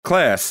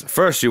class.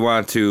 First, you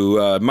want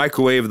to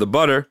microwave the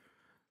butter.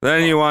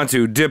 Then you want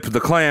to dip the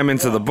clam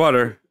into the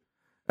butter.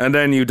 And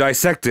then you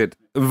dissect it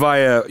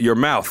via your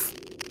mouth.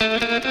 I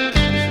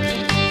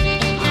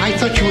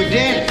thought you were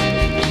dead.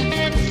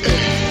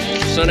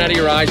 Sun out of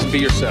your eyes and be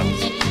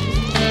yourselves.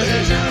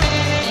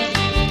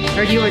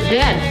 Heard you were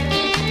dead.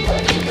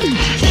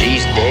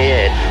 She's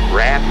dead,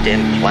 wrapped in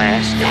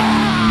plastic.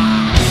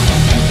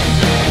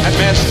 That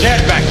man's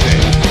dead back there.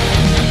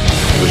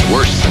 It was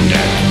worse than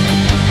dead.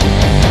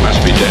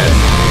 Must be dead.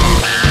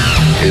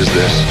 Is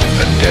this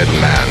a dead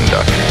man,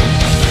 Doctor?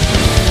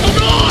 Oh,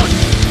 God!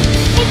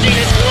 Oh,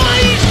 Jesus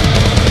Christ!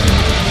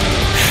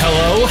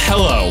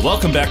 Hello.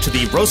 Welcome back to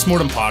the Roast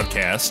Mortem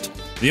Podcast.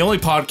 The only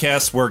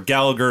podcast where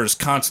Gallagher is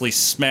constantly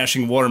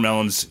smashing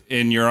watermelons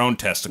in your own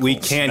testicles. We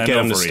can't get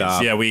him to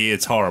stop. Yeah,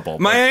 it's horrible.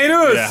 My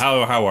anus! Yeah,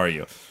 how are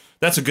you?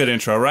 That's a good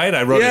intro, right?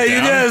 I wrote it down. Yeah,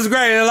 you did. It's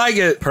great. I like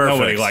it. Perfect.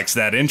 Nobody likes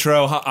that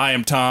intro. I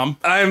am Tom.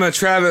 I'm a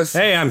Travis.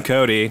 Hey, I'm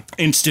Cody.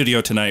 In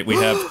studio tonight, we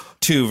have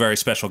two very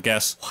special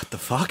guests. What the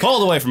fuck? All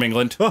the way from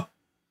England. Oh.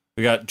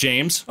 We got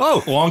James.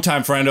 Oh.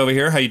 Longtime friend over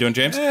here. How you doing,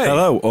 James? Hey.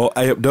 Hello, or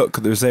I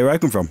upduck, there's where I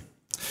come from.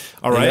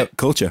 All right.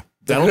 Culture.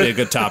 That'll be a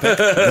good topic.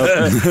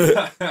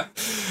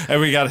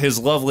 And we got his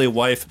lovely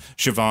wife,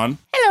 Siobhan.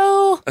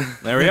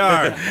 There we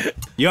are.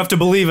 You have to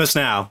believe us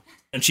now.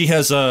 And she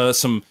has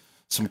some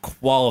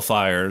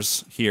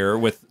qualifiers here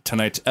with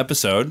tonight's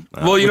episode.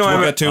 Well, you know, we'll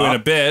I'm get to in a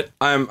bit.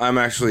 I'm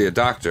actually a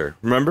doctor.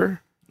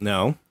 Remember?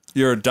 No.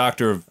 You're a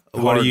doctor of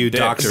What are you, dick.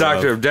 doctor?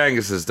 Doctor of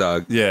Dangus's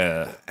dog.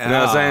 Yeah. You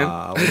know what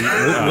I'm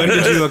saying? When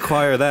did you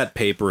acquire that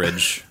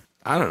paperage?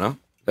 I don't know.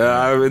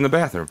 In the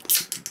bathroom.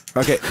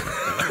 Okay.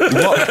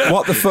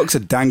 what the fuck's a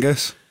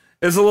dangus?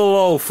 It's a little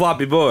old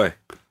floppy boy.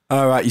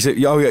 All right, you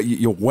said, oh yeah,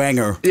 you're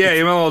Wanger. Yeah,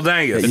 you're my little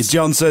Dangus. You're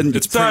Johnson.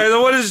 Sorry,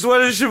 what is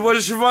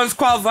Siobhan's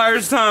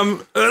qualifiers,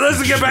 Tom?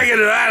 Let's get back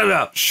into it. I don't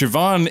know.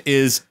 Siobhan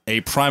is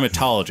a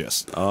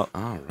primatologist.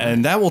 Right.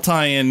 And that will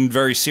tie in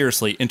very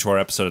seriously into our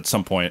episode at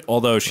some point,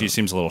 although she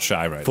seems a little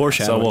shy right now.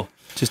 Foreshadowing.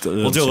 So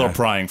we'll do a little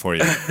prying for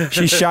you.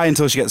 She's shy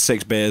until she gets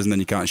 6 beers, and then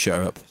you can't shut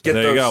her up.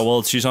 There you go.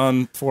 Well, she's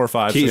on 4 or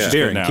 5. Keep so she's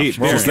steering, good now. keep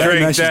We're steering. almost there.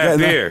 Drink she's that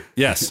getting there. beer.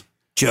 Yes.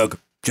 Chug.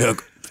 Sorry.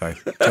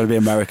 Trying to be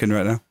American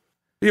right now.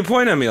 You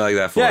point at me like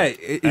that for? Yeah,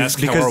 Ask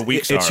how because our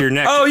weeks it's are. your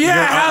next. Oh,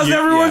 yeah. How's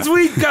everyone's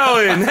week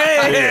going?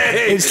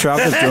 Hey. It's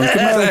Travis Drunk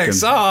American.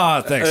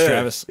 Thanks. Thanks,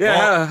 Travis. Yeah,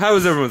 Well, how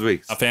was everyone's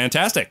week?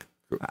 fantastic.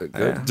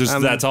 Good.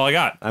 That's all I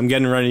got. I'm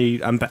getting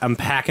ready. I'm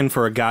packing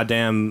for a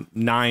goddamn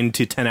 9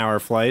 to 10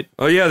 hour flight.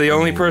 Oh, yeah, the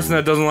only person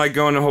that doesn't like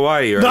going to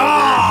Hawaii. Right?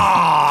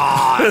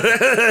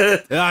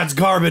 It's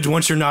garbage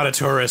once you're not a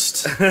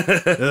tourist.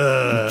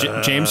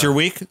 James, your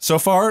week so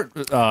far?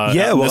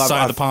 Yeah, well, this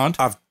side of the pond?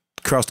 I've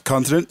crossed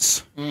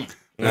continents.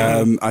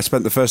 I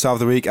spent the first half of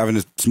the week having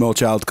a small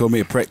child call me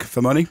a prick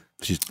for money,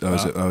 which is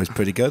always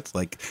pretty good.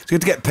 Like, it's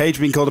good to get paid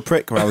for being called a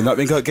prick rather than not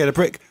being called a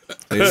prick.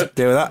 Deal with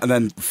that, and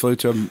then flew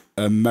to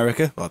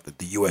America, well,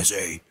 the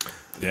USA.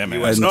 Yeah,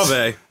 man.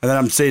 And then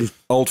I'm seeing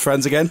old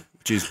friends again,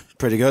 which is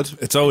pretty good.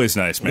 It's always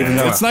nice, man.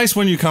 It's nice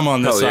when you come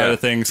on this side of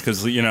things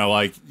because, you know,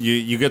 like,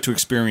 you get to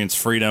experience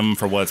freedom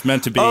for what it's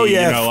meant to be. Oh,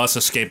 yeah. You know, us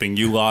escaping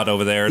you lot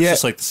over there. It's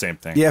just like the same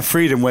thing. Yeah,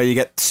 freedom where you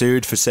get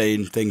sued for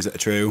saying things that are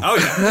true. Oh,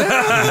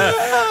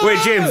 yeah. Wait,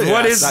 James,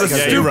 what is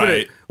the you're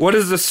right. What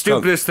is the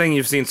stupidest thing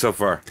you've seen so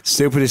far?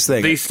 Stupidest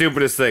thing. The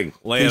stupidest thing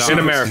Lay it in on.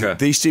 America.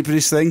 The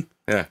stupidest thing?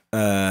 Yeah.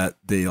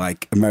 The,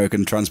 like,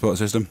 American transport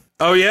system.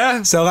 Oh,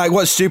 yeah? So, like,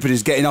 what's stupid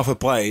is getting off a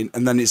plane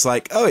and then it's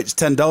like, oh, it's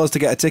 $10 to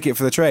get a ticket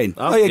for the train.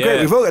 Oh, yeah, great.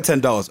 yeah. We've all got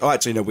 $10. Oh,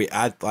 actually, no, we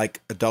add, like,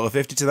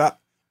 $1.50 to that.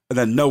 And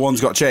then no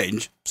one's got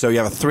change. So you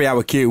have a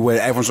 3-hour queue where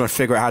everyone's trying to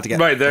figure out how to get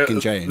fucking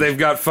change. They've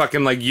got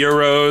fucking, like,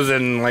 euros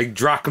and, like,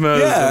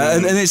 drachmas. Yeah,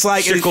 and it's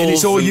like, and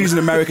it's all using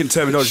American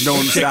terminology no one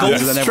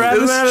understands. And then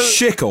everyone,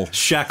 Shekels.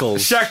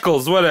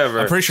 Shekels,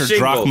 whatever. I'm pretty sure Shingles.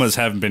 drachmas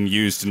haven't been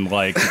used in,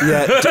 like...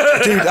 Yeah,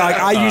 dude,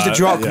 I used a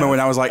drachma when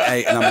I was like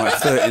 8 and I'm like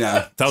 30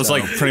 now. That was,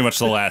 like, pretty much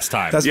the last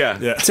time. That's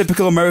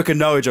typical American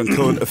knowledge on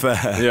current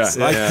affairs.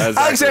 Like, exactly.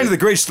 Alexander the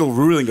Great's still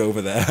ruling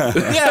over there.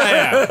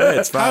 Yeah.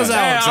 It's fine. How's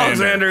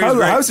Alexander?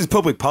 How's his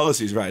public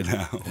policies right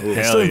now?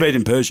 He's still yeah.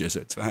 invading Persia, so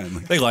it's fine.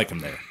 They like him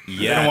there.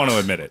 They don't want to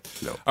admit it.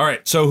 No. All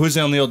right, so who's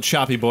on the old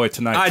choppy boy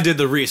tonight? I did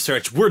the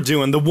research. We're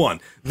doing the one,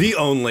 the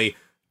only,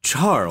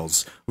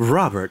 Charles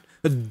Robert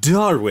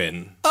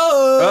Darwin.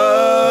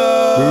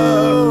 Oh!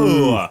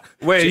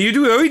 Wait,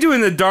 are we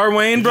doing the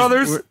Darwin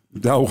brothers?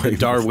 Darwin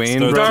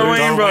Darwin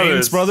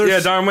Brothers? brothers?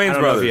 Yeah, Darwin's I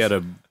don't know if brothers. he had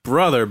a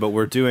brother, but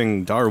we're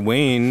doing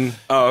Darwin.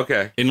 Oh,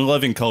 okay. In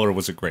Living Color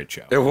was a great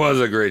show. It was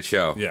a great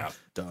show. Yeah.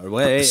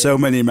 Darwin. So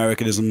many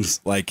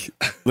Americanisms, like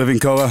living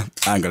color.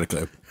 I ain't got a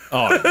clue.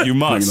 Oh, you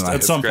must lie.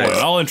 at some great. point.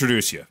 I'll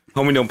introduce you.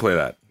 Homie, don't play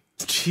that.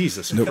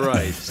 Jesus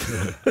Christ.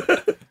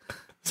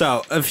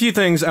 So, a few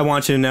things I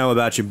want you to know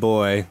about your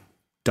boy,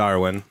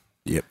 Darwin.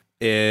 Yep.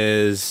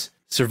 Is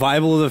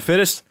survival of the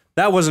fittest?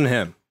 That wasn't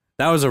him.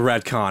 That was a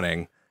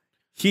retconning.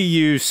 He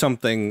used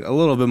something a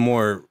little bit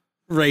more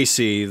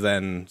racy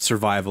than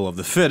survival of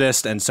the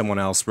fittest, and someone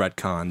else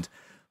retconned.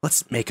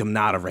 Let's make him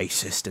not a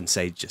racist and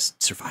say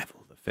just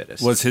survival of the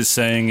fittest. Was his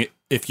saying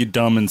if you're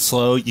dumb and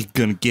slow, you're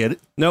gonna get it.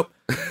 Nope.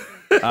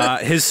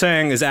 His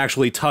saying is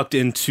actually tucked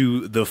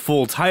into the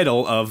full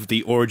title of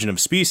The Origin of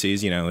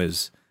Species,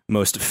 his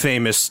most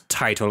famous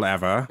title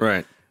ever.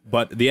 Right.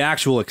 But the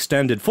actual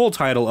extended full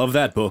title of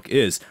that book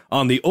is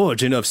On the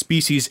Origin of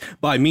Species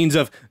by Means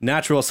of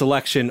Natural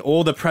Selection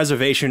or the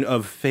Preservation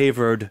of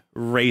Favored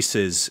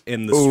Races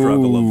in the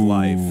Struggle of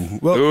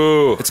Life. Well,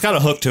 Ooh. It's got a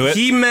hook to it.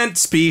 He meant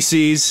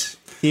species.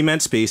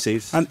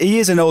 and he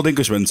is an old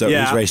Englishman, so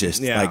Yeah, he's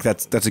racist. yeah. Like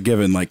that's a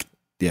given. Like,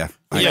 I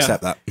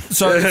accept that.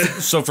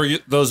 So for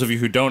those of you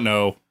who don't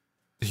know,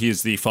 he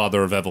is the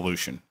father of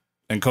evolution.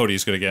 And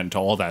Cody's going to get into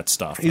all that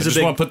stuff. He's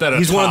want to put that.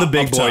 He's one of the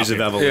big up top boys of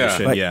here.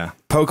 evolution. Like, Yeah.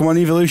 Pokemon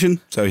evolution.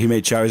 So he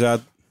made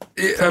Charizard.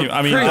 I mean,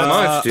 pretty that's,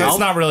 much, dude. that's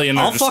not really an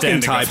I'll fucking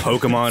understanding. tie of-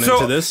 Pokemon So-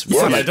 into this.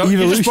 Yeah, Fuck it. you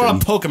just brought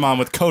up Evolution. Pokemon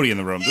with Cody in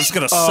the room. This is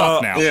going to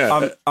suck now.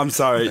 Yeah. I'm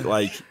sorry.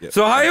 Like,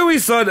 So I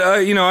always thought,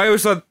 I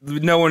always thought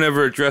no one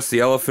ever addressed the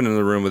elephant in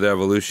the room with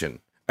evolution.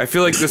 I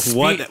feel like this.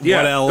 What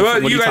elephant? What are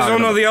you you guys talking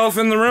don't know about? the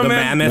elephant in the room, The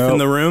man? mammoth in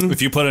the room?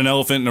 If you put an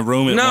elephant in a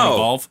room, it No. won't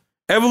evolve.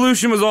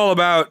 Evolution was all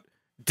about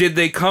did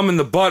they come in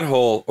the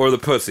butthole or the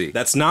pussy?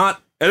 That's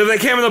not. And if they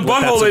came in the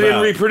What butthole, that's they didn't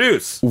about.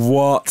 reproduce.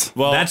 what?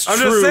 Well, That's I'm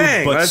true, just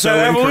saying, but that's so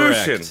not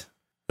evolution. incorrect.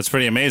 that's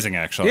pretty amazing,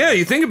 actually. Yeah,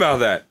 you think about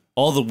that.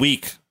 All the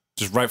week,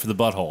 just right for the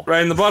butthole.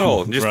 Right in the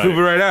butthole. Just Right. poop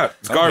it right out.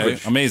 It's Okay,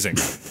 garbage. amazing.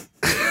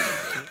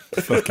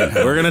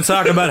 We're going to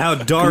talk about how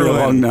Been a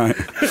long Darwin. night.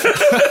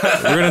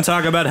 We're going to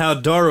talk about how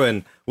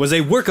Darwin was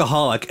a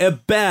workaholic, a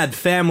bad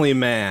family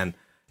man,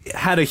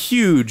 had a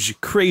huge,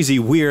 crazy,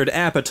 weird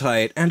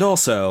appetite, and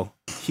also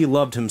he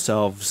loved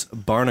himself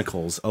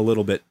barnacles a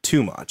little bit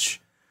too much.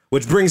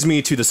 Which brings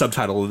me to the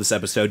subtitle of this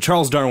episode: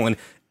 Charles Darwin,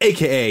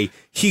 aka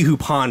He Who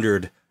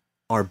Pondered,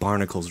 Are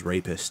Barnacles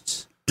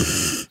Rapists?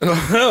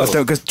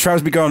 Because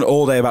Travis been going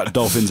all day about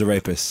dolphins are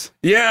rapists.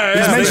 Yeah,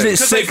 He's yeah. mentioned it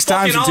 'cause they 6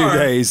 times in fucking 2 are.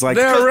 days. Like,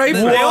 They're right.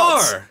 They What?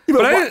 are. Yeah, But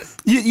but I what-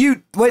 didn't-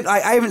 you wait. I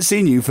haven't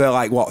seen you for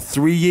like what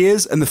 3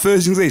 years, and the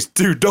first thing is,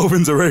 dude,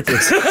 dolphins are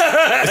rapists.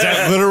 Is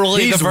that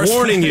literally He's the first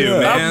warning you,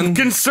 I'm man.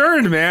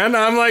 concerned, man.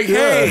 I'm like,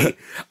 hey,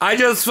 I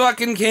just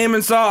fucking came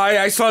and saw.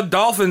 I saw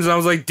dolphins, and I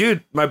was like,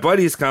 dude, my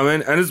buddy's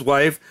coming and his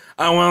wife.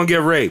 I don't want to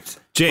get raped.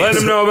 James. Let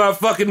him know about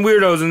fucking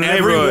weirdos in the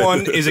neighborhood.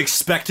 Everyone is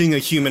expecting a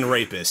human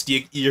rapist.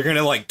 You're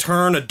gonna like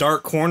turn a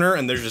dark corner,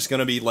 and there's just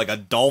gonna be like a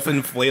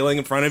dolphin flailing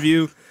in front of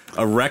you,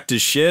 erect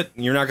as shit.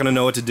 And you're not gonna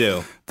know what to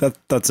do.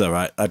 That's all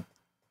right. I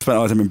spent a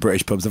lot of time in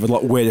British pubs. I've had a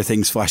lot weirder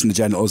things flashing the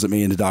genitals at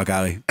me in the dark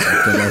alley.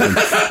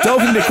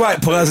 Dolphin be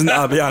quite pleasant,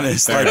 I'll be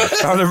honest. Like,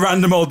 having a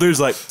random old dude's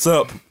like, "What's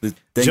up?" Ding,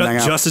 dang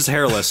out. Just as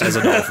hairless as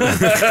a dolphin.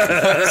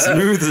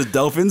 Smooth as a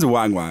dolphin's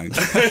wang wang.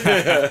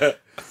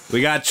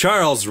 We got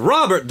Charles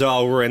Robert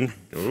Darwin.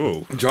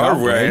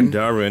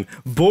 Darwin.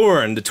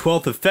 Born the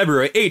 12th of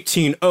February,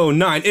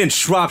 1809 in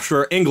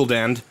Shropshire,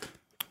 England.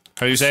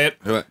 How do you say it?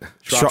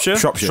 Shropshire?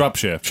 Shropshire.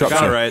 Shropshire.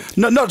 Got it right.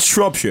 Not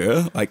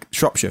Shropshire, like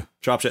Shropshire.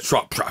 Shropshire.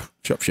 Shropshire.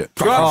 Shropshire.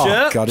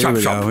 Oh, God, here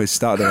we go. We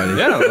started already.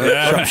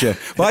 Yeah. Shropshire.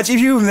 Well, actually,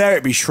 if you were there,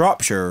 it'd be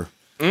Shropshire.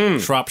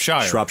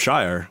 Shropshire.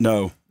 Shropshire.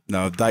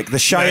 No, like the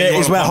Shire Man, you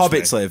is wanna where punch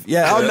hobbits live.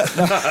 Yeah,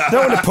 I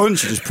don't want to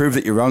punch you, just prove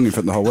that you're wrong in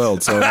front of the whole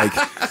world. So like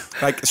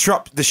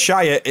the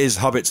Shire is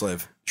hobbits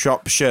live.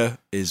 Shropshire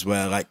is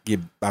where like you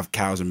have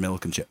cows and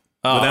milk and shit.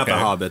 Without okay. the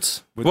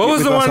hobbits. What was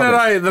With the those one that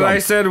hobbits. Go I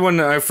on. said when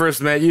I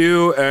first met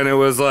you? And it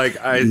was like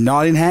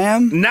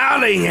Nottingham.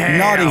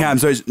 Nottingham.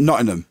 So it's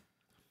Nottingham.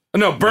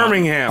 No,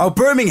 Birmingham. Oh,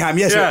 Birmingham.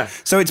 Yes. Yeah.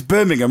 So it's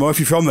Birmingham. Or if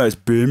you're from there, it's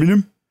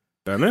Birmingham.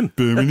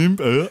 Birmingham.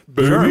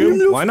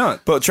 Birmingham. Why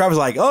not? But Travis was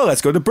like, oh,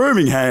 let's go to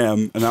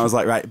Birmingham. And I was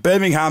like, right,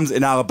 Birmingham's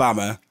in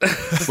Alabama.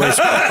 Whereas,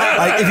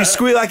 like, if you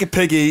squeal like a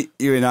piggy,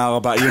 you're in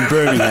Alabama, you're in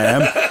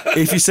Birmingham.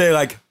 If you say,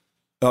 like,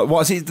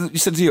 what's it you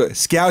said to you?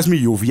 Excuse me,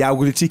 you've got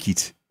a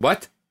ticket.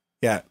 What?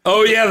 Yeah.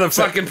 Oh yeah, the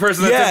fucking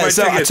person that took Yeah, my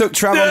so ticket. I took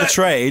Trav on the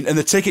train, and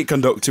the ticket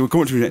conductor would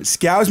come up to me and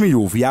excuse me,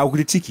 you've got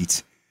a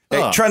ticket.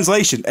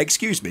 Translation,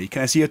 excuse me,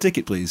 can I see your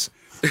ticket, please?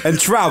 And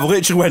Trav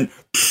literally went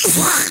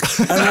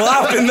and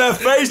laughed in their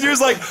face. And he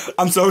was like,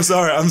 I'm so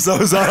sorry.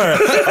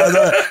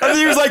 And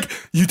he was like,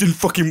 you didn't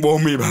fucking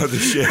warn me about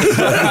this shit.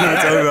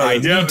 I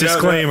need yeah.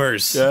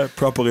 disclaimers. Yeah,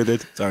 properly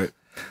did. Sorry.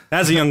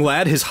 As a young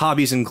lad, his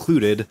hobbies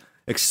included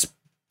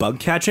bug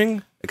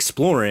catching,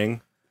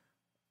 exploring,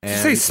 Did you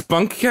say and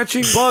spunk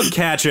catching? bug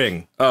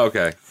catching. Oh,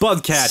 okay.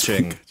 Bug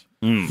catching,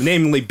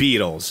 namely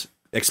beetles,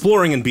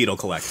 exploring and beetle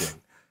collecting.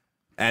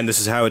 And this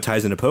is how it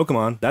ties into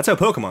Pokemon. That's how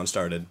Pokemon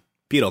started,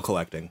 beetle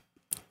collecting.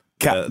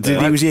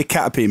 Was he a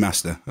Caterpie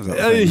master? Was that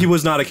the thing? He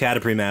was not a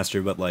Caterpie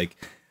master, but like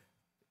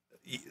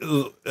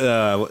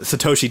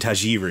Satoshi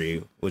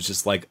Tajiri was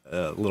just like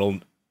a little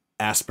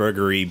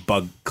Aspergery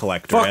bug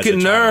collector. as a Fucking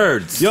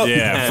child. nerds. Yup.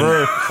 Yeah, And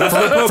for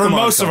Pokemon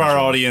most of comes our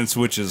from. audience,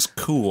 which is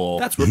cool.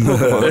 That's where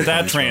Pokemon what that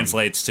comes from.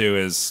 translates to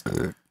is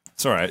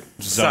it's all right.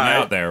 Just zone Side.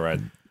 out there, right?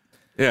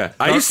 Yeah.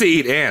 I used to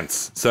eat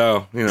ants,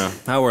 so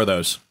How were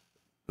those?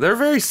 they're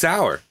very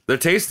sour. They're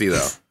tasty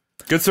though.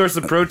 Good source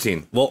of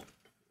protein. Well,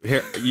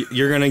 here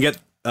you're gonna get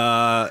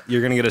a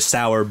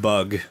sour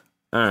bug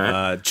All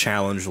right.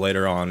 challenge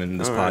later on in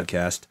this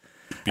podcast.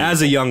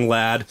 As a young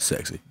lad,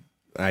 Sexy.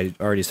 I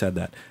already said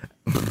that.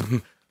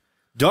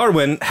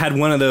 Darwin had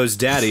one of those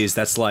daddies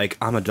that's like,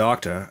 I'm a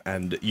doctor,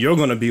 and you're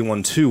going to be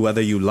one too,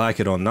 whether you like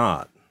it or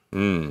not.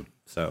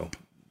 So,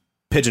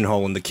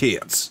 pigeonholing the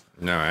kids.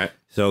 All right.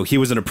 So he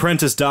was an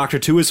apprentice doctor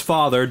to his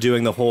father,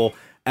 doing the whole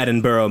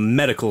Edinburgh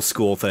medical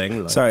school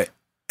thing. Sorry,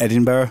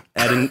 Edinburgh?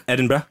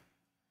 Edinburgh?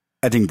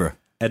 Edinburgh.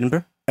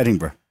 Edinburgh?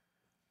 Edinburgh.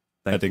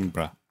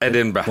 Edinburgh.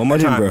 Edinburgh. One more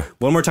Edinburgh. time.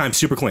 One more time,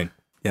 super clean.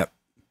 Yep.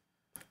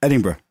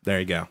 Edinburgh. There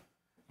you go.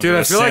 Dude,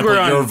 I feel like we're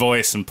your on.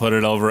 voice and put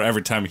it over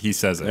every time he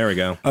says it. There we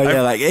go. Oh,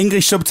 yeah, like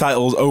English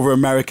subtitles over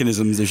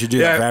Americanisms. They should do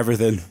Yeah. that for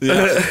everything.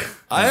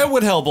 I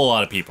would help a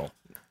lot of people.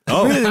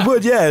 Oh. Really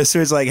would, yeah. So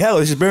it's like, hell,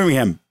 this is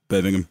Birmingham.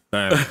 Birmingham.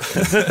 I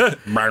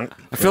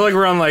feel like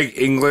we're on like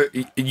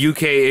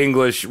UK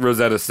English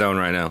Rosetta Stone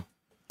right now.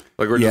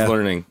 Like we're Yeah. just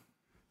learning.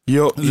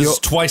 You're This is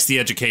twice the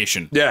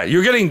education. Yeah,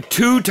 you're getting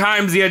 2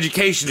 times the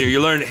education here. You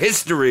learn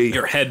history.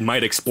 Your head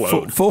might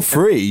explode. for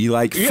free,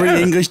 like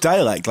free English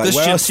dialect. Like, This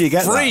where else shit's do you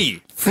get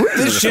free.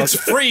 This shit's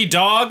free,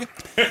 dog.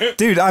 that?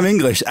 Dude, I'm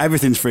English.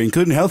 Everything's free,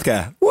 including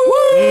healthcare. Woo!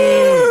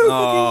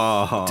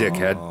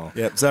 Dickhead.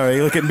 Yep,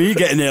 sorry. Look at me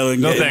getting ill.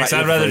 And No getting thanks. my-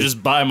 I'd rather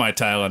just buy my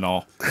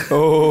Tylenol. I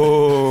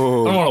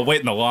Oh. don't want to wait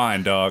in the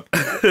line, dog.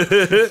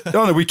 Don't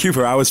want to we queue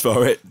for hours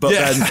for it, but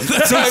then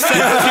That's what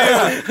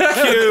I'm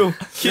saying.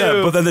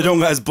 yeah, but then they don't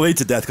let us bleed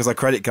to death because our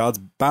credit card's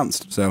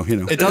bounced. So you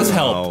know, It does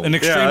help. In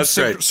extreme that's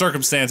right.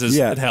 circumstances,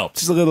 yeah, it helps.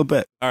 just a little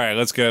bit. All right,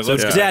 let's go.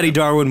 Let's go. Daddy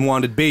Darwin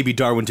wanted baby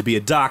Darwin to be a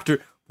doctor.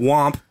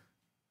 Womp.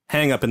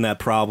 Hang up in that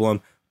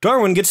problem.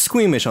 Darwin gets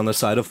squeamish on the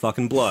side of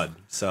fucking blood.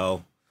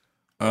 So.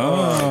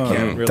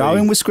 Can't really-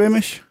 Darwin was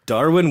squeamish.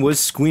 Darwin was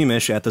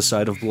squeamish at the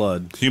sight of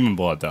blood. Human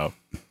blood, though.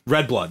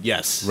 Red blood,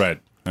 yes. Red.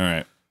 All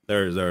right.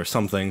 There are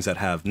some things that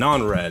have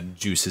non-red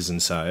juices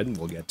inside.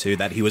 We'll get to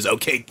that. He was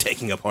okay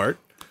taking apart.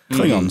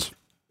 Klingons,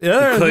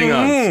 Yeah,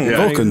 Klingons. Yeah.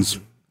 Vulcans,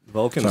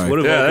 Vulcans. Sorry. What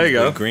are Yeah, Vulcans? there you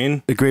go. Like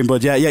green. the green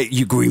blood. Yeah, yeah,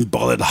 you green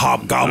blooded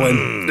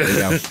hobgoblin. There you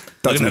go.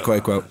 That's my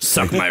quote.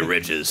 Suck my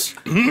ridges.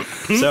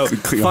 So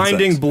Klingon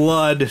finding sex.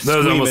 blood. That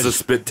was almost a squeamish-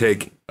 spit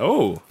take.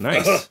 Oh,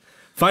 nice.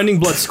 Finding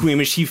blood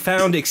squeamish, he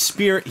found the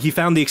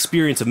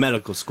experience of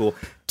medical school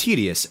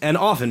tedious and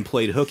often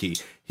played hooky.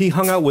 He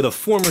hung out with a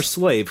former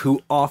slave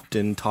who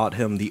often taught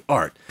him the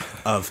art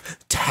of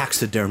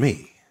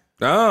taxidermy,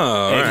 Oh,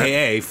 all right.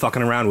 aka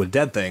fucking around with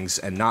dead things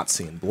and not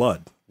seeing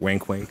blood.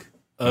 Wink, wink.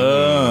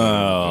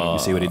 Oh. You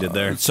see what he did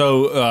there?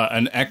 So,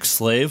 an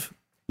ex-slave?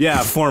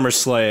 Yeah, former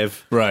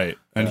slave. Right.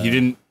 And he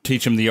didn't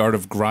teach him the art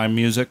of grime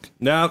music?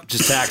 No,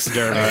 just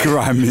taxidermy.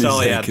 Grime That's all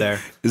he music. had there.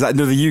 Is that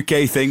another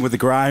UK thing with the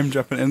grime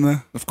dropping it in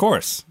there? Of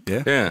course.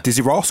 Yeah. Yeah.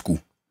 Dizzy Rascal.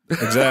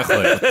 Exactly.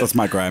 That's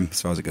my grime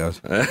as far as it goes.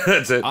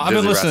 That's it. I've been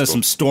Dizzy listening Rascal. to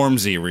some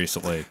Stormzy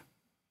recently.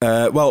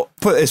 Well,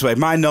 put it this way,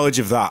 my knowledge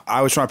of that,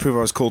 I was trying to prove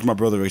I was cool to my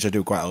brother, which I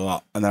do quite a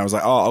lot. And then I was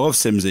like, oh, I love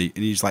Simsy.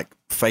 And he's like,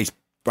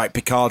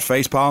 Picard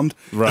face palmed.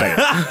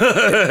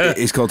 Right.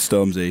 He's called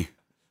Stormzy.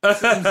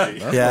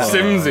 Yeah.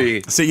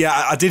 Simsy. So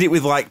yeah, I did it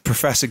with like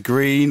Professor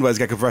Green, where's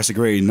guy called Professor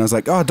Green? And I was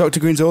like, oh, Dr.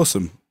 Green's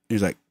awesome. He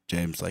was like,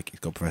 James, like, he's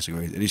called Professor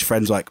Green. And his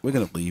friend's like, we're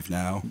going to leave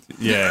now.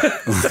 Yeah.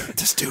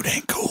 This dude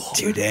ain't cool.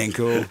 Dude ain't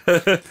cool.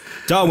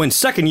 Darwin's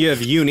second year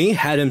of uni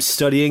had him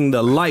studying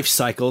the life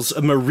cycles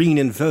of marine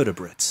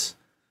invertebrates.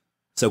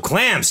 So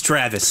clams,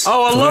 Travis.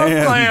 Oh, I love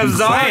Clams. clams,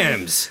 dog.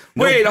 clams.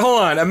 Wait,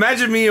 hold on.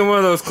 Imagine me in one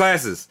of those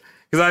classes.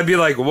 Because I'd be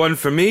like, one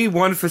for me,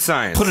 one for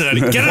science. Put it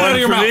out. Get it out of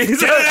your for mouth. me.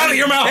 Get it out of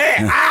your mouth.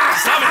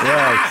 Stop it. Those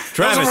are for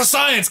Travis,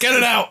 science. Get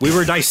it out. we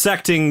were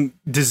dissecting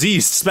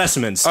diseased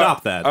specimens.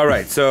 Stop that. All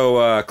right,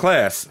 so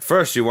class,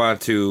 first you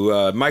want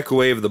to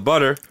microwave the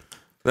butter,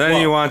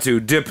 then you want to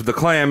dip the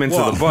clam into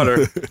the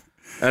butter,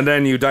 and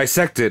then you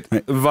dissect it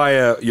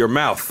via your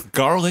mouth.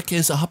 Garlic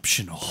is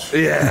optional.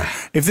 Yeah.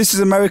 If this is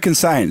American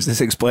science,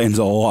 this explains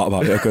a lot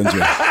about your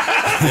country.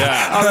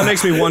 Yeah. Oh, that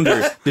makes me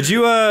wonder. Did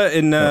you,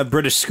 in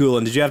British school,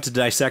 and did you have to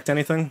dissect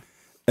anything?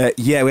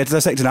 Yeah, we had to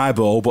dissect an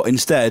eyeball, but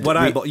instead... What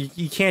we- eyeball?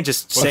 You can't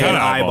just say kind an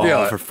of eyeball?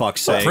 eyeball, Yeah. for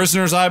fuck's sake.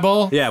 Prisoner's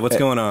eyeball? Yeah, what's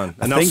going on?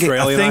 An I think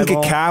Australian a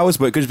eyeball? cow's,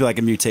 but it could just be like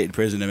a mutated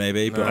prisoner,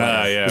 maybe. But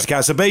yeah. it's a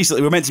cow. So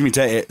basically, we're meant to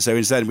mutate it. So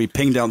instead, we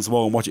ping down the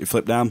wall and watch it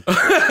flip down,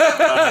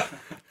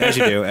 As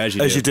you do, as you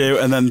do. as you do,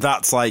 and then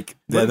that's like,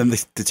 then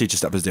the teacher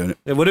stopped us doing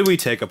it. What did we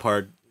take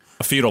apart?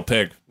 A fetal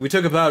pig. We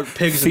took about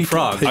pigs and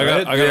frogs, I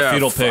right? got a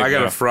fetal pig. I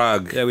got yeah. a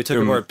frog. Yeah, we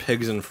took apart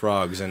pigs and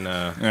frogs in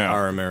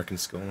our American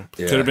school.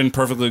 Yeah. Could have been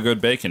perfectly good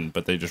bacon,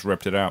 but they just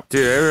ripped it out.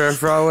 Dude, ever had a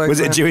frog like Was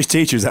it a that? Jewish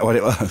teacher? Is that what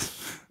it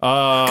was?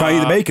 Can't eat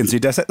the bacon, so you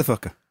dissect the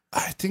fucker.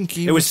 I think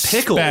he It was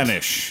pickled.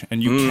 Spanish,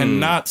 and you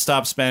cannot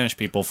stop Spanish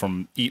people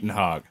from eating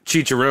hog.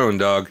 Chicharron,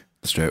 dog.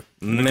 That's true.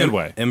 In a good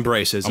way.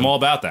 Embraces. I'm all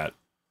about that.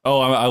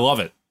 Oh, I love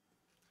it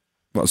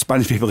What,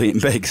 Spanish people eating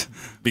pigs?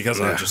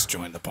 because I just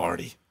joined the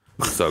party.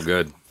 So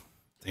good.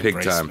 They Pig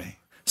embraced time. me.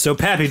 So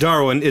Pappy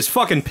Darwin is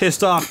fucking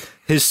pissed off.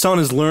 His son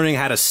is learning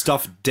how to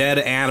stuff dead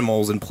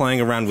animals and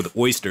playing around with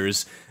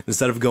oysters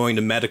instead of going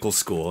to medical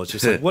school. It's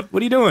just like, what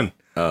are you doing?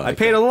 I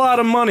paid a lot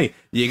of money.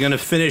 You're gonna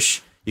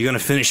finish your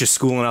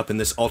schooling up in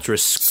this ultra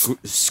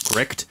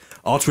strict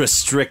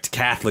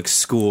Catholic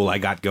school I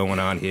got going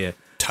on here.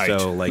 Tight.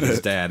 So, like,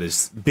 his dad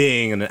is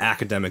being an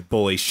academic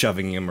bully,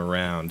 shoving him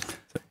around,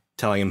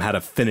 telling him how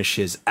to finish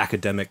his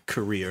academic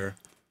career.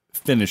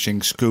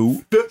 Finishing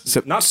school.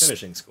 So, Not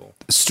finishing school.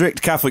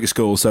 strict Catholic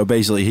school, so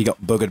basically he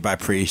got buggered by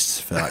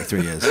priests for like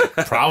 3 years.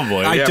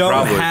 Probably. I Yeah, don't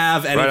probably.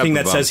 have Right up anything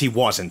the that says he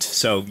wasn't.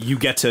 So you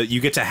get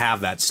to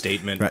have that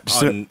statement Right,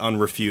 so-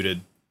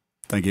 unrefuted.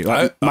 Thank you.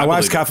 I My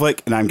wife's believe it.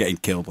 Catholic, and I'm getting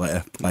killed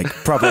later. Like,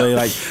 properly,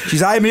 like,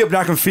 she's eyeing me up, and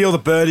I can feel the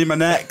burn in my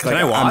neck. Like,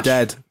 Can I watch? I'm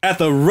dead. At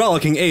the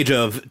rollicking age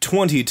of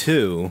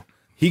 22,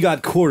 he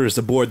got quarters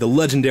aboard the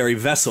legendary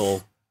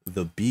vessel,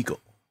 the Beagle.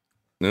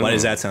 Why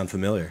does that sound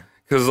familiar?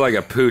 Because it's like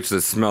a pooch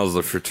that smells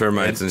for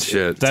termites and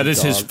shit. That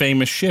is his dog.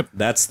 famous ship.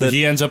 That's that the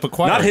he ends up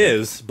acquiring. not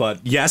his, but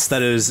yes,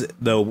 that is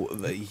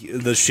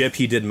the ship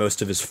he did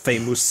most of his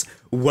famous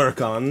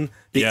work on,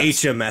 the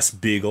Yes. HMS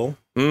Beagle.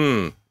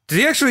 Did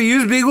he actually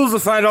use beagles to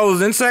find all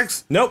those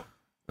insects? Nope.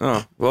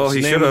 Oh, well, That's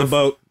he the name should of have. the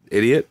boat.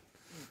 Idiot.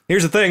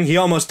 Here's the thing, he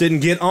almost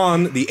didn't get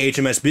on the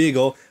HMS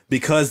Beagle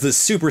because the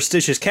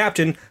superstitious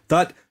captain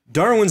thought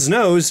Darwin's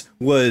nose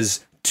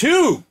was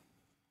too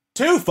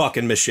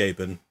fucking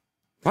misshapen.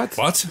 What?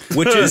 What?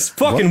 Which is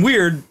fucking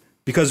weird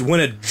because when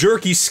a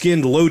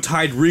jerky-skinned,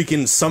 low-tide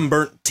reeking,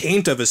 sunburnt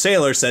taint of a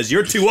sailor says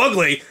you're too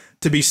ugly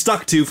to be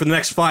stuck to for the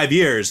next 5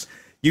 years,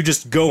 you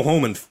just go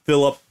home and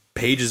fill up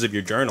pages of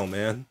your journal,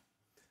 man.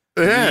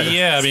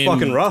 Yeah, I mean,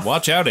 fucking rough.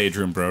 Watch out,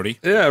 Adrian Brody.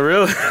 Yeah,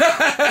 really?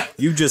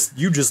 You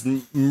just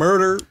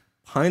murder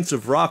pints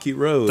of Rocky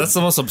Road. That's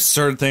the most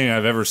absurd thing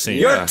I've ever seen.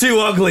 You're too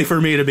ugly for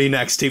me to be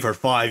next to for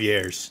 5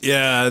 years.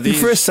 Yeah,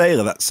 For a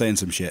sailor, that's saying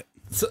some shit.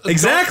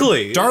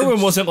 Exactly.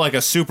 Darwin wasn't like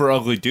a super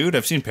ugly dude.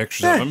 I've seen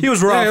pictures of him. He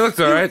was rough. Yeah, he looked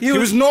all right. He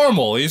was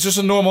normal. He's just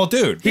a normal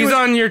dude. He's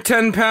on your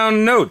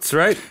 10-pound notes,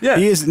 right? Yeah.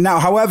 He is now.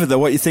 However, though,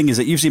 what you think is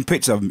that you've seen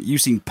pictures of him.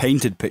 You've seen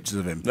painted pictures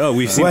of him. Oh,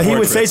 we've seen Where he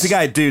would say portraits. to the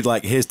guy, "Dude,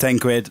 like, here's 10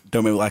 quid.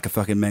 Don't make me look like a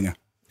fucking minger."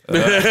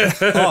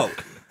 Oh,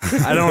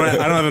 I don't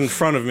have it in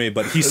front of me,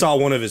 but he saw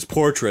one of his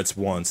portraits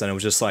once, and it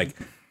was just like,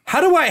 how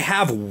do I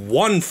have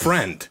one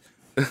friend?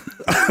 Like,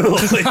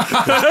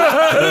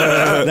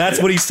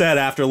 that's what he said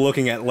after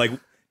looking at like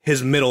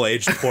his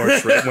middle-aged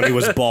portrait when he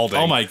was balding.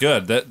 Oh my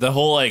god, the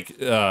whole like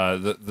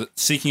the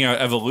seeking out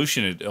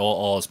evolution, it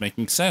all is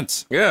making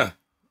sense. Yeah.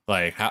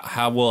 Like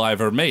how will I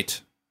ever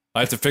mate?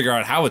 I have to figure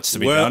out how it's to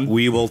be Well, done.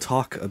 we will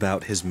talk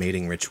about his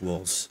mating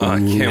rituals I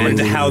can't and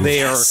wait. how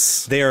they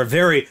are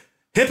very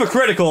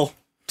hypocritical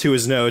to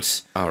his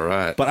notes. All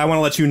right. But I want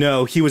to let you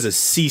know he was a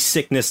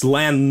seasickness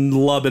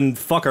land-lubbing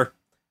fucker.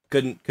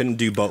 Couldn't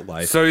do boat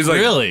life. So he's like,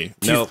 Really?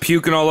 he's No.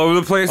 puking all over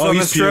the place Oh, on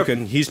he's this trip?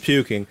 puking. He's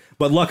puking.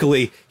 But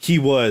luckily, he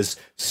was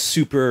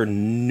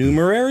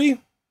supernumerary,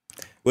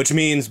 which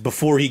means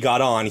before he got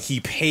on,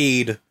 he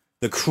paid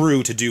the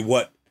crew to do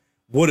what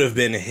would have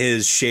been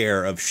his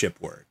share of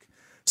ship work.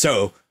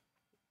 So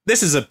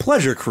this is a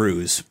pleasure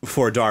cruise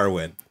for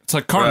Darwin. It's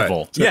like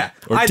Carnival. Yeah,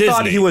 Or I Disney.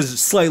 thought he was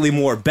slightly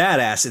more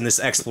badass in this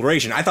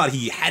exploration. I thought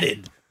he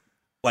headed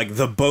like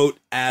the boat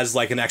as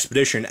like an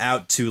expedition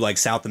out to like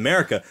South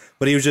America,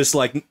 but he was just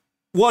like,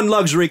 one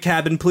luxury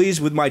cabin, please,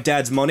 with my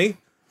dad's money.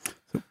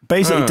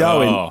 Basically,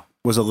 Darwin Oh.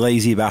 was a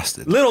lazy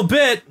bastard. Little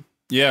bit.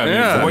 Yeah, I mean,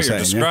 Yeah. from what I'm you're saying,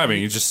 yeah.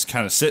 describing, he's just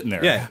kind of sitting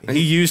there. Yeah, he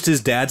used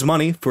his dad's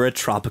money for a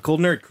tropical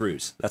nerd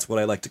cruise. That's what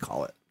I like to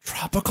call it.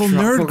 Tropical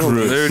nerd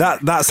cruise. That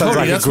sounds Cody,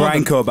 like a that's one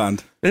of grindcore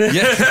band.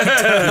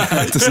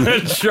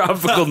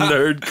 Tropical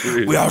nerd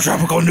cruise. We are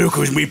tropical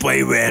nukers and we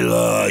play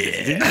well.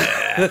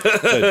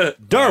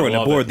 Darwin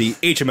love aboard the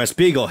HMS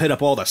Beagle hit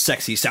up all the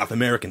sexy South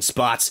American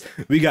spots.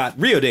 We got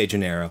Rio de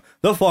Janeiro,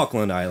 the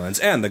Falkland Islands,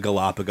 and the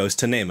Galapagos,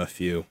 to name a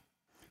few.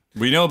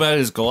 We know about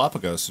his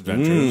Galapagos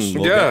adventures.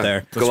 We'll Yeah. get there.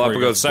 That's where he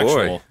Galapagos got boy.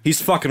 sexual.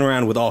 He's fucking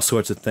around with all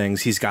sorts of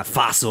things. He's got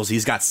fossils,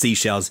 he's got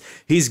seashells,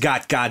 he's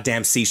got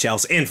goddamn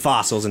seashells in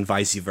fossils and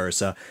vice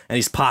versa. And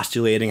he's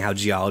postulating how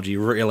geology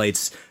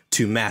relates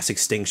to mass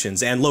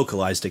extinctions and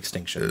localized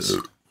extinctions.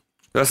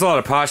 That's a lot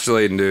of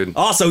postulating, dude.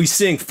 Also, he's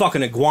seeing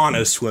fucking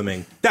iguanas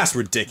swimming. That's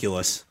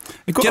ridiculous.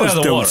 Iguanas out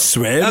of the don't water.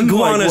 swim.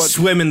 Iguanas Like, what-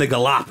 swim in the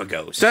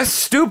Galapagos. That's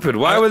stupid.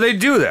 Why would they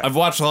do that? I've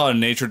watched a lot of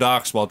nature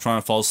docs while trying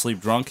to fall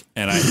asleep drunk,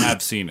 and I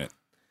have seen it.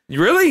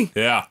 Really?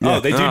 Yeah. Oh,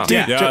 they do. Oh.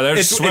 Yeah, Yeah,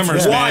 they're swimmers,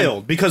 It's man.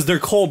 wild because they're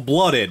cold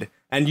blooded,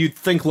 and you'd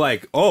think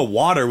like, oh,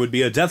 water would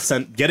be a death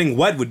sentence. Getting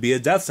wet would be a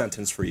death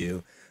sentence for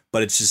you,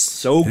 but it's just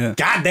so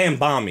goddamn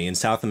balmy in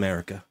South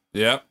America.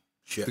 Yep.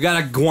 We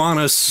got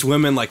iguanas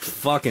swimming like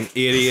fucking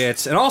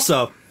idiots, and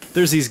also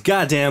there's these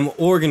goddamn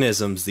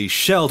organisms, these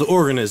shelled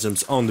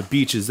organisms on the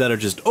beaches that are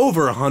just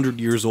over 100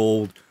 years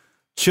old,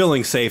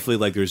 chilling safely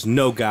like there's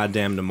no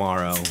goddamn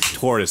tomorrow.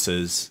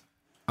 Tortoises.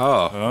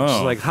 Oh.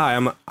 It's like, hi,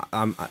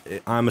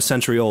 I'm a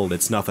century old.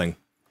 It's nothing.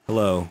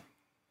 Hello.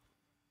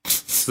 Yeah,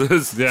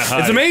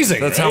 It's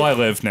amazing. That's right? how I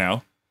live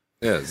now.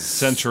 Yeah,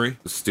 Century.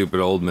 stupid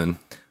old man.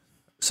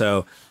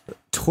 So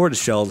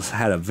tortoise shells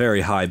had a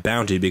very high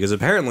bounty because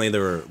apparently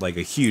there were like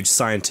a huge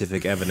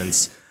scientific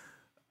evidence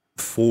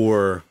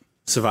for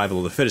survival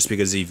of the fittest,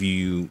 because if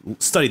you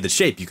studied the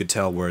shape, you could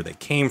tell where they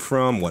came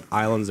from, what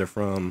islands they're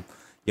from.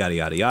 yada,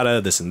 yada,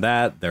 yada, this and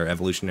that, their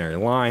evolutionary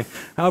line.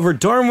 However,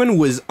 Darwin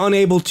was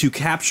unable to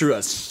capture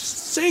a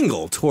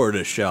single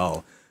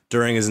tortoiseshell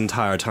during his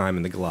entire time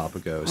in the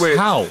Galapagos. Wait.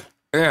 How?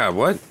 Yeah,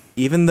 what?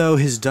 Even though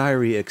his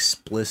diary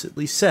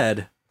explicitly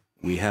said,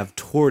 "We have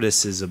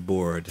tortoises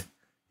aboard,"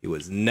 he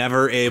was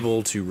never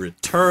able to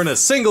return a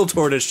single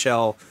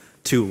tortoiseshell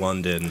to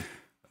London.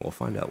 We'll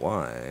find out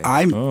why.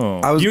 I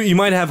was. You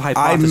might have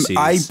hypotheses.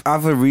 I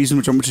have a reason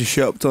which I'm going to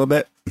shut up till a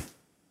bit.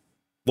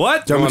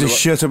 What? Do you want me to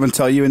shut up and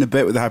tell you in a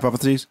bit with the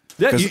hypotheses?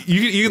 Yeah, 'Cause-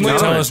 you can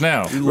Tell us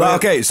now. Well,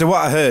 okay, so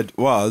what I heard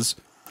was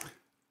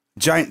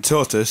giant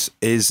tortoise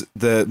is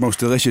the most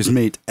delicious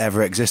meat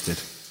ever existed.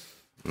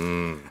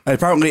 And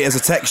apparently, it has a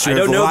texture I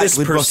don't of know this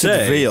lightly per buttered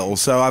se. veal.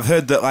 So I've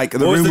heard that, like, the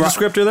What was the rumor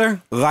descriptor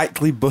there?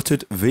 lightly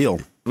buttered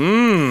veal.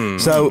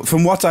 So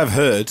from what I've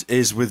heard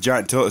is with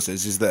giant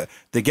tortoises is that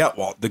they got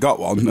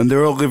one, and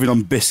they're all living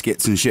on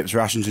biscuits and ship's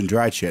rations and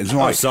dried shit. And so,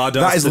 like,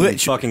 Sawdust that is and literally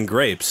fucking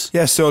grapes.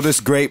 yeah,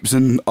 sawdust, grapes,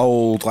 and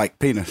old like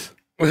penis.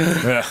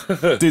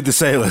 Did the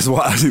sailors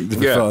what I think they'd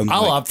be fun.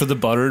 I'll Like, opt for the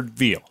buttered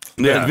veal.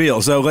 yeah,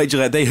 veal. So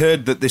literally, they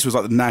heard that this was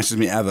like the nicest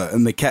meat ever,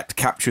 and they kept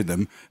capturing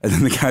them, and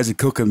then the guys would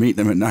cook and eat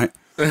them at night.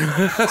 So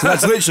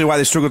that's literally why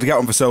they struggled to get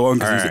one for so long,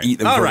 because they used to eat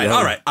them. All for right, long.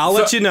 all right. I'll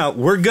let you know.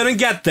 We're gonna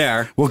get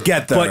there. We'll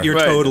get there. But you're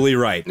Right. totally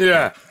right.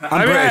 Yeah.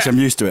 I'm British. I'm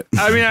used to it.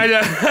 I mean,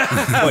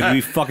 I What,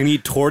 you fucking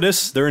eat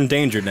tortoise? They're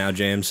endangered now,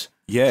 James.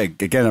 Yeah,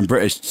 again, I'm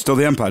British. Still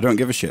the Empire. Don't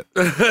give a shit.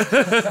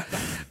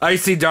 I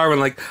see Darwin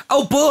like,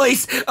 oh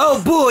boys,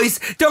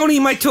 don't eat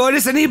my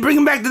tortoise. I need to bring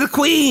him back to the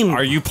queen.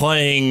 Are you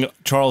playing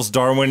Charles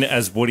Darwin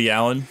as Woody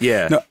Allen?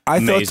 Yeah. No,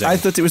 Amazing. I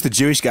thought it was the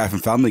Jewish guy from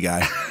Family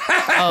Guy.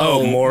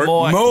 Oh, Mort.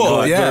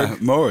 Mord, yeah,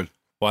 Mord.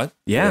 What?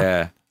 Yeah.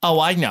 Yeah. Oh,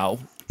 I know.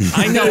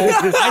 I know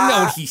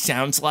what he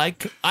sounds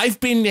like. I've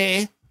been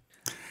there.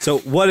 So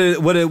what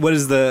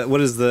is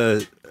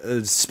the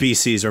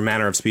species or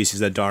manner of species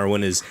that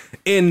Darwin is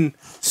in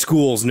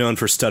schools known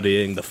for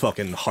studying the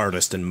fucking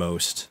hardest and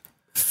most?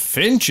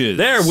 Finches.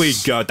 There we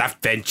go. The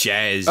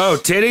finches. Oh,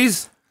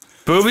 titties?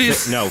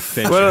 Boobies? No,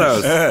 finches. What are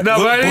those? No,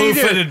 but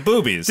Blue-fitted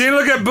boobies. Do you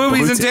look at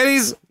boobies and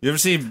titties? You ever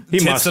see He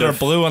tits must that are have.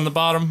 blue on the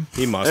bottom?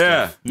 He must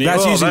Yeah. have.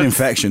 That's Oh, usually an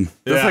infection.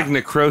 That's Yeah. like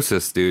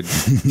necrosis, dude.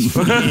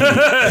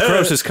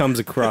 Necrosis comes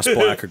across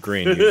black or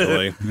green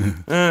usually.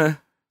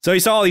 So he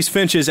saw all these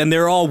finches and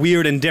they're all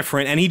weird and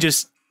different, and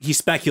he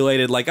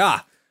speculated like,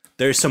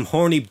 there's some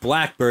horny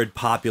blackbird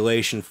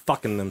population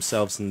fucking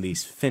themselves in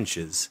these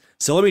finches.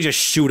 So let me just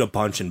shoot a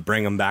bunch and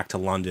bring them back to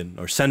London,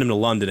 or send them to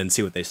London and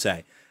see what they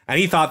say. And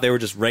he thought they were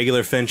just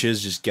regular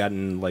finches, just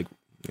getting like,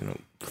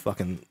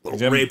 fucking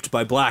raped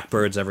by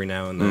blackbirds every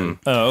now and then.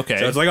 Oh, okay.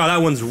 So it's like,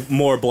 that one's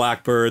more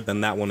blackbird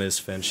than that one is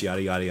finch,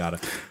 yada, yada, yada.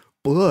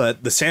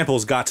 But the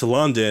samples got to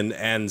London,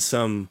 and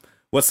some,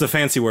 what's the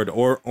fancy word?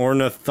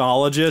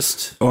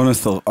 Ornithologist?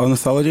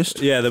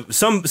 Ornithologist? Yeah,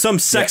 some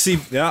sexy,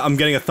 I'm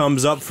getting a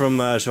thumbs up from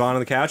Siobhan on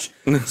the couch.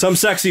 Some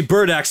sexy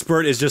bird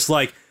expert is just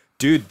like,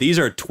 dude, these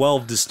are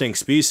 12 distinct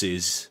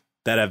species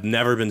that have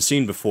never been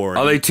seen before.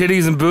 Are they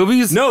titties and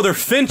boobies? No, they're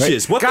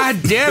finches. What God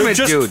damn they're it,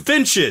 just dude.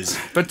 finches.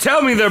 But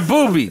tell me they're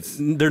boobies.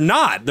 They're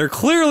not. They're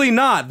clearly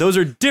not. Those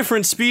are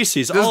different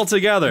species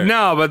altogether.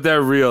 No, but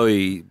they're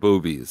really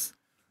boobies.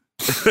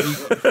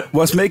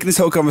 What's making this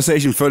whole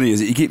conversation funny is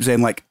that you keep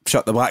saying, like,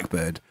 shot the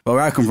blackbird. Well,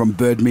 where I come from,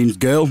 bird means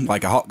girl,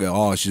 like a hot girl.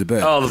 Oh, she's a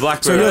bird. Oh, the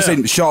blackbird. So you're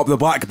saying shot up the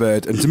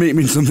blackbird, and to me it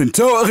means something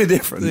totally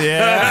different.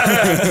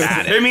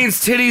 yeah. It means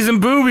titties and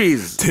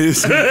boobies. I'm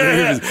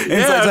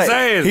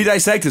saying. He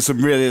dissected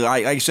some really,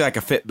 like you say, like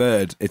a fit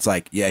bird. It's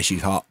like, yeah,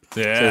 she's hot.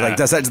 Yeah. So he's like,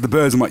 dissected the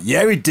birds. I'm like,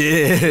 yeah, he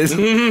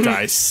did.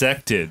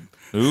 Dissected.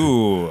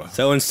 Ooh.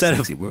 So instead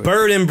Sexy of word.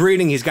 bird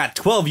inbreeding, he's got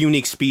 12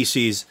 unique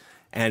species,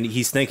 and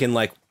he's thinking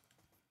like,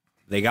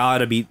 they're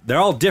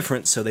all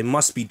different, so they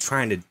must be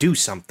trying to do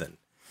something.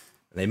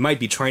 They might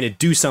be trying to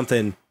do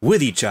something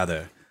with each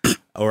other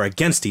or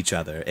against each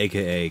other,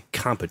 aka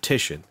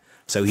competition.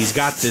 So he's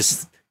got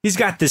this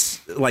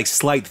like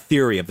slight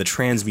theory of the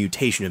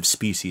transmutation of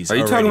species. Are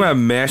you talking about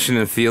mashing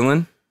and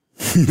feeling?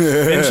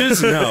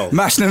 finches? No.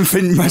 Mashing and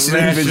feeling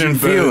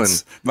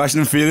birds. Mashing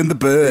and feeling the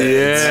birds.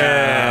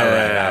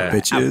 Yeah.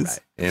 Bitches.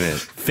 In it.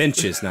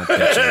 Finches, not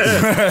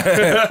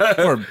bitches.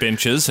 Or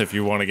benches, if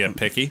you want to get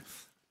picky.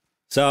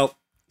 So,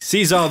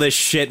 sees all this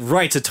shit,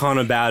 writes a ton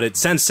about it,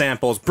 sends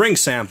samples, brings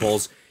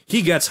samples.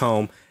 He gets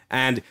home,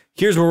 and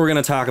here's where we're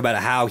going to talk about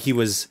how he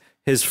was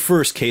his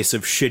first case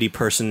of shitty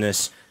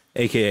personness,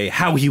 aka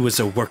how he was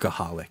a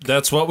workaholic.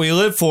 That's what we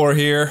live for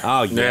here.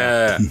 Oh,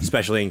 Yeah.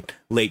 Especially in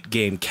late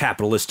game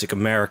capitalistic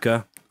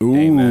America. Ooh.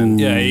 Amen.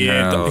 Yeah, he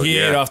Oh, ate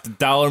yeah. off the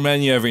dollar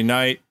menu every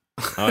night.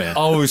 Oh, yeah.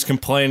 Always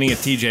complaining at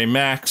TJ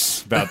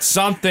Maxx about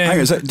something. Hang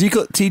on, so do you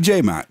call it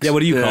TJ Maxx? Yeah,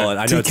 what do you call it?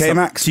 I know it's TK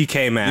Maxx?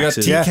 TK Maxx.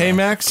 You got is TK it?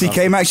 Maxx?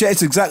 TK Maxx, yeah,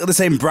 it's exactly the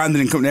same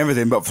branding and company and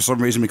everything, but for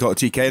some reason we call it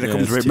TK. They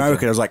come it's to TK. America,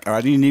 and I was like, are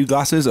you new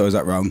glasses, or is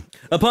that wrong?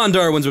 Upon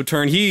Darwin's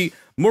return, he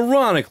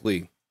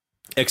moronically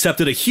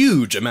accepted a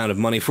huge amount of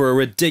money for a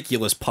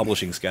ridiculous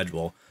publishing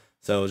schedule.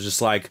 So it was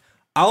just like,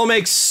 I'll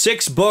make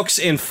 6 books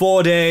in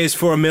 4 days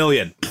for $1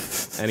 million.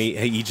 And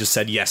he just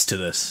said yes to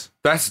this.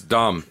 That's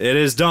dumb. It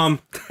is dumb,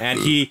 and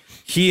he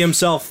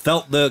himself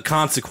felt the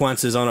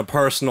consequences on a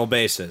personal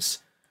basis.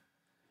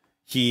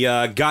 He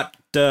got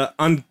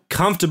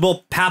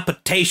uncomfortable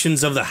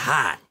palpitations of the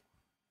heart,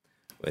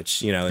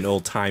 which, you know, in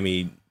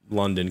old-timey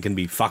London can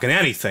be fucking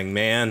anything,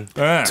 man.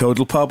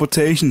 Total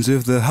palpitations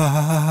of the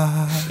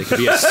heart. It could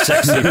be a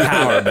sexy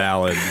power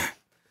ballad.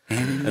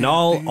 And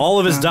all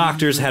of his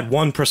doctors had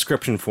one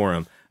prescription for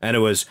him, and it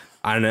was,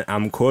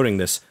 I'm quoting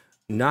this,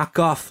 knock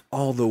off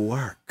all the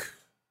work.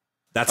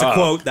 That's a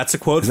quote. That's a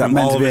quote from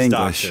all of his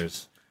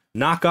doctors.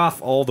 Knock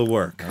off all the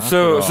work.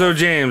 So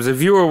James,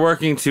 if you were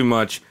working too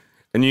much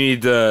and you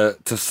need to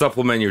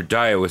supplement your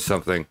diet with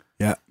something,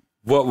 Yeah.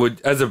 what would,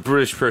 as a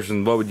British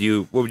person, what would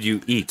you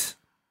eat?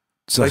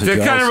 Sausage Like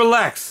to kind of rolls.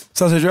 relax.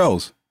 Sausage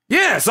rolls.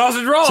 Yeah,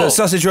 sausage roll. So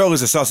sausage roll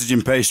is a sausage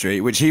and pastry,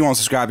 which he once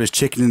described as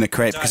chicken in a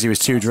crepe because he was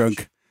too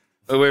drunk.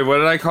 Oh, wait, what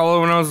did I call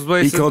it when I was He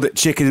wasted? called it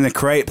chicken in a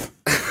crepe.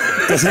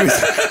 Because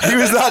he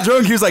was that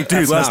drunk. He was like, dude,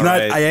 That's last not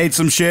night right. I ate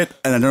some shit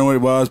and I don't know what it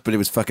was, but it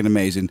was fucking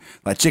amazing.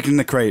 Like chicken in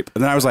a crepe.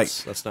 And then I was like,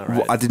 That's not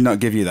right. I did not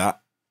give you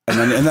that. And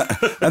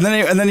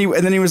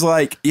then he was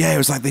like, yeah, it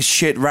was like this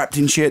shit wrapped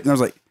in shit. And I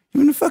was like,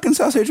 you in a fucking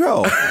sausage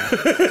roll?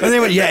 And then he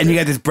went, yeah, and you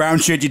get this brown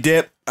shit you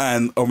dip.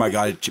 And oh my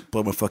God, it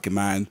blew my fucking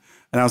mind.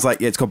 And I was like,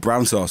 yeah, it's called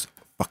brown sauce.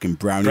 Fucking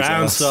brownie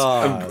Brown sauce.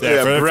 sauce.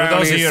 Yeah, for brownie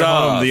those of you at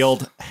sauce. home, the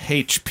old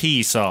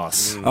HP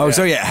sauce. Oh,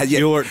 so yeah.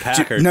 Hewlett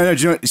Packard. No,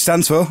 do you know what it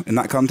stands for in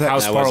that context?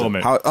 House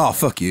Parliament. Oh,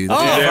 fuck you.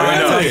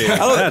 Yeah, we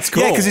know. That's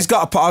cool. Yeah, because it's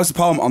got a House of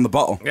Parliament on the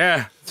bottle.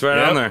 Yeah, it's right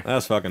Yep. on there.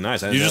 That's fucking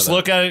nice. I didn't You know just that.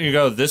 look at it and you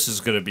go, this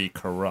is going to be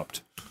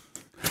corrupt.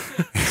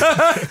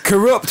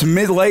 Corrupt,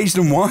 middle-aged,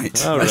 and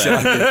white. All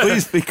right.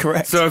 Please be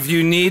correct. So if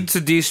you need to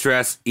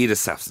de-stress, eat a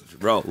sausage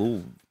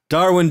roll.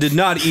 Darwin did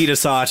not eat a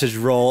sausage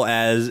roll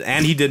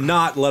and he did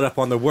not let up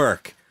on the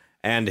work.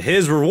 And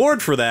his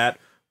reward for that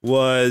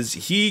was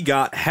he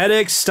got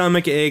headaches,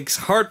 stomach aches,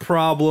 heart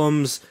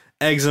problems,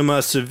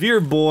 eczema, severe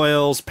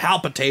boils,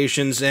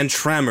 palpitations, and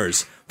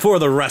tremors for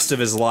the rest of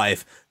his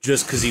life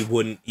just because he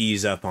wouldn't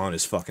ease up on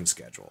his fucking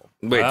schedule.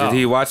 Wait, did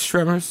he watch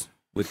Tremors?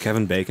 With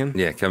Kevin Bacon?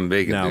 Yeah, Kevin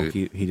Bacon. No,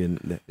 dude. he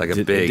didn't. Like a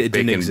it big didn't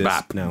bacon exist.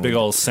 bop. No. Big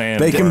old sand.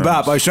 Bacon worms.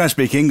 Bap. I was trying to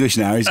speak English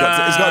now. He's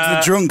got to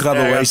the drunk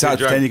level where he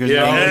starts pretending he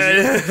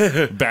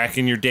was Back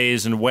in your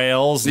days in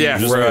Wales. Yeah,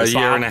 you just for a bopping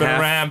year and a half,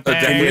 around a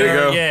decade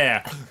there.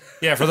 ago.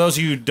 Yeah. For those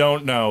of you who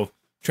don't know,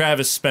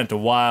 Travis spent a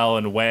while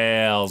in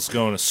Wales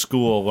going to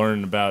school,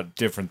 learning about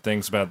different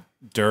things about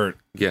dirt.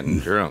 Getting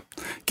drunk.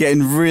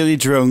 getting really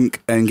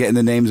drunk and getting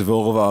the names of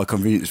all of our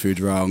convenience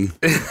foods wrong.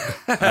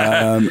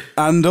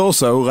 And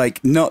also,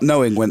 like, not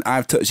knowing when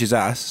I've touched his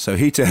ass, so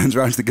he turns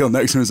around to the girl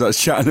next to him and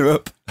starts chatting her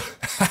up.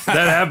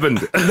 That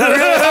happened. It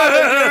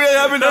really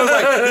happened. I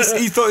was like,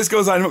 he thought this girl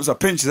was lining up, so I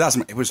pinched his ass.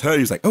 It was her. He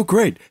was like, oh,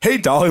 great. Hey,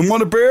 darling,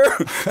 want a beer?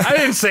 I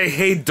didn't say,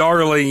 hey,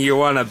 darling, you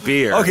want a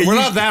beer? Okay, We're you-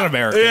 not that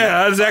American.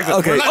 Yeah, exactly.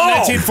 Okay. We're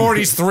not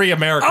 1943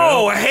 America.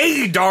 Oh,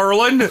 hey,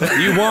 darling.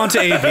 You want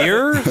a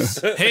beer?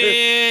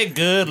 Hey,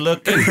 good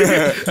looking.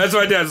 That's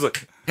my dad's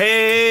like,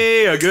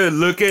 hey, a good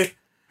looking.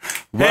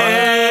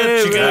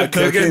 Hey, you got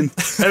cooking. And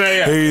then,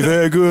 yeah. Hey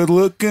there, good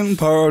looking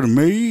part of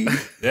me.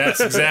 Yes,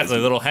 exactly.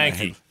 Little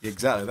hanky.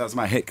 Exactly. That was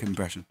my hit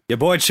impression. Your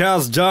boy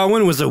Charles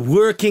Darwin was a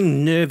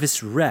working,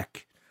 nervous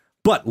wreck.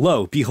 But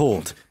lo,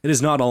 behold, it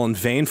is not all in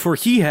vain, for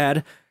he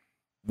had,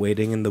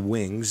 waiting in the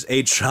wings,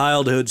 a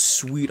childhood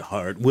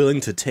sweetheart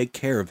willing to take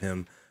care of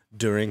him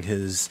during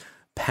his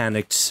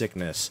panicked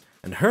sickness.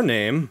 And her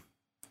name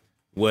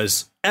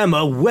was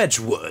Emma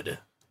Wedgwood.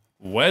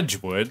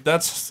 Wedgwood?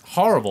 That's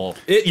horrible.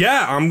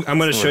 I'm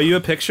going to show you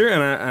a picture,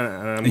 and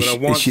I'm going to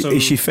want some...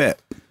 Is she fit?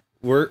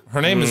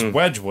 Her name is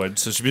Wedgwood,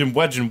 so she's been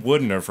wedging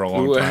wood in her for a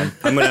long time.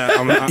 I'm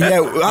gonna Yeah,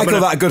 I call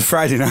that a good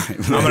Friday night.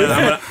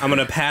 I'm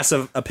gonna pass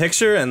a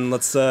picture, and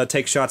let's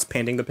take shots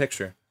painting the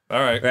picture. All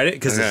right. Ready?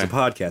 Because Okay. it's a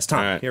podcast. Tom,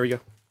 All right. here we go.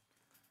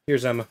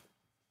 Here's Emma.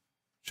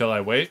 Shall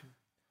I wait?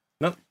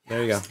 Nope,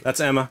 there you go. That's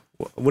Emma.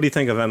 What do you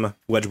think of Emma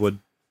Wedgwood?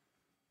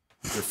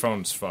 Your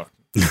phone's fucked.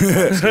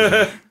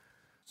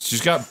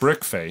 She's got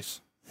brick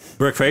face.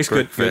 Brick face,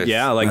 Brick good. face.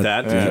 Yeah, I like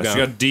that. Yeah, There you she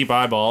go. got deep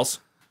eyeballs.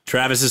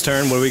 Travis's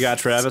turn. What do we got,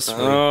 Travis?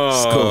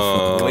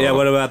 Oh. Yeah,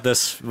 what about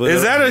this?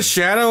 Is that a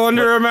shadow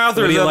under her mouth?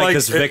 Or What do is you that like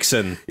this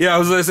vixen? Yeah, I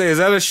was going to say, is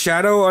that a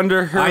shadow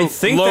under her I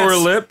think lower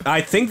that's- lip?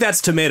 I think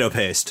that's tomato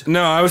paste.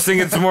 No, I was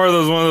thinking it's more of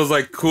one of those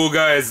like cool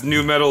guys,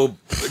 new metal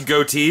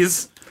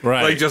goatees.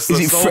 Right. Like just the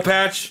Is it soul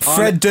patch.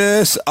 Fred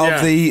Durst of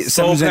Yeah, the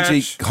soul 7th century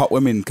patch. hot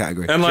women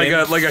category. And like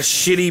a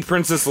shitty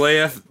Princess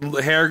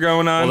Leia hair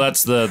going on. Well,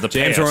 that's the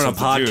James, pants we're on a of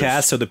the Jews.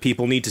 podcast, so the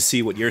people need to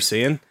see what you're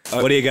seeing.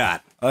 What do you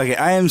got? Okay,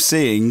 I am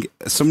seeing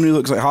someone who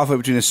looks like halfway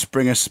between a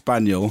Springer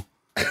Spaniel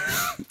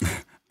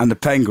and a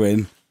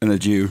penguin and a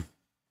Jew.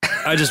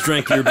 I just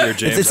drank your beer,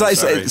 James. It's I'm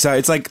sorry.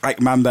 it's like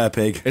man, bear,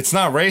 pig. It's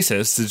not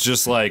racist. It's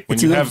just like when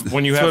It's you a- have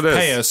what it is.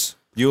 payas,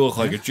 you look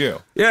like a Jew.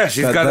 yeah,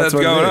 she's got that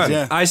what it going is, on.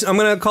 yeah. I'm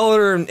going to call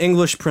her an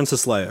English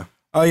Princess Leia.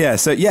 Oh yeah,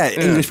 so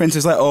English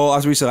Princess Leia, or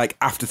as we say, like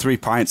after 3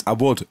 pints, I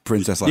would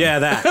Princess Leia. Yeah,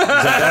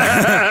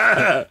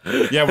 that.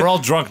 Yeah, we're all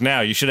drunk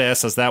now. You should have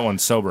asked us that one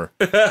sober.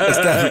 It's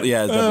definitely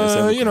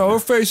Her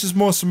face is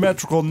more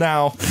symmetrical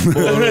now.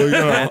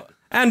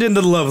 And in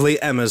the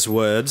lovely Emma's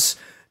words,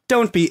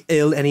 don't be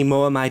ill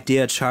anymore, my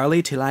dear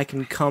Charlie, till I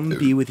can come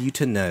be with you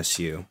to nurse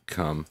you.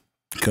 Come.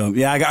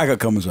 Yeah, I got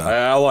cum as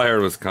well, All I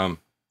heard was come.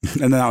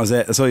 and then that was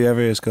it. That's all you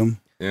ever hear is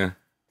cum. Yeah.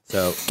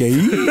 So Gay.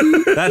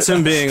 that's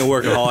him being a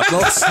workaholic.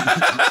 Let's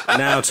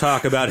now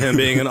talk about him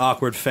being an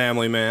awkward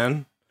family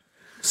man.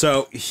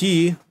 So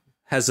he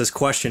has this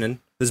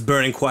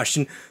burning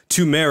question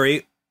to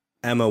marry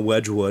Emma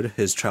Wedgwood,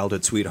 his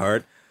childhood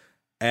sweetheart.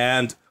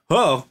 And,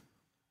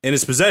 in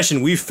his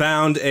possession, we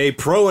found a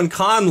pro and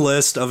con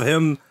list of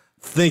him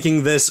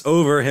thinking this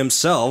over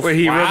himself. Wait,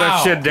 he wrote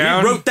that shit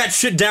down? He wrote that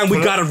shit down.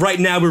 We got it right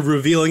now. We're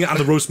revealing it on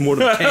the Roast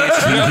Mortem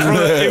cast.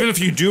 Even if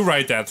you do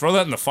write that, throw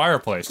that in the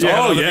fireplace.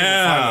 Oh,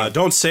 yeah.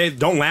 Don't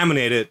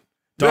laminate it.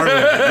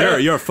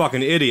 Darwin, you're a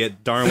fucking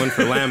idiot, Darwin,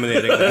 for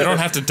laminating You that. don't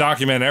have to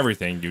document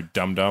everything, you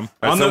dum-dum.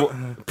 All right,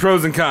 so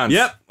pros and cons.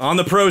 Yep. On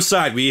the pro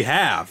side, we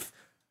have,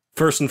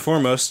 first and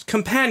foremost,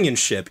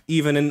 companionship,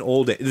 even in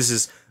old age.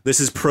 This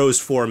is pros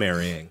for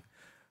marrying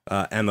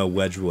Emma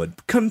Wedgwood.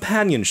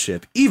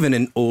 Companionship, even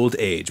in old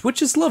age,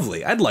 which is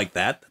lovely. I'd like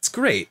that. That's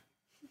great.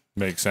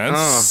 Makes sense.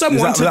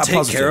 Someone Is to that take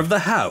positive? care of the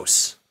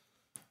house.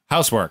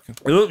 Housework.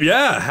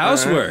 Yeah,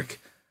 housework.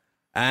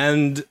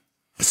 And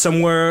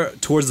somewhere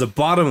towards the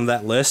bottom of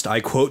that list, I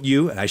quote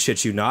you, and I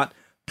shit you not,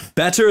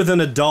 better than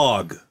a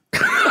dog.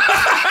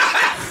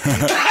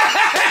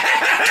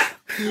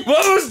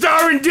 What was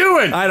Darwin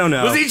doing? I don't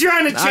know. Was he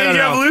trying to I change don't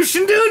know.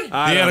 evolution, dude? He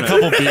had a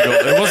couple beagles.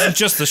 It wasn't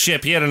just the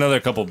ship. He had another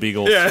couple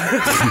beagles. Yeah.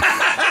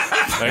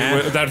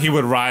 That he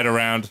would ride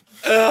around.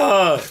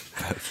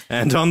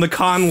 And on the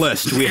con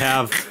list, we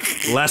have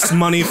less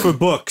money for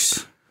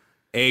books,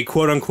 a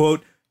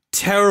quote-unquote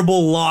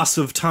terrible loss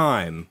of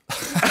time.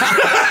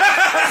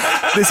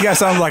 This guy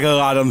sounds like a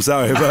lad, I'm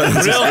sorry, but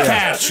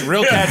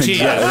Real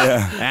catchy.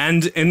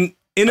 And an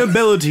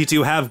inability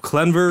to have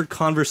clever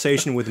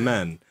conversation with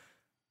men.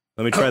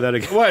 Let me try that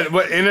again.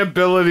 What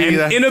inability?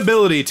 An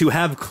inability to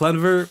have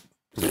clever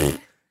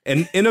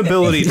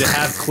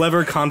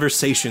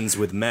conversations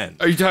with men.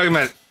 Are you talking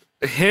about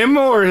him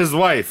or his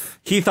wife?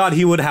 He thought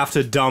he would have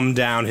to dumb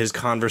down his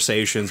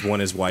conversations when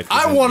his wife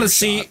was I in want to earshot.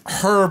 see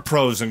her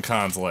pros and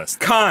cons list.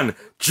 Con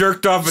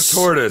jerked off a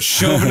tortoise.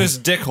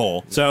 Chauvinist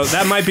dickhole. So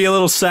that might be a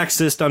little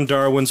sexist on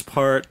Darwin's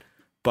part,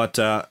 but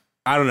I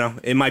don't know.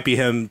 It might be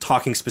him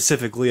talking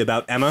specifically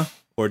about Emma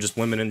or just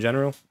women in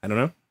general. I don't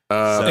know.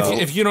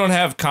 If you don't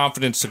have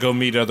confidence to go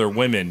meet other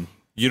women,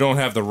 you don't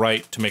have the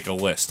right to make a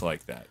list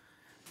like that.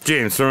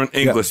 James, from an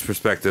English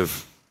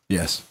perspective,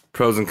 yes.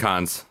 pros and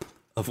cons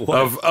Of what?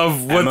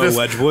 of what Emma this.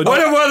 Wedgwood? What?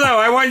 Well, no,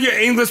 I want your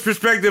English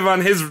perspective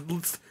on his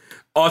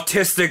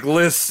autistic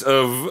list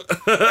of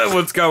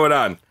what's going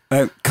on.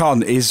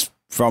 Con is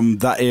from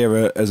that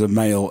era as a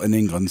male in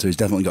England, so he's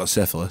definitely got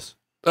syphilis.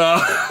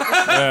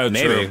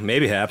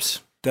 Maybe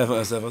haps.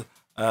 Definitely syphilis.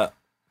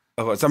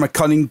 What's that?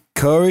 Conning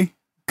Curry?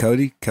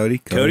 Cody?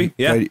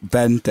 Yeah.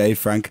 Ben, Dave,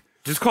 Frank.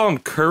 Just call him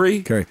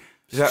Curry.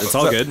 It's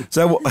all good.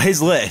 So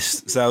his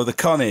list. So the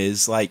con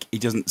is like he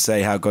doesn't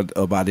say how good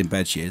or bad in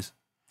bed she is.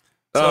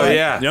 Oh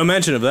yeah. No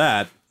mention of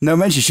that. No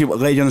mention she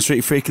lady on the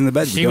street freaking the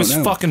bed. He was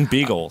fucking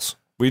beagles.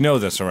 We know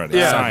this already.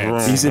 Yeah.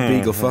 Science. He's a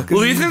beagle fucker.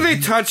 Well, do you think they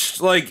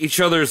touched like each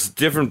other's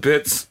different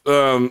bits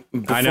before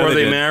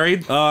they did.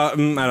 married? I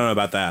don't know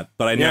about that,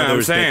 but I know Yeah, there I'm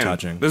was dick saying.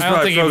 touching. This is I don't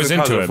probably think he was pros and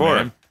cons into it, before.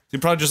 man. He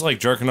probably just like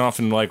jerking off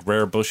in like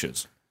rare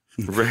bushes.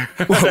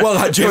 well,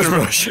 like George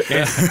Bush.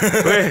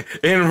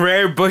 In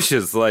rare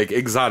bushes, like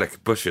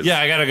exotic bushes. Yeah,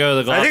 I gotta go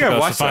to the I think I've Galapagos to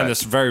watched find that.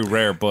 this very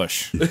rare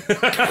bush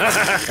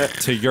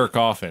to yerk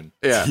off in.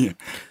 Yeah.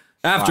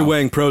 After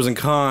weighing pros and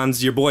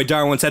cons, your boy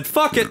Darwin said,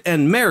 fuck it,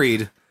 and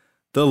married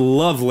the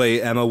lovely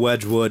Emma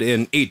Wedgwood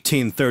in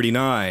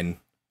 1839,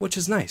 which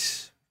is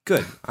nice.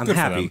 Good. I'm Good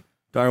for happy.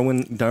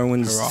 them.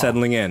 Darwin's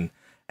settling in.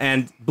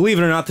 And believe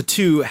it or not, the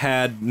two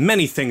had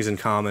many things in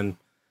common.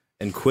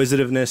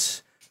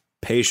 Inquisitiveness,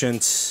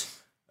 patience,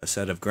 a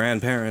set of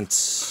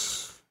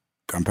grandparents.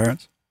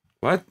 Grandparents.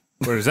 What?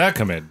 Where does that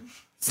come in?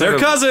 They're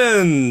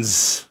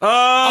cousins!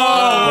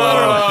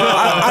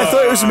 I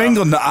thought it was from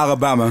England, not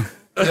Alabama.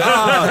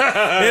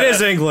 It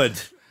is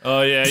England.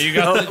 Oh yeah, you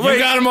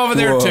got him over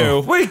there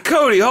too. Wait,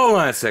 Cody, hold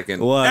on a second.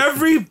 What?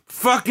 Every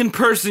fucking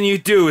person you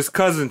do is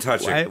cousin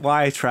touching.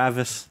 Why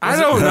Travis? I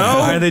don't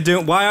Why are know. they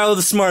doing? Why are all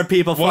the smart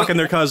people fucking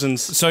their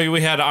cousins? So we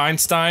had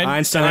Einstein.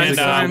 Einstein is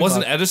a and cousin.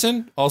 wasn't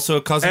Edison also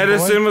a cousin?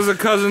 Edison boy? was a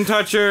cousin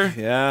toucher.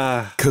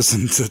 Yeah,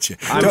 Cousin touch it.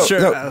 I'm No,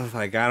 sure. no.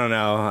 Like I don't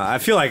know. I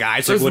feel like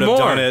Isaac There's would have more.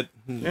 done it.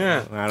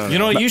 Yeah. I don't know. You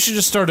know what? You should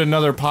just start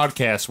another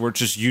podcast where it's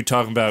just you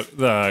talking about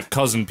the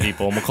cousin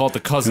people, and we'll call it the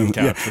Cousin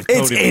Couch. with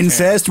It's Cody McCann.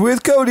 incest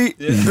with Cody.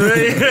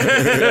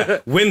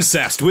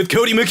 Wincest with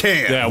Cody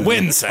McCann. Yeah,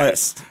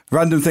 Wincest.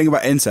 Random thing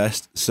about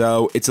incest.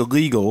 So it's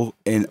illegal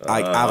in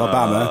like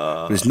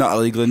Alabama, but it's not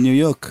illegal in New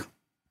York.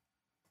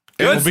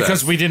 Incest.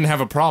 because we didn't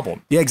have a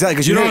problem. Yeah, exactly.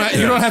 Because You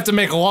don't have to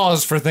make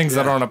laws for things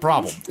that aren't a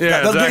problem.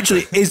 Yeah, that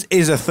exactly. literally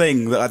is a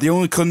thing. That the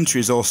only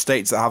countries or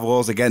states that have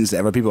laws against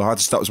it are people who had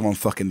to stop someone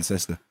fucking the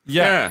sister.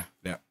 Yeah.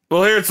 Yeah.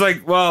 Well, here it's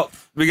like, well,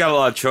 we got a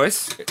lot of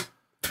choice.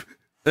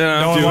 You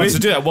know, No one wants to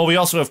do that. Well, we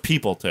also have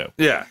people too.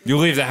 Yeah. You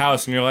leave the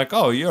house and you're like,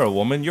 oh, you're a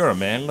woman, you're a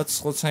man.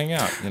 Let's hang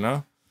out. You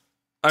know.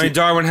 I mean,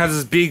 Darwin has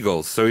his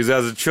beagles, so he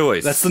has a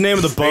choice. That's the name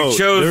of the boat.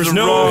 chose There's the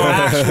no wrong-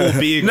 actual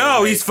beagle.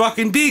 No, he's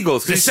fucking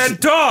beagles. He said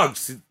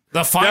dogs. The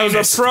That finest.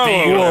 was a pro.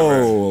 beagle.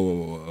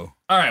 Whoa.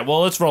 All right.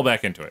 Well, let's roll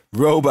back into it.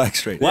 Roll back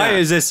straight. Why Yeah.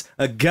 is this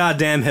a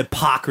goddamn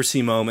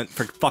hypocrisy moment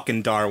for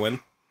fucking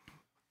Darwin?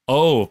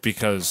 Oh,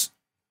 because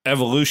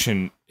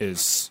evolution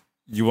is.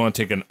 You want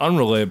to take an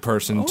unrelated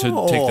person to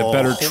take the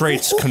better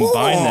traits,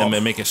 combine them,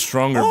 and make a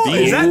stronger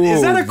being. Is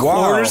that a Ooh, wow.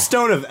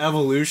 cornerstone of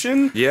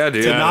evolution? Yeah,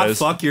 dude. To Yeah, not it is.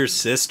 fuck your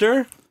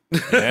sister?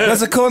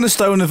 That's a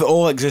cornerstone of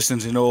all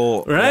existence in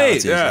all Right,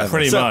 realities yeah, ever.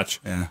 Pretty So-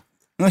 much. Yeah.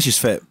 Unless she's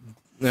fit.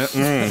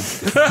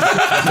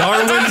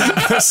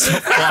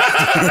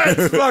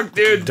 Fuck,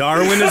 dude.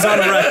 Darwin is on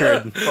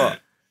record.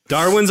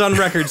 Darwin's on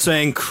record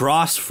saying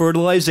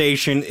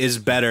cross-fertilization is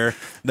better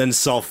than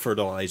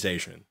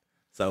self-fertilization.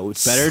 So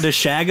it's better to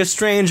shag a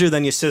stranger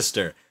than your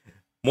sister.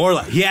 More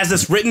like he has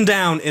this written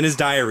down in his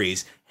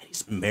diaries. And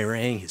he's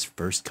marrying his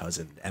first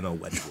cousin, Emma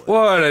Wedgwood.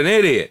 What an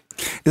idiot.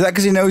 Is that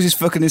because he knows he's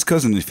fucking his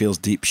cousin and he feels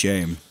deep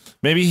shame?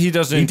 Maybe he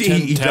doesn't.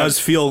 He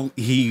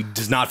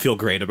does not feel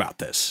great about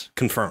this.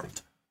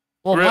 Confirmed.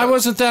 Well, why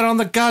wasn't that on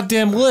the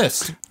goddamn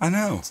list? I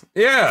know.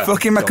 Yeah.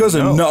 Fucking my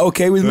cousin, know. not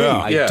okay with me.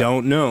 I Yeah.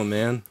 don't know,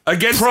 man.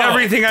 Against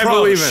everything I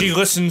believe in. She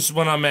listens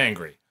when I'm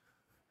angry.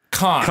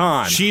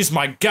 Con. She's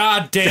my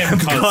goddamn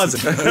cousin.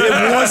 Cousin.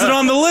 It wasn't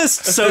on the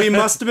list, so he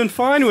must have been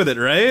fine with it,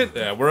 right?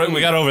 Yeah, we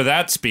got over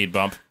that speed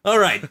bump. All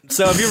right.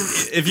 So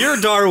if you're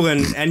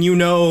Darwin and you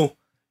know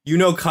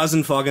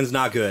cousin fucking's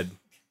not good,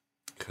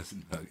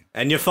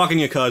 and you're fucking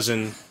your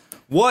cousin,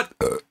 what,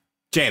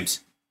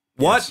 James?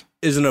 What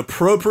is an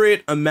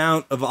appropriate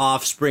amount of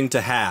offspring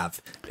to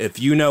have if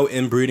you know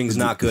inbreeding's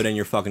not good and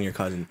you're fucking your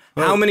cousin?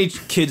 How many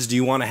kids do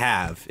you want to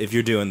have if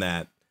you're doing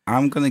that?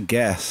 I'm going to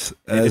guess.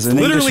 It's As an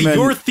literally Englishman,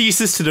 your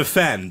thesis to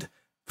defend.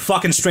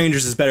 Fucking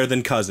strangers is better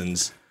than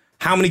cousins.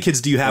 How many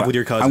kids do you have with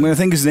your cousin? I'm going to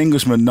think as an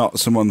Englishman, not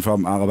someone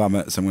from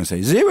Alabama, so I'm going to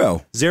say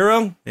 0.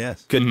 0?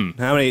 Yes. Good.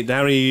 How many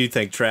do you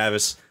think,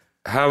 Travis?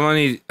 How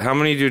many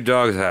do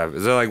dogs have?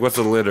 Is that like, what's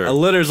a litter? A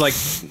litter's like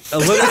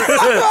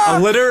a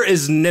litter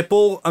is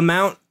nipple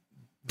amount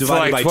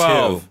divided like by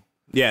 12. 2.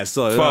 Yeah,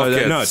 so 12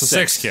 kids. no, it's So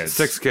 6. 6 kids.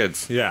 6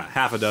 kids. Yeah,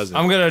 half a dozen.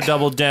 I'm gonna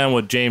double down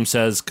what James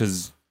says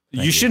because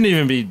you shouldn't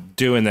even be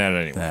doing that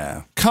anymore.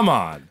 Yeah. Come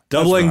on.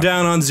 Doubling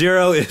down on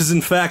 0 is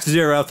in fact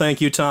 0.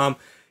 Thank you, Tom.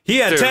 He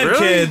had Dude, 10 really?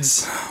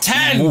 kids.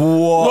 10.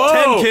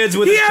 10 kids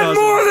with He his had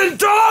cousin. more than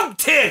dog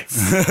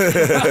tits.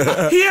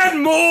 He had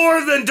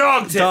more than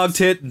dog tits. Dog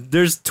tit.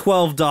 There's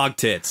 12 dog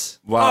tits.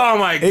 Oh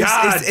my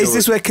god. Is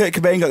this where Kurt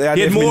Cobain got the He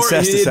idea had from more,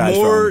 incesticide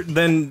from?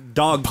 than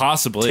dog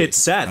Possibly. tit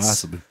sets.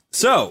 Possibly.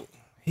 So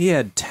he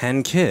had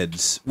 10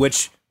 kids,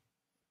 which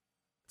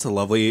it's a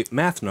lovely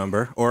math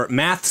number or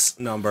maths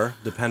number,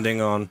 depending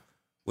on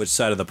which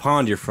side of the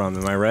pond you're from.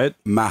 Am I right?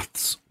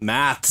 Maths.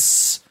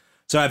 Maths.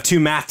 So I have 2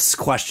 maths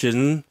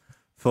questions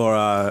for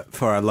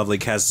our lovely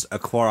Kez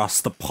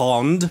across the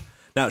pond.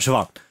 Now,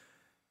 Siobhan,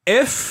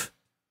 if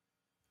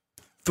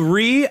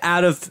 3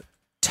 out of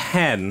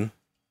 10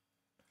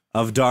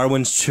 of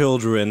Darwin's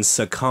children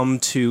succumb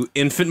to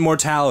infant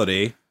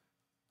mortality,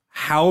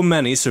 how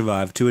many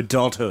survive to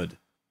adulthood?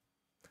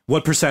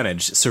 What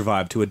percentage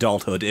survived to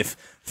adulthood if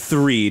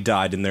 3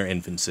 died in their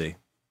infancy?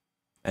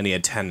 And he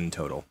had 10 in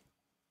total.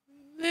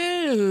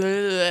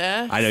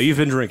 I know you've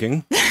been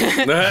drinking.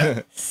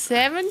 70%?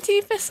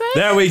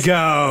 There we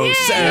go.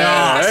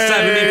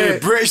 70.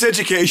 British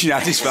education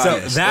at its So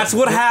finest. that's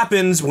what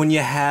happens when you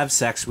have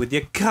sex with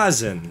your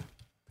cousin.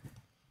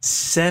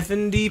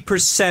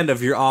 70%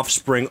 of your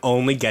offspring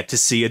only get to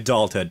see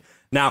adulthood.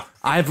 Now,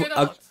 I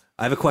have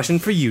a question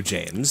for you,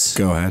 James.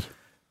 Go ahead.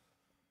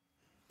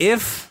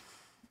 If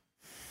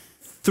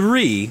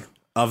 3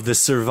 of the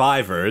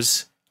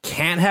survivors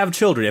can't have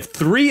children, if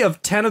 3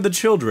 of 10 of the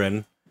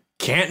children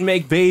can't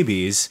make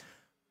babies,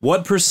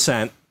 what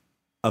percent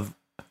of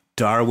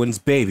Darwin's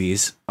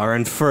babies are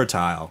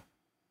infertile?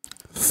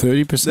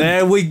 30%.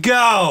 There we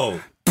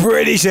go.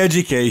 British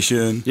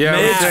education. Yeah,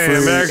 Math. I'm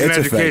saying American It's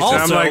a fact. education.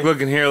 I'm Also, like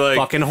looking here like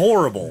Fucking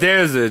horrible.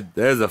 there's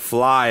a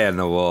fly in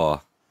the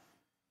wall.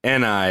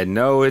 And I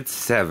know it's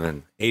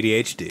 7.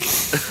 ADHD.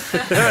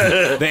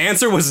 The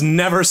answer was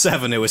never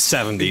 7, it was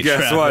 70. Guess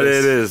Travis. what?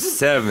 It is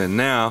 7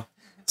 now.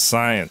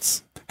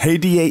 Science. Hey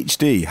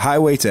DHD. Hi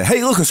waiter.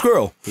 Hey, look, a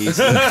squirrel. He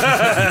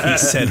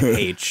said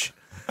H.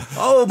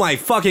 Oh my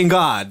fucking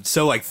god.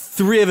 So like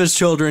 3 of his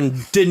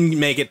children didn't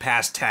make it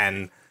past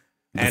 10.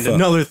 And fuck?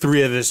 another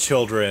 3 of his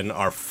children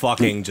are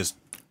fucking just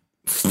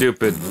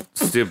Stupid.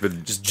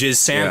 jizz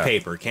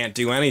sandpaper. Can't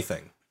do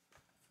anything.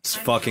 It's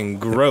fucking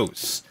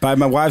gross. By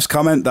my wife's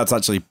comment, that's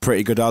actually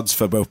pretty good odds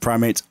for both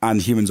primates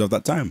and humans of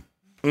that time.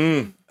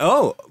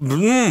 Oh,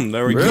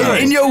 there we go. Yeah,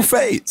 in your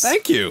face.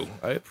 Thank you.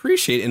 I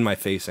appreciate in my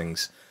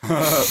facings.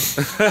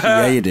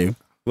 Yeah, you do.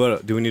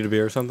 What, do we need a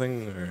beer or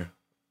something? Or?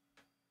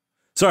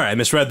 Sorry, I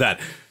misread that.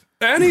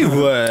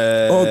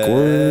 Anyway.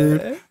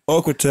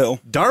 Awkward turtle.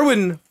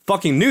 Darwin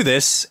fucking knew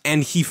this,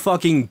 and he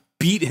fucking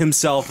beat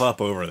himself up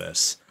over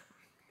this.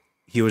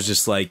 He was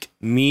just like,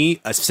 me,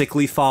 a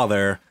sickly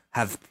father,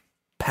 have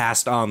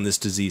passed on this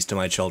disease to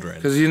my children.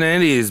 Because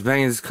he's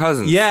banging his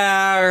cousins.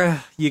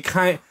 Yeah,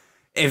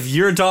 if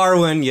you're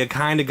Darwin, you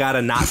kind of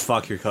gotta not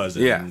fuck your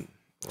cousin. Yeah.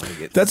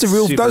 That's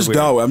super weird.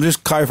 Darwin. I'm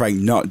just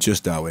clarifying, not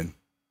just Darwin.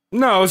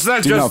 No, it's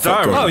not Do just not fuck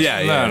Darwin. cousins.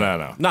 Oh, yeah.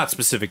 No. Not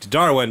specific to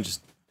Darwin,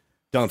 just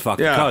don't fuck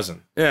Yeah. your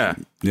cousin. Yeah.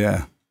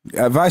 Yeah.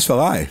 Advice for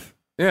life.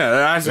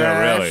 Yeah,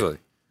 really.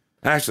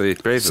 Actually,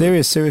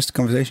 basically. Serious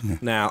conversation here.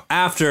 Now,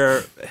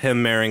 after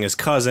him marrying his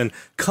cousin,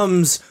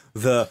 comes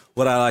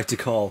what I like to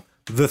call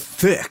the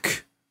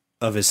thick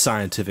of his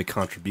scientific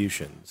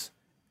contributions.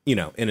 You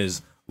know, in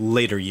his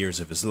later years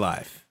of his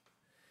life,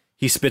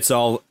 he spits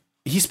out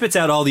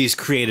all these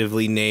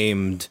creatively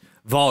named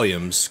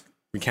volumes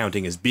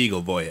recounting his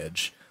Beagle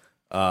voyage.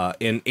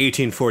 In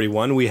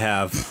 1841, we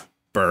have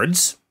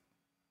Birds.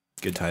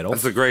 Good title.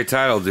 That's a great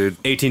title, dude.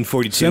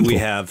 1842, Simple. we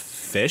have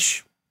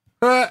Fish.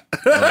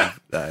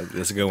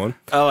 That's a good one.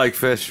 I like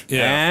fish.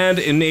 And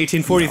in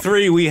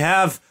 1843, we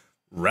have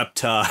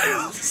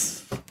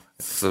Reptiles.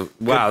 So,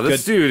 wow,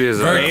 this good. dude is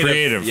Very a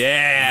creative.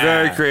 Yeah.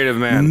 very creative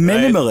man.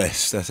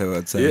 Minimalist, that's what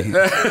I'd say.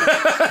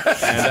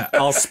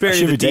 I'll spare you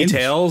Should the be dangerous.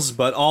 details,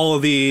 but all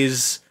of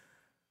these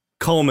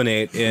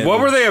culminate in... What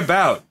were they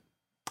about?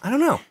 I don't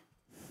know.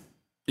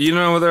 You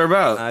know what they're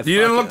about. You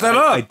didn't look that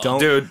up, I don't,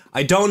 dude.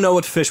 I don't know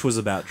what Fish was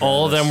about.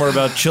 All of Travis. them were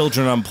about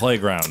children on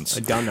playgrounds.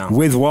 I don't know.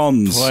 With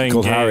wands Playing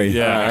called game- Harry.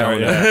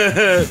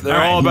 Yeah.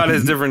 They're all about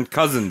his different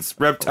cousins,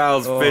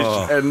 reptiles, fish,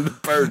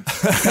 and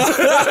birds.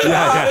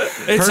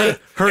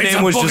 Her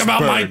name was book just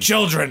about my Bird.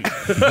 children.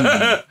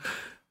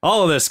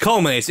 All of this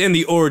culminates in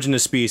The Origin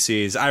of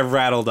Species. I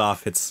rattled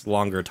off its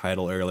longer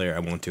title earlier. I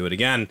won't do it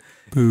again.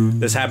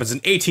 This happens in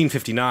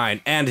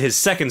 1859, and his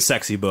second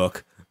sexy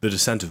book, The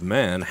Descent of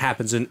Man,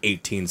 happens in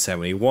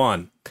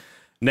 1871.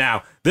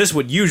 Now, this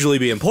would usually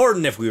be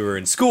important if we were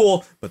in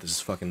school, but this is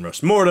fucking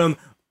roast mortem.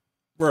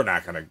 We're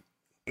not gonna...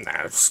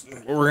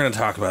 we're gonna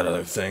talk about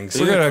other things.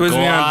 You're gonna quiz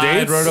me on glide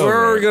dates? right over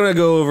We're it. gonna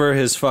go over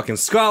his fucking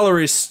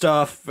scholarly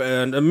stuff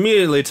and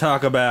immediately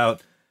talk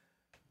about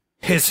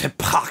his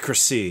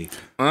hypocrisy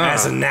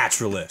as a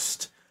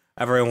naturalist.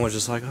 Everyone was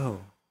just like, "Oh,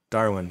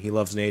 Darwin, he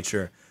loves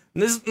nature."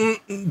 And this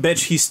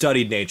bitch, he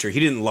studied nature. He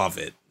didn't love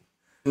it.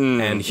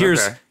 And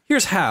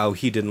here's how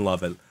he didn't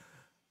love it.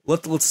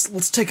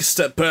 Let's take a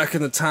step back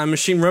in the time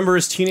machine. Remember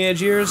his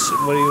teenage years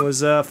when he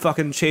was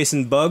fucking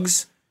chasing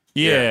bugs?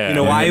 Yeah. You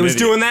know why he was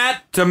doing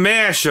that? To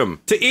mash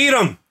them. To eat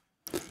them.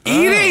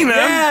 Eating them?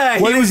 Yeah,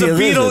 What he was is he, a a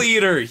beetle lizard?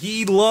 eater.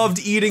 He loved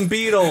eating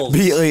beetles.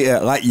 Beetle eater,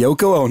 like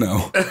Yoko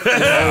Ono.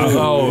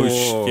 Oh,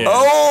 shit.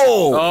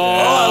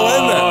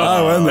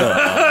 I went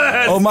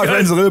there. All my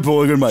friends in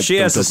Liverpool are going to be She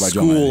 "Don't has a talk about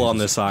John school Lennon." on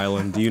this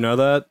island. Do you know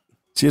that?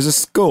 She has a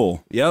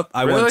school. Yep,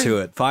 I Really? went to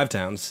it 5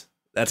 towns.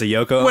 That's a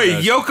Yoko. Wait,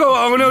 Ono.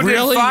 Yoko Ono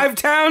Really? did 5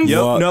 towns?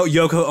 What? No,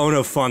 Yoko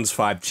Ono funds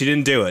 5. She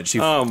didn't do it. She.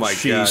 Oh my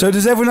God. So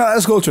does everyone at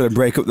school try to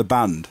break up the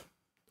band?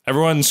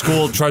 Everyone in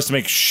school tries to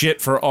make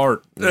shit for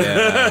art.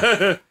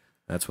 Yeah.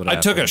 That's what I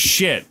took a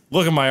shit.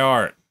 Look at my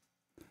art.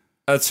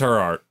 That's her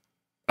art.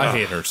 I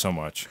hate her so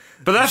much.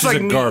 But that's She's like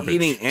a me garbage.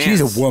 eating ants.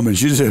 She's a woman.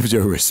 She deserves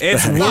your respect.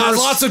 It's Wow, worse.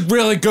 lots of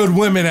really good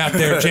women out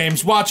there,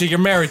 James. Watch it. You're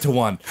married to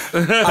one.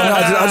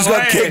 I just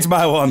got kicked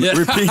by one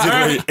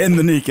repeatedly in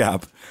the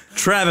kneecap.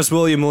 Travis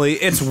William Lee.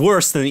 It's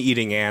worse than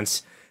eating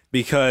ants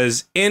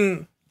because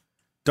in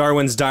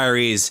Darwin's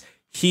diaries,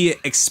 he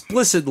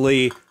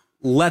explicitly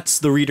lets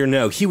the reader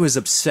know he was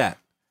upset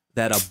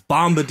that a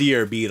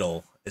bombardier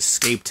beetle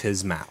escaped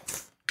his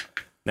mouth.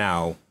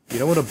 Now, you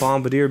know what a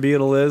bombardier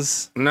beetle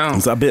is? No.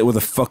 It's that bit with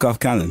a fuck off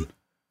cannon.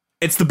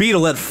 It's the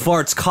beetle that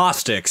farts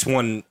caustics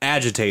when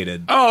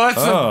agitated. Oh,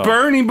 that's a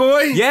Bernie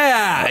boy?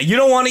 Yeah, you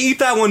don't want to eat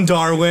that one,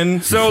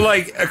 Darwin. So,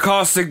 like, a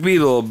caustic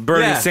beetle,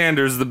 Bernie Yeah.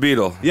 Sanders the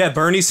beetle. Yeah,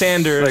 Bernie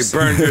Sanders.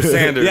 Like, Bernie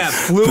Sanders. Yeah,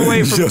 flew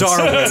away from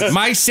Darwin.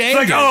 My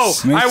Sanders. Like, oh,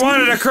 I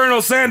wanted a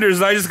Colonel Sanders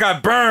and I just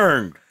got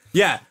burned.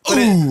 Yeah, but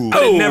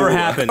it never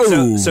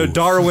happened. So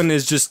Darwin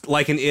is just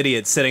like an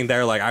idiot sitting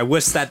there like, I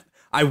wish that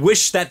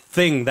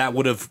thing that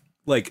would have,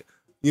 like,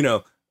 you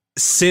know,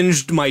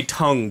 singed my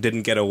tongue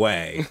didn't get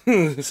away.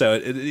 So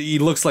he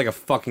looks like a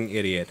fucking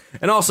idiot.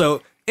 And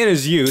also, in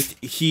his youth,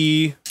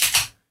 he...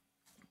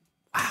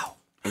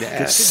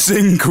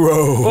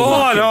 Synchro.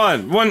 Hold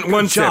on.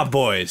 One Job, tip.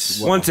 boys.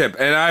 One tip.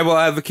 And I will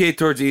advocate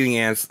towards eating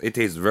ants. It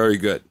tastes very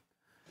good.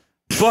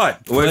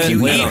 But if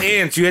you eat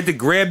ants, you have to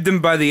grab them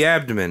by the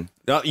abdomen.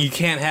 You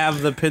can't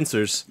have the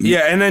pincers. Yeah,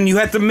 and then you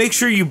have to make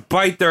sure you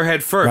bite their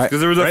head first. Right.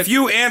 Because there was a Right.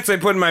 few ants I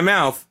put in my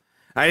mouth.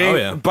 I didn't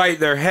yeah. bite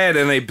their head,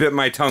 and they bit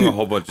my tongue a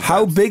whole bunch of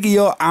How times. big are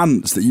your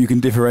ants that you can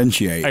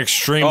differentiate?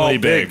 Extremely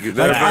big.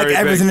 They're Like very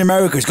everything big. in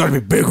America's got to be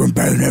bigger and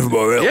better than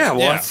everybody else. Yeah,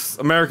 well, Yeah. it's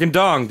American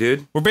dong,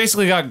 dude. We're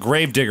basically got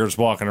grave diggers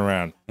walking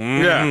around.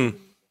 Yeah.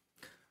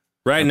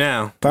 Right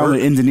now.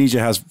 Apparently, Indonesia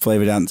has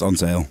flavored ants on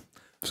sale.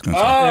 Just gonna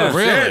say. Oh,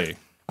 Really? shit.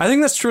 I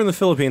think that's true in the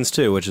Philippines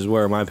too, which is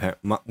where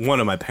one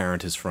of my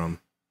parents is from.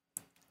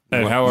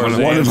 And how are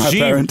one of my she?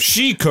 parents.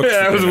 She cooked.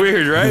 Yeah, that was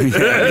weird, right?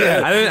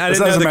 Yeah. I That didn't sounds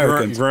know the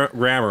American.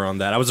 grammar on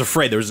that. I was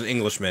afraid there was an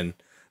Englishman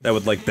that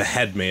would like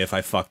behead me if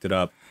I fucked it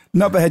up.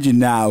 Not behead you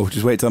now.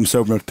 Just wait till I'm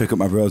sober enough to pick up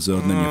my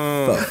broadsword, and then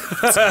you're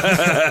fucked.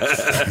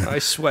 I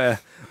swear.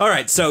 All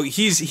right, so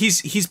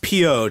he's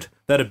PO'd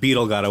that a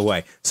beetle got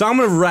away. So I'm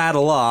gonna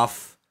rattle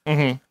off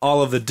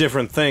all of the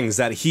different things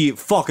that he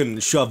fucking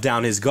shoved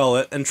down his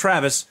gullet. And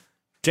Travis,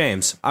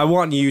 James, I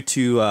want you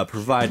to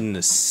provide an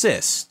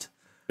assist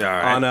All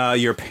right. on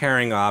your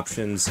pairing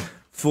options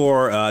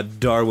for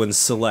Darwin's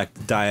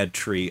select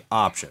dietary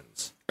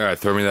options. All right,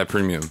 throw me that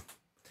premium.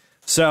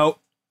 So,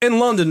 in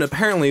London,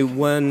 apparently,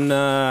 when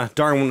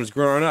Darwin was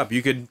growing up,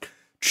 you could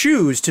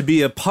choose to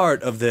be a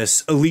part of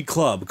this elite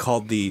club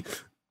called the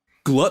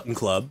Glutton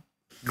Club.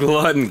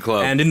 Glutton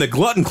Club. And in the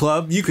Glutton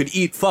Club, you could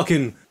eat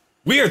fucking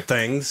weird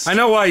things. I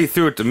know why you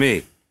threw it to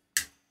me.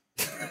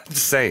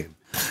 Just saying.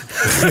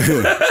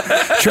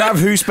 Trav,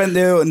 who spent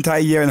the entire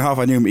year and a half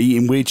I knew him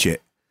eating weed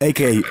shit,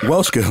 aka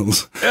Welsh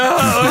girls.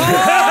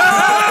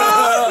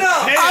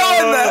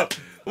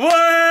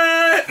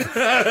 What?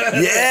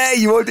 Yeah,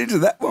 you walked into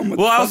that one.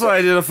 Well, also,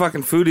 I did a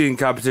fucking food eating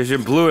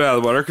competition, blew it out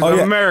of the water because Oh, I'm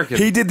yeah. American.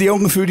 He did the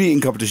only food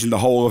eating competition in the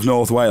whole of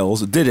North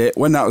Wales, did it,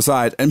 went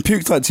outside, and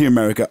puked like Team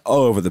America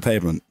all over the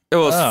pavement. It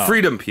was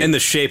freedom puke. In the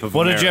shape of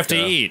What did you have to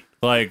America. eat?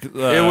 Like It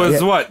was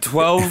Yeah. what,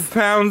 12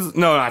 pounds?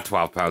 No, not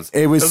 12 pounds.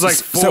 It was like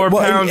 4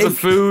 pounds of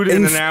food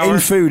in an hour. In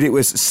food, it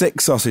was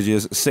 6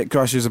 sausages, 6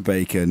 rashers of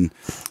bacon,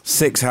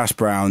 6 hash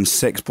browns,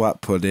 6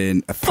 black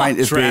pudding, a pint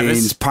of Travis.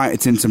 beans, pint of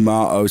tin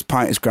tomatoes,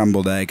 pint of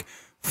scrambled egg,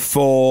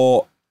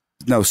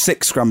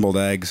 6 scrambled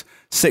eggs,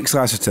 6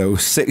 slices of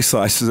toast, 6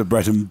 slices of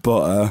bread and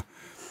butter.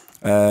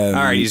 All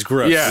right, he's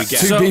gross. Yeah. We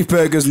get 2 it. beef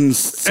burgers and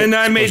 6 And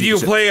I made you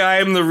sausages. play I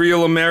Am the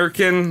Real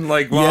American,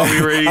 like, while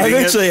we were eating I it.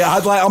 literally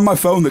had like on my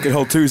phone that could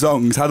hold 2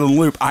 songs, had on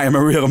loop, I Am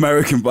a Real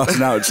American,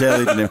 blasting out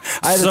cheerleading him.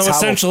 I had a so towel.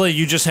 essentially,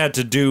 you just had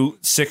to do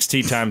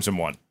 60 times in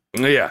one.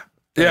 Yeah.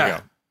 There Yeah. you go.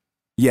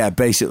 Yeah,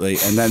 basically.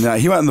 And then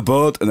he went on the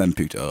board and then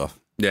puked it off.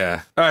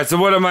 Yeah. All right, so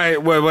what am I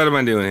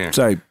doing here?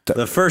 Sorry.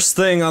 The first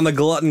thing on the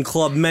Glutton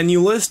Club menu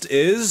list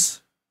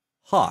is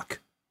Hawk.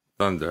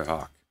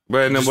 Thunderhawk. But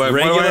then Just what do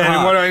regular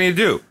hawk. I need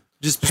to do?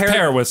 Just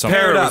pair it with something.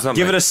 Pair it Pair it with up.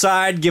 something. Give it a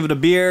side, give it a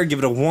beer, give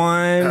it a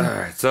wine. All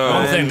right, so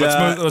One thing. Let's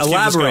keep this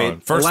elaborate. going.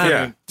 First Elab-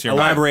 thing to your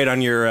mind. elaborate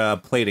on your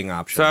plating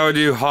option. So I would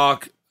do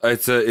hawk.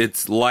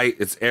 It's light,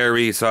 it's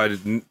airy. So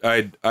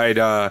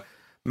I'd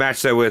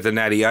match that with a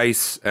natty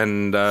ice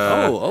and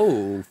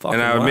fucking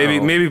and I would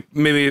wow.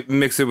 maybe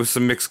mix it with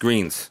some mixed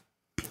greens.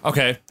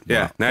 Okay.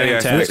 Yeah, natty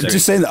ice. Fantastic.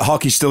 Just saying that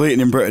hockey's still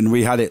eating in Britain.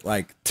 We had it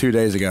like 2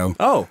 days ago.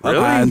 Oh, Really?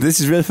 And this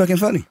is really fucking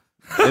funny.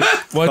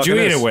 What'd you Fucking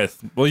eat is. it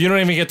with? Well, you don't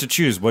even get to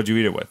choose. What'd you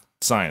eat it with?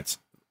 Science.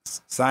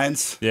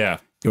 Science. Yeah.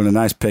 You want a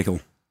nice pickle?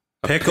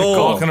 pickle.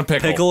 What kind of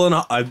pickle? Pickle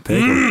and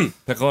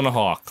Pickle and a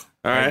hawk.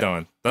 All right.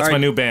 Doing. That's All right. my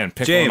new band.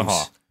 Pickle and a James.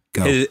 hawk.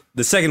 Go.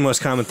 The second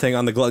most common thing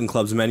on the Glutton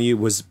Club's menu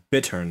was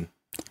bittern.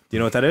 Do you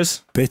know what that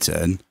is?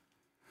 Bittern.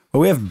 Well,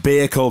 we have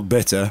beer called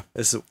bitter.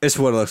 It's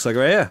what it looks like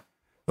right here.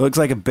 It looks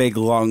like a big,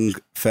 long,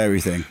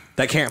 fairy thing.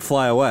 That can't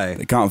fly away.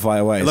 It can't fly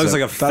away. It looks So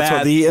like a That's fat-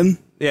 what they're eating?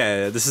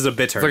 Yeah, this is a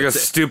bittern. It's like a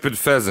stupid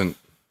pheasant.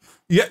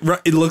 yeah, right,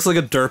 it looks like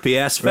a derpy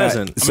ass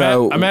pheasant. Right.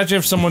 So, Imagine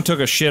if someone took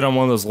a shit on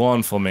one of those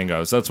lawn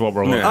flamingos. That's what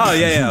we're looking at. Oh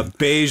yeah,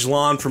 beige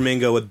lawn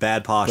flamingo with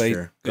bad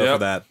posture. Go Yep. for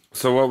that.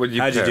 So what would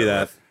you? How'd you pair do it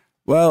that? with?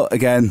 well,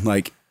 again,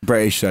 like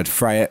British said,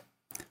 fry it.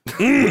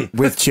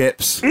 With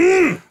chips.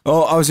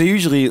 Oh, I was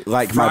usually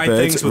like my Fried birds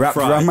things with wrapped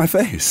fry. around my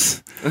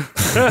face.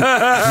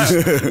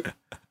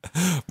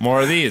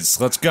 More of these.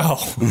 Let's go.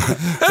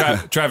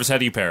 Travis, how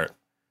do you pair it?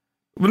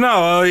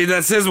 No,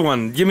 that's his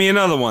one. Give me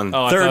another one.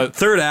 Oh, I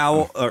Third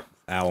thought,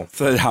 owl.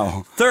 So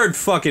how? Third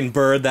fucking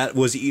bird that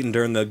was eaten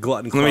during the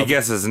Glutton Club. Let me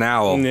guess, it's an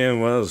owl. Yeah, it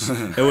was.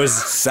 It was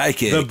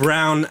Psychic. the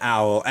brown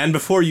owl. And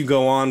before you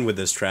go on with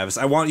this, Travis,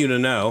 I want you to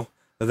know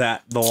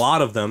that a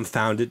lot of them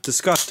found it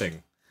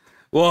disgusting.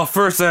 Well,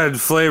 first I'd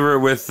flavor it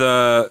with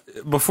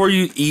before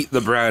you eat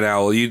the brown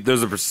owl.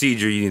 There's a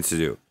procedure you need to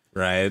do,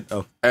 Right?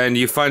 Oh, and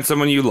you find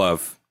someone you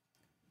love.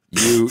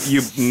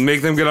 You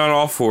make them get on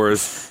all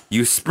fours.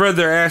 You spread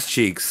their ass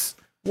cheeks,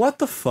 what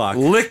the fuck?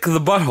 lick the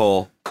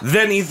butthole,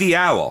 then eat the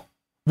owl.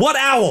 What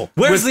owl?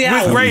 Where's the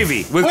owl? With gravy.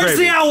 With Where's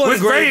gravy. the owl in With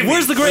the gravy? gravy.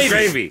 Where's the With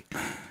gravy?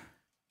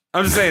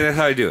 I'm just saying that's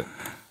how I do it.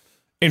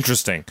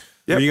 interesting.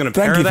 Are you going to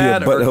Thank pair you for your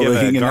that or butthole give a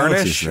licking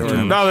garnish? analysis,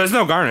 Richard. No, there's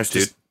no garnish,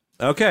 dude.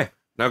 Okay.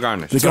 No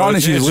garnish. The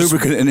garnish it's is just-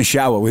 lubricant in a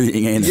shower with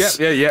eating anus.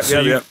 Yep. So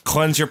you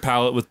cleanse your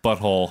palate with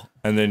butthole,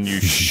 and then you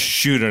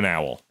shoot an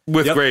owl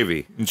With Yep.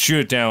 gravy. and shoot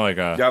it down like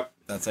a Yep.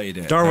 That's how you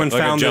do it. Darwin like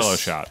a found Jello this.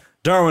 shot.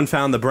 Darwin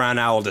found the brown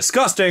owl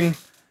disgusting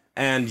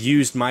and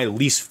used my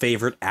least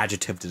favorite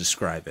adjective to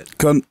describe it.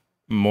 Cunt.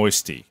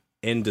 Moisty.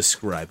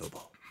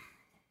 Indescribable.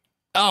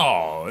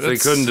 Oh, So you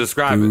couldn't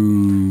describe it.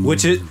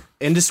 Which is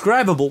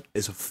indescribable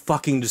is a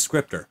fucking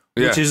descriptor.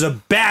 which is a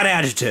bad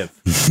adjective.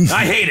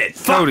 I hate it.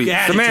 Fuck Cody,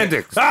 adjective.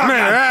 semantics. Oh,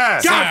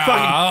 God. God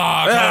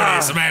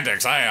fucking. Cody,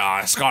 semantics.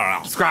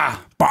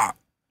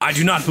 I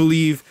do not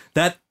believe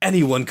that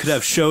anyone could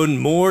have shown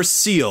more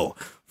zeal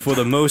for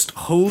the most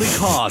holy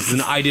cause than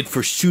I did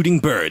for shooting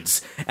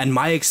birds, and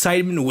my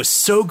excitement was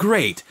so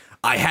great,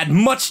 I had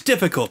much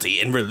difficulty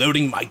in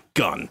reloading my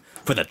gun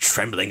for the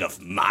trembling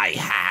of my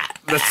hat.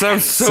 That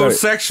sounds so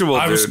sexual,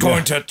 I was dude.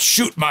 going to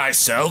shoot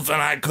myself, and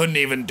I couldn't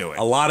even do it.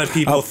 A lot of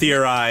people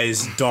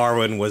theorize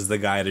Darwin was the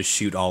guy to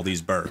shoot all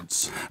these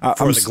birds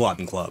for the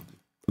Glutton Club.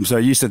 I'm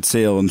sorry, you said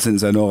seal, and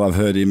since then all I've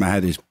heard in my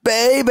head is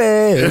baby.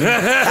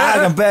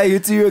 I compare you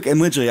to you, and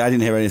literally I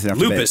didn't hear anything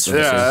after Lupus. baby.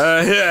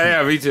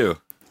 Yeah, me too.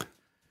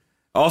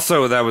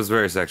 Also, that was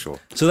very sexual.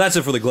 So that's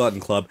it for the Glutton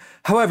Club.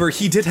 However,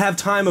 he did have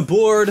time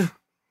aboard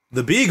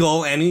the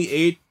Beagle, and he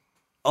ate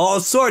all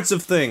sorts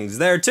of things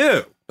there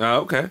too.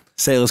 Oh, okay.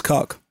 Sailor's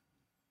cock.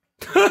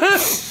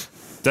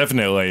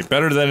 Definitely.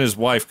 Better than his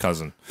wife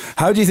cousin.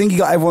 How do you think he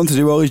got everyone to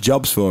do all his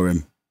jobs for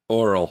him?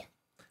 Oral.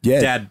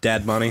 Yeah,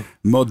 Dad money.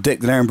 more dick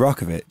than Aaron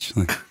Brockovich.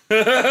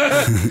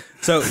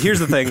 So here's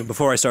the thing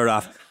before I start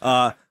off.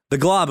 The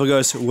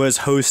Galapagos was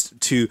host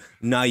to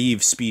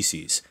naive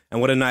species. And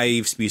what a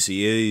naive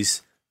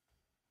species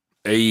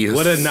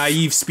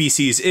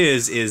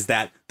is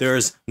that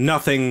there's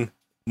nothing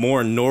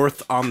more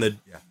north on the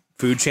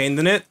food chain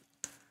than it.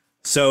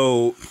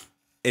 So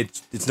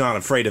it's not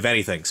afraid of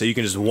anything. So you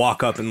can just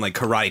walk up and like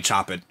karate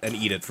chop it and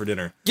eat it for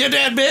dinner. You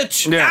dead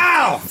bitch. Yeah.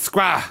 Ow!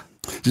 Squaw.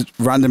 Just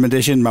random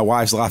addition, my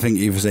wife's laughing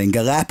even saying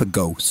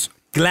Galapagos.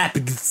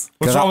 Galapagos.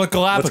 What's wrong with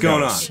Galapagos?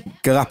 What's going on?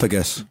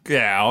 Galapagos.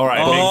 Yeah, all right.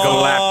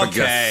 Galapagos.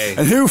 Okay.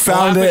 And who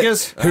found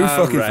Galapagos? it? Who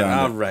fucking All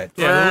found it? right.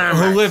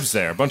 Who lives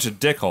there? A bunch of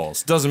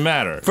dickholes. Doesn't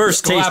matter.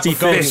 First tasty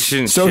Galapagos. fish.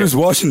 And So shit. does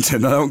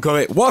Washington. I don't call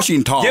it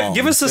Washington.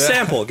 Give us a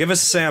sample. Give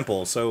us a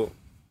sample. So.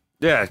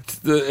 Yeah.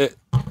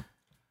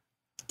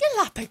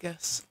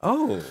 Galapagos.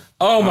 Oh.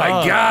 Oh my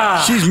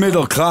God. She's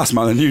middle class,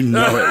 man, and you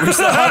know it. We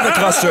still have the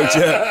class structure.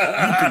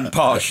 You've been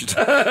poshed.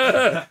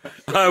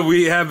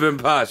 We have been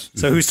posh.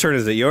 So whose turn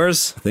is it?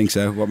 Yours? I think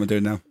so. What am I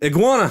doing now?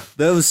 Iguana.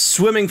 Those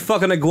swimming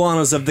fucking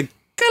iguanas of the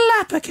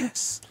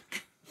Galapagos.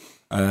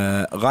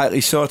 Lightly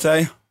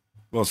saute.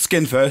 Well,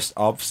 skin first,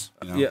 obvs.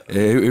 You know. Yeah.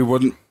 Who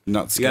wouldn't?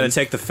 Not You skin. gotta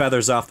take the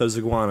feathers off those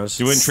iguanas.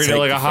 You wouldn't treat it Take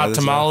like the a hot feathers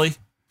tamale?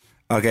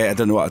 Okay, I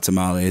don't know what a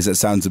tamale is. It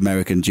sounds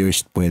American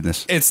Jewish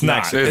weirdness. It's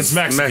not. It's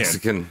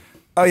Mexican.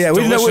 Oh yeah,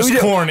 we don't know. delicious We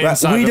don't, corn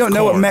inside we of don't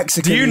know what corn.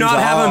 Mexican. Do you not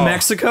have a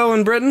Mexico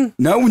in Britain?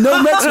 No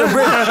Mexico.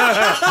 Britain.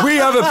 We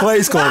have a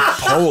place called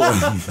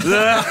Poland.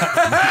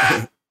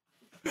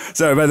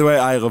 Sorry, by the way,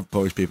 I love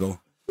Polish people.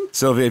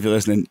 Sylvia, if you're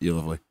listening, you're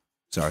lovely.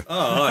 Sorry.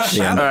 Oh,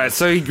 shit. All right,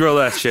 so he grilled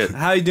that shit.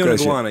 How you doing,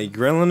 Gross iguana? You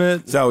grilling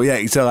it? So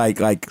yeah, so like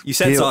You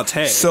said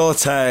saute.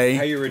 Saute.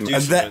 How you reducing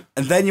and then, it?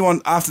 And then you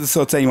want after the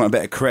saute, you want a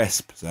bit of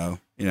crisp. So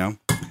you know,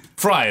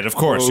 Fry it, of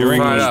course. You're fry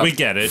it English. up. We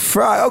get it.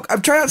 fry. Oh,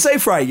 I'm trying not to say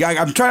fry.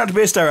 I'm trying not to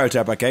be a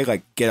stereotype. Okay,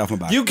 like get off my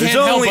back. You There's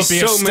can't help only but be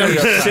a so many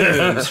stereotype.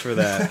 synonyms for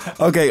that.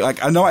 Okay,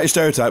 like I know what a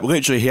stereotype.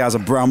 Literally, he has a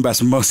brown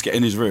bess musket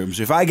in his room.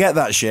 So if I get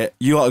that shit,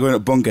 you lot are going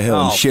up Bunker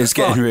Hill and Oh, shit's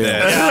fuck getting real.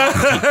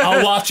 that.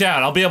 I'll watch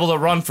out. I'll be able to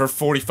run for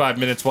 45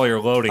 minutes while you're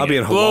loading I'll be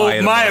in it. Hawaii. Well,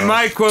 tomorrow.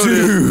 my quote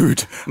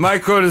Dude, my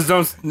quote is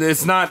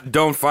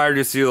don't fire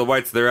to see the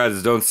whites of their eyes.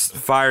 It's don't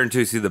fire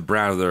until you see the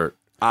brown of their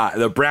eye.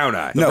 The brown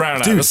eye. No,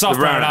 Brown eye. dude, The soft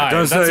the brown brown eye. eye.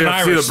 Don't That's say an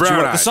you see the Irish.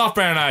 brown eye. The soft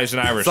brown eye is an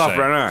Irish Soft thing.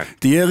 brown eye.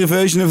 the early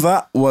version of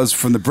that was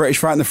from the British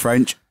fighting the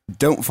French.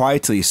 Don't fire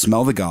till you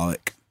smell the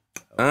garlic.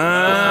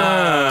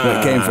 Where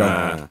it came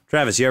from.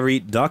 Travis, you ever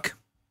eat duck?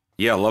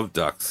 Yeah, I love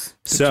ducks.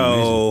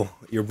 So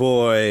your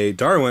boy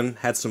Darwin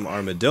had some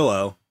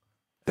armadillo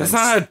That's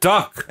not a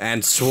duck.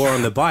 and swore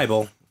on the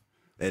Bible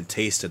it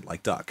tasted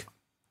like duck.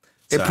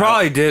 It So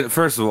probably did.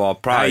 First of all,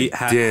 probably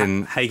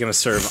didn't. How you gonna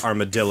serve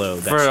armadillo?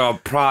 First of all,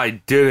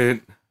 probably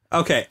didn't.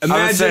 Okay,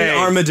 imagine say-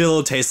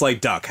 armadillo tastes like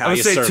duck. How I do would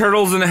you say serve?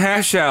 turtles in a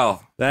hash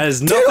shell. That has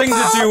nothing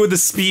to do with the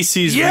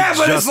species. Yeah, we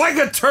but just- it's like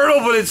a turtle,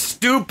 but it's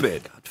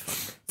stupid.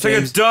 It's like a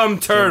James- dumb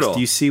turtle. Do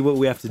you see what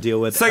we have to deal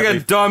with? It's like a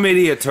dumb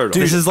idiot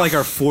turtle. This is like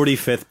our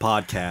 45th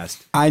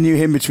podcast. I knew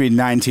him between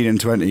 19 and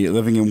 20,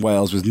 living in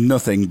Wales with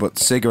nothing but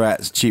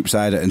cigarettes, cheap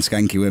cider, and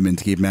skanky women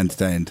to keep him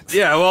entertained.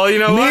 Yeah, well, you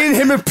know Me what? and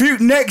him have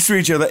puked next to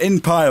each other in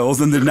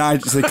piles and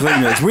denied the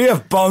cleaners. We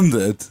have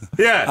bonded.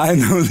 Yeah. I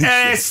know this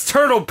And shit. it's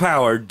turtle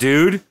power,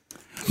 dude.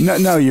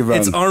 No, you're wrong.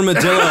 It's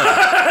armadillo.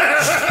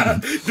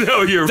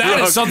 No, you're That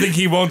wrong. is something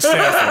he won't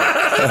stand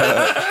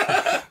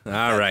for.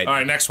 All right. All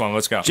right, next one.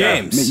 Let's go.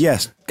 James.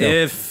 Yes. Go.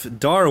 If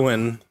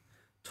Darwin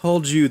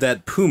told you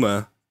that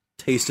puma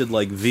tasted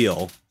like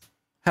veal,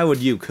 how would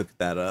you cook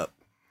that up?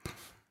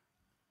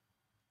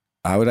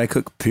 How would I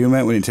cook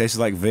puma when it tastes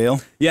like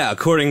veal? Yeah,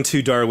 according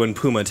to Darwin,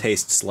 puma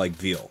tastes like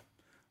veal.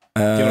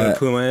 Do you know what a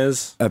puma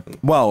is?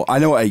 Well, I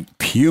know what a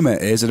puma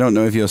is. I don't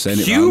know if you're saying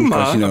it wrong Puma?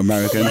 because you know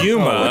American.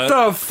 Yuma. What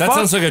the That fuck?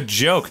 sounds like a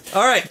joke.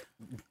 All right.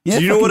 Yeah,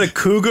 Do you know what a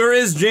fucking- cougar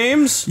is,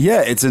 James?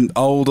 Yeah, it's an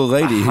older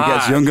lady who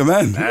gets younger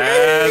men.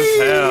 As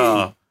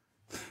hell.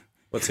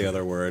 What's the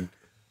other word?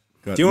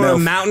 Do you know what a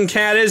Milf. mountain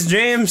cat is,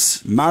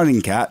 James?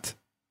 Mountain cat.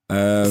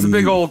 It's a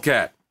big old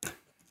cat.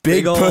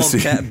 Big pussy.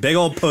 big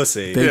old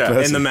pussy. Big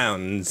pussy. In the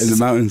mountains. In the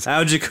mountains.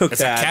 How'd you cook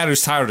It's a that? cat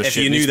who's tired of if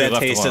shit. you needs knew to be that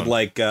left tasted alone.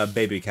 like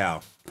baby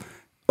cow.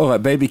 Oh,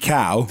 like baby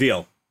cow.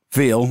 Veal.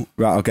 Veal.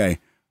 Right, okay.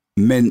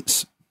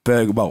 Mince,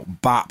 burger,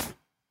 bap.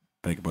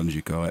 Burger bun, as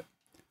you call it.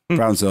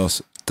 Brown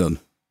sauce, done.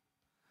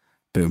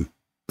 Boom.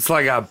 It's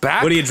like a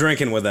bat. What are you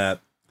drinking with that?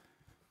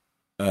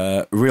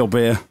 Real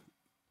beer.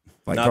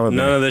 Like None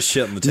of this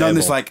shit on the table. None of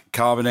this like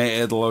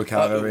carbonated, low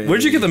calorie.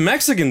 Where'd you get the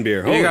Mexican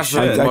beer? Holy got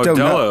shit. some- I don't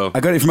know. Modelo. I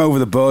got it from over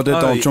the border.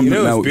 Donald Trump you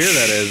know didn't whose know. beer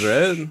that is,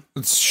 right?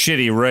 It's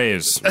Shitty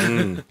Ray's. He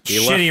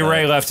Shitty left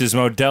Ray that. left his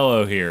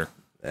Modelo here.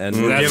 And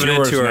That's we're giving it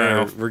yours to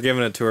now. we're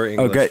giving it to our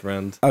English Okay.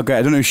 friend. Okay,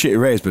 I don't know who shit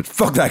Ray is, but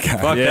fuck that guy.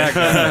 Fuck that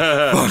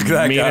guy. Fuck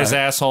that Meet guy. his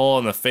asshole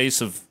in the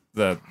face of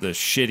the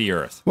shitty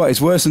earth. What, it's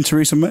worse than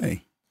Theresa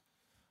May?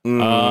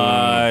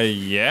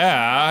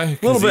 Yeah.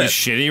 Little Little bit. bit.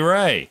 Shitty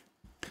Ray.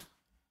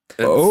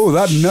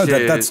 That's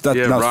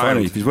yeah, not rhymed.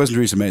 funny. If it wasn't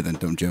Theresa May, then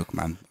don't joke,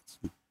 man.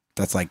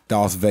 That's like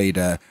Darth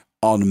Vader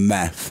on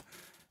meth,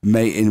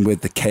 mating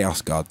with the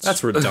Chaos Gods.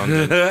 That's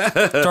redundant.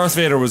 Darth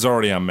Vader was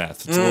already on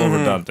meth. It's a little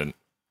redundant.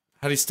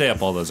 How do you stay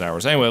up all those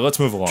hours? Anyway, let's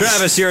move along.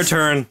 Travis, your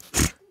turn.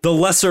 The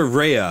Lesser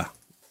Rhea.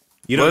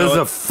 You don't What is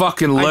know a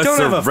fucking don't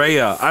lesser have a-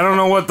 Rhea? I don't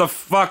know what the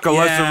fuck a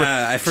lesser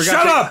Rhea. I forgot.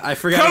 Shut up! I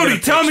forgot. to Cody,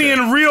 get a tell me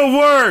picture. in real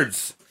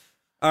words.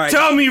 All right.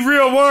 Tell me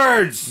real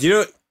words. You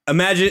know,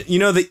 imagine. You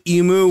know the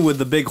emu with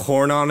the big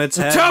horn on its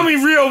head. Tell me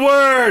real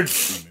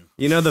words.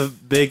 You know the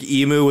big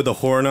emu with the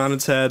horn on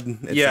its head.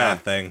 It's Yeah.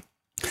 that thing.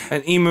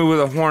 An emu with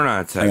a horn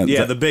on its Hang head. on.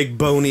 Yeah, the big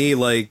bony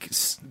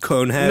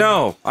cone head.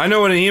 No, I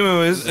know what an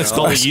emu is. It's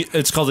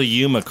called a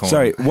unicorn.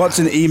 Sorry, what's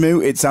an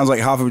emu? It sounds like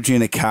half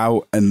between a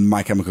cow and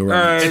My Chemical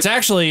Romance. It's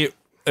actually,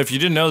 if you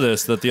didn't know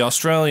this, that the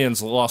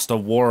Australians lost a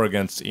war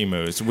against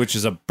emus, which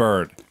is a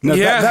bird. No,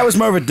 Yeah. that was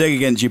more of a dig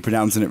against you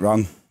pronouncing it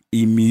wrong.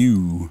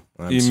 Emu.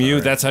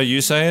 Emu, that's how you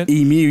say it?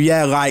 Emu,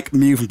 yeah, like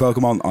Mew from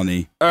Pokemon on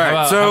E. All right,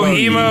 How so about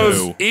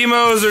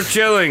emos are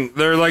chilling.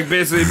 They're like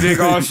basically big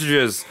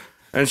ostriches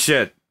and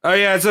shit. Oh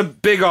yeah, it's a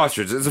big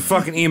ostrich. It's a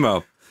fucking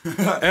emo.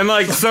 And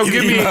like, so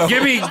give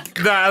me.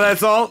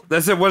 That's all.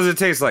 That's it. What does it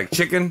taste like?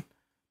 Chicken,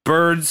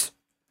 birds,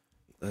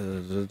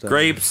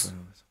 grapes.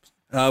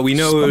 We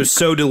know it was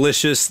so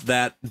delicious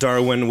that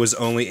Darwin was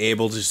only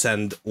able to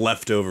send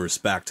leftovers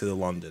back to the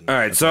London. All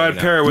right, so I'd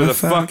pair it with a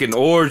fucking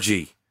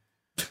orgy.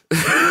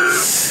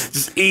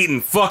 Just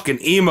eating fucking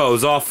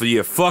emos off of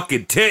your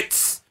fucking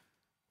tits.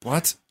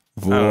 What?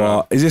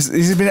 What?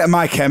 He's been at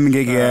my chem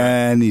gig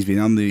again. He's been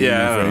on the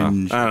Yeah, I don't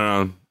fringe. know. I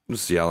don't know. I'm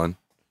just yelling.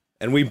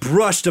 And we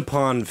brushed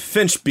upon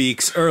finch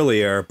beaks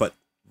earlier, but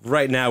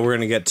right now we're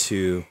going to get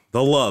to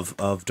the love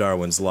of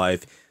Darwin's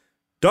life.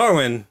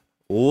 Darwin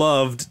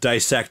loved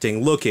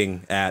dissecting,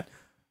 looking at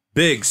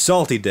big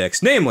salty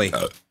dicks, namely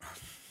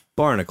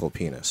barnacle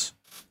penis.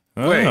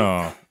 Wait.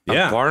 Oh.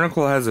 Yeah. A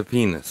barnacle has a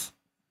penis.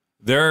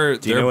 Their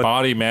you know what-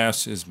 body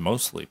mass is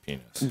mostly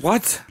penis.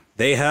 What?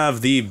 They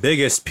have the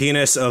biggest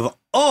penis of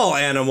all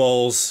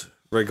animals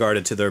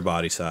regarded to their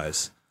body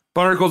size.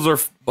 Barnacles are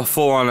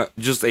full on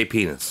just a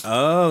penis.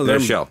 Oh, Their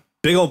they're shell.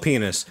 big old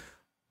penis.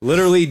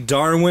 Literally,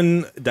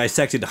 Darwin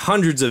dissected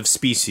hundreds of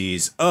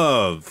species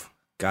of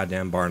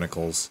goddamn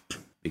barnacles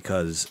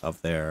because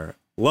of their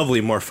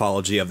lovely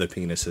morphology of their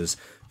penises.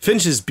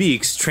 Finch's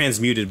beaks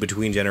transmuted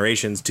between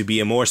generations to be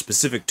a more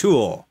specific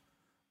tool.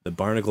 The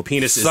barnacle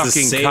penis is the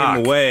Sucking same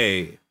cock.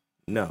 way.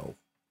 No.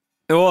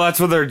 Well, that's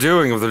what they're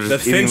doing if they're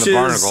just eating the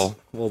barnacle.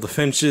 Well, the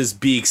finch's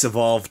beaks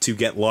evolved to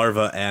get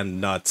larvae and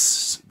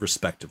nuts,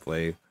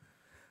 respectively.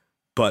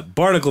 But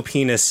barnacle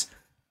penis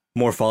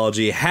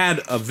morphology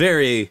had a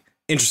very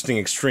interesting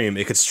extreme.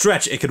 It could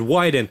stretch, it could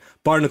widen.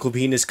 Barnacle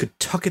penis could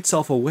tuck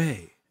itself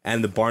away,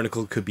 and the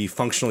barnacle could be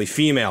functionally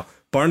female.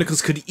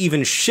 Barnacles could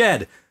even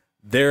shed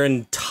their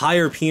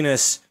entire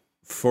penis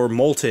for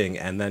molting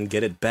and then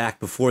get it back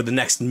before the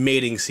next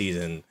mating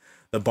season.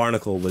 The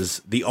barnacle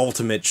was the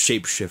ultimate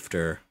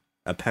shapeshifter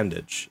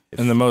appendage.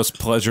 And the most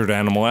pleasured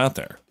animal out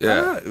there.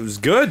 Yeah. It was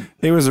good.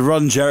 He was a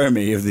Ron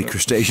Jeremy of the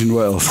crustacean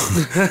world.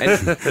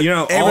 And, you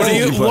know, What are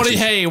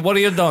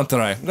you doing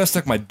today? I'm gonna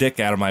stick my dick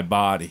out of my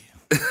body.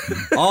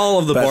 all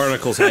of the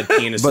barnacles had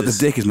penises. But the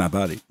dick is my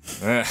body.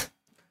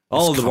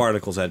 All of the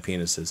barnacles had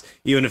penises.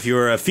 Even if you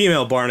were a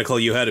female barnacle,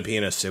 you had a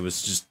penis. It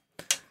was just,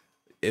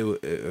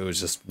 it was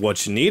just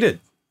what you needed.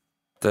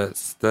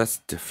 That's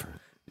different.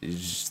 You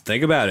just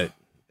think about it.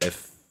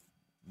 If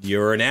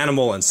you're an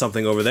animal and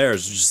something over there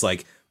is just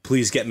like,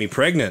 please get me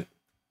pregnant,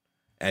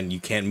 and you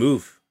can't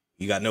move.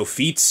 You got no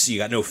feet, you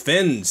got no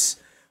fins,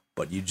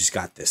 but you just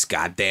got this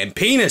goddamn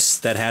penis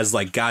that has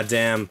like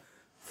goddamn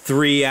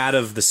 3 out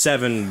of the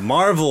 7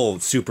 Marvel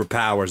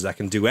superpowers that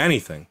can do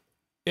anything.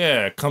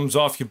 Yeah, it comes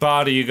off your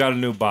body, you got a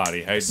new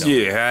body. How you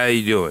doing? Yeah, how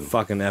you doing?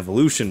 Fucking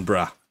evolution,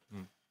 bruh.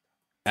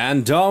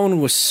 And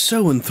Darwin was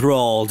so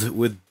enthralled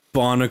with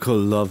barnacle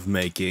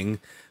lovemaking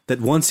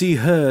that once he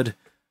heard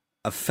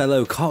a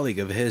fellow colleague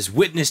of his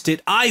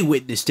I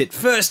witnessed it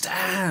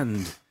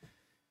firsthand.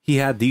 He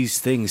had these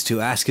things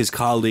to ask his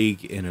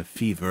colleague in a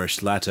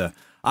feverish letter.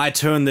 I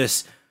turn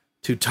this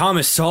to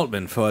Thomas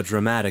Saltman for a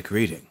dramatic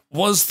reading.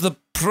 Was the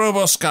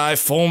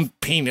probosciform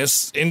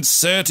penis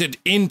inserted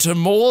into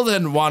more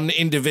than one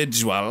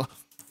individual?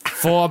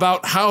 For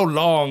about how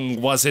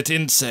long was it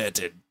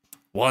inserted?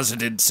 Was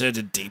it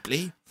inserted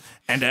deeply?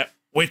 And at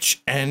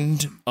which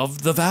end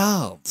of the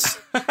valves?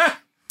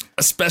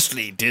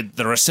 Especially, did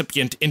the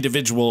recipient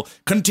individual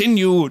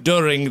continue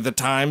during the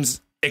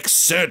times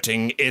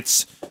exerting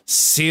its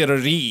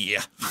cirri?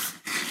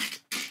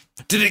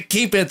 Did it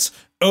keep its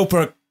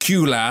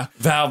opercular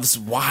valves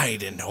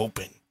wide and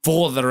open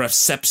for the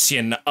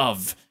reception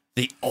of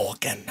the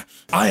organ?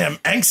 I am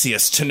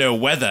anxious to know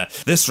whether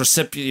this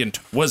recipient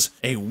was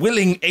a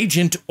willing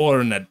agent or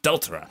an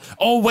adulterer,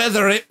 or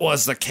whether it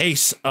was the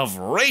case of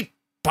rape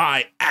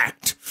by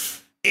act.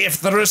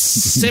 If the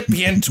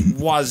recipient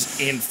was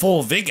in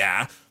full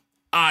vigor,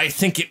 I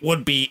think it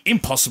would be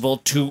impossible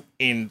to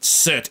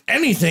insert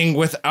anything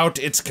without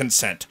its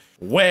consent.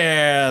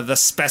 Were the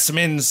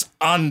specimens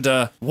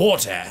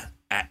underwater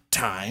at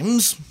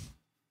times?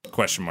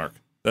 Question mark.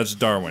 That's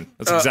Darwin.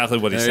 That's exactly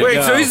what he said.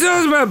 Wait, so he's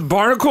talking about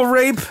barnacle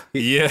rape?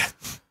 Yeah.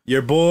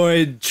 Your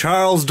boy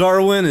Charles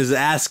Darwin is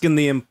asking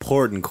the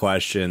important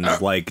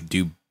questions like,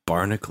 do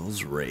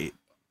barnacles rape?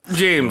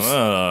 James,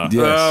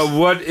 Yes.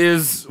 what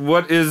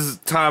is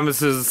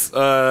Thomas's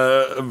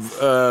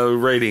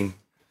rating?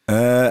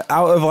 Out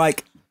of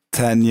like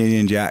 10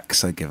 Union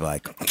Jacks, I'd give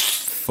like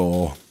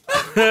 4.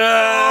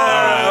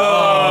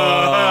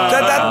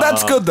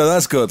 That's good though.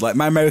 That's good. Like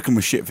my American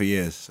was shit for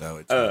years,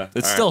 so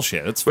It's still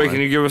shit. It's Wait, fine.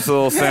 can you give us a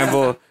little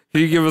sample?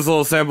 Can you give us a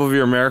little sample of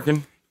your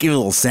American? give a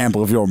little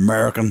sample of your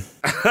American.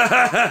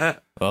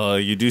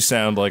 You do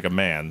sound like a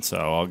man, so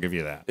I'll give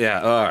you that.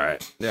 Yeah, all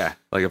right. Yeah,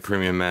 like a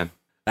premium man.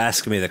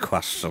 Ask me the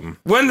question.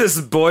 When does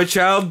the boy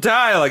child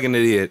die like an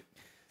idiot?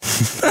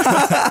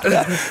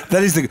 That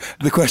is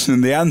the question,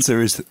 and the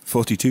answer is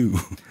 42.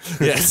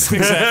 Yes,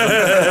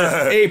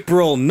 exactly.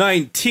 April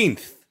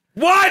 19th.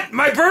 What?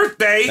 My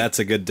birthday? That's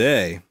a good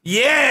day.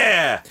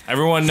 Yeah.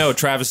 Everyone know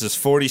Travis is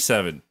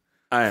 47.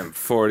 I am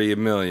 40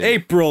 million.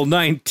 April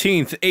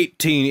 19th,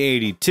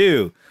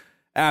 1882.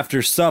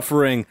 After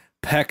suffering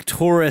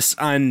pectoris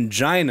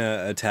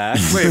angina attack.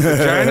 Wait,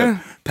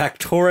 vagina?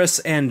 Pectoris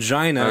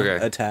angina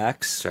Okay.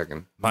 attacks.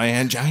 Checking. My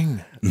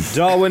angina.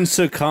 Darwin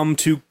succumbed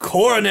to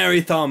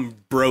coronary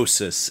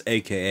thrombosis,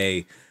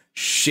 aka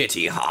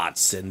shitty heart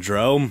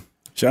syndrome.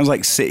 Sounds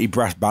like city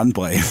brass band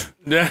playing.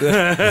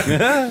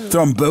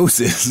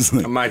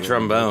 Thrombosis. My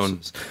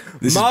trombone.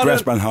 This Modern-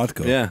 is brass band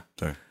hardcore. Yeah.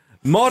 Sorry.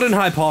 Modern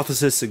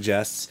hypothesis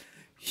suggests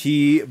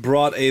he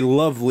brought a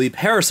lovely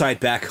parasite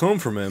back home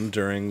from him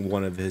during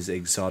one of his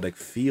exotic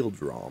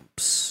field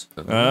romps,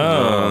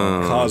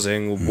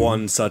 causing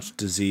one such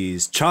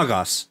disease,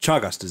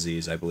 Chagas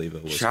disease, I believe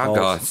it was Chagas.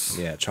 called.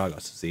 Yeah,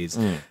 Chagas disease.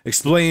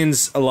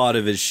 Explains a lot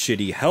of his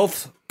shitty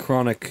health,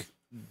 chronic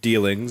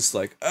dealings,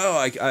 like,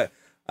 I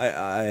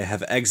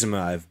have eczema,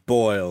 I have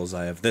boils,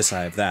 I have this,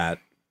 I have that.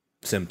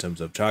 Symptoms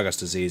of Chagas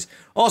disease.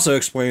 Also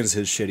explains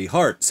his shitty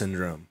heart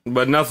syndrome.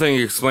 But nothing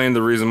explained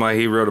the reason why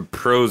he wrote a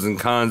pros and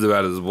cons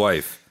about his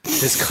wife.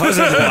 His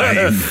cousin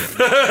wife.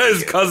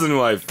 His cousin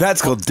wife.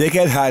 That's called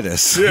Dickhead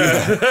Hidus.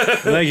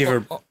 Thank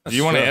you for. Do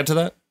you want to add to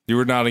that? You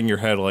were nodding your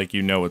head like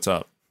you know what's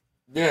up.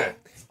 Yeah.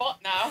 Spot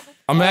now.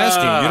 I'm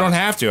asking. You don't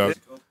have to.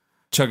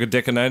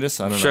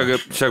 Chuggadiconitis? I don't know.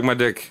 Chug my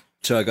dick.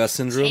 Chagas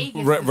syndrome.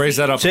 Raise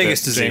that up a bit,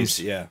 Chagas disease. James.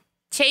 Yeah.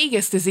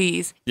 Chagas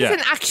disease. Yeah.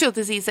 It's an actual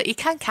disease that you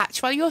can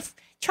catch while you're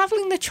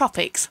traveling the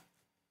tropics.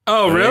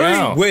 Oh, really?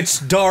 Wow.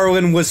 Which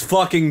Darwin was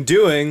fucking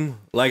doing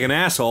like an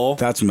asshole.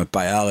 That's from a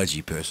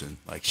biology person.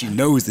 Like, she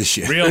knows this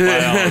shit. Real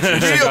biology.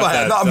 Real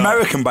biology, not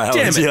American biology,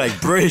 Damn it. like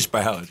British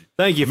biology.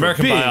 Thank you for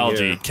American being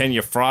biology. here. Can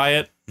you fry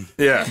it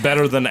Yeah.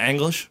 better than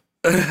English?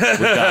 We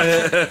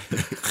got you.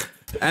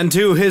 And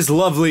to his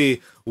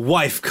lovely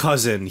wife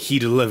cousin, he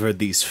delivered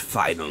these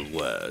final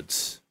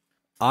words.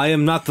 I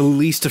am not the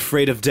least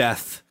afraid of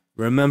death.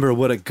 Remember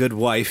what a good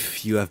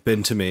wife you have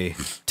been to me.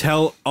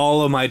 Tell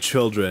all of my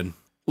children.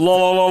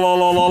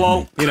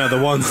 Lol. You know,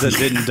 the ones that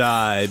didn't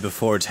die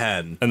before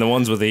 10. And the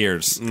ones with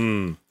ears.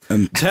 And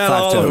Tell 5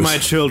 all toes. of my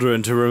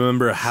children to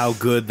remember how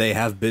good they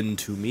have been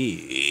to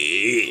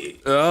me.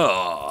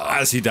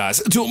 As he dies.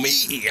 To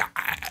me.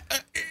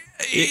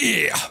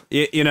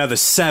 You know, the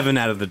 7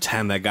 out of the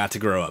 10 that got to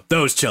grow up.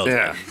 Those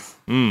children.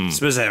 Yeah.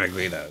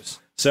 Specifically those.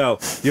 So,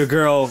 your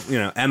girl, you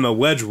know, Emma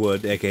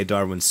Wedgwood, a.k.a.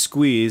 Darwin's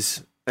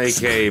Squeeze.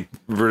 A.K.A.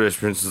 British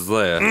Princess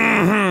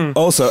Leia.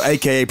 Also,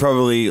 AKA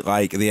probably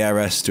like the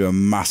heiress to a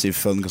massive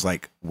fund, because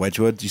like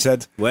Wedgwood, you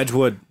said?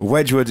 Wedgwood.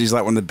 Wedgwood is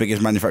like one of the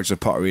biggest manufacturers of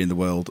pottery in the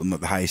world, and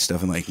like the highest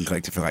stuff, and like, you can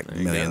collect it for like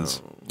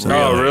millions. So,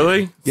 Oh,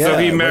 really? Yeah, So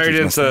he Wedgwood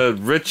married must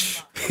into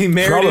rich. He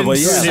married Probably,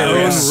 into his yeah. own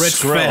Yeah. rich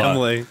Skrilla.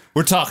 family.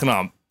 We're talking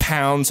on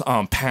pounds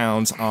on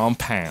pounds on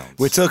pounds.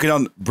 We're talking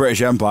on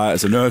British Empire,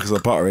 it's a miracle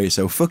of pottery,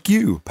 so fuck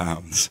you,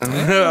 pounds. All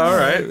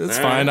right. It's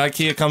fine.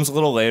 IKEA comes a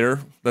little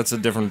later. That's a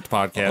different A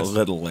podcast.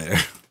 little later.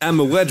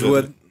 Emma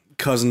Wedgwood,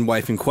 cousin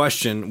wife in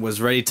question,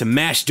 was ready to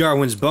mash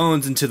Darwin's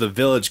bones into the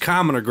village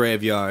commoner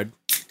graveyard.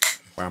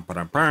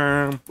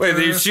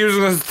 Wait, she was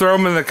going to throw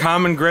him in the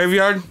common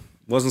graveyard?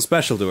 wasn't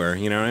special to her.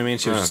 You know what I mean?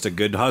 She was just a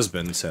good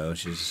husband. So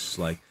she's just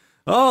like,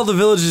 oh, the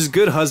village's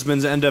good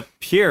husbands end up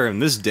here in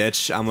this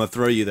ditch. I'm gonna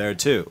throw you there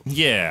too.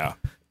 Yeah.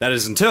 That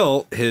is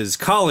until his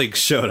colleagues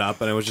showed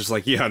up, and it was just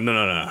like, yeah, no.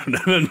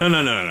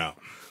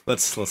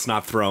 Let's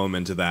not throw him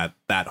into that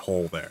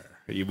hole there.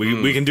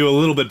 We can do a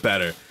little bit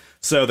better.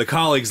 So the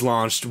colleagues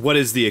launched what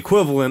is the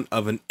equivalent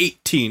of an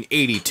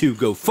 1882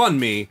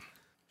 GoFundMe.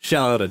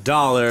 Shell out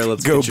 $1.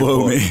 Let's Go get your blow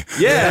boy. me.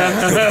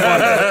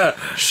 Yeah.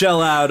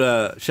 shell out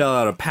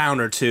a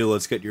pound or two.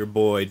 Let's get your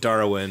boy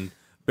Darwin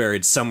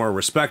buried somewhere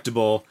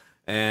respectable.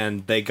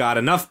 And they got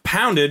enough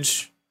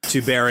poundage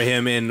to bury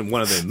him in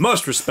one of the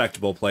most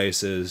respectable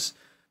places,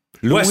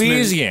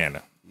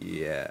 Louisiana.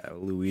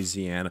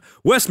 Louisiana.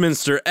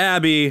 Westminster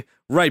Abbey,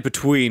 right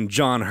between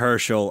John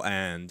Herschel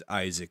and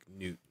Isaac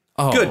Newton.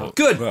 Oh,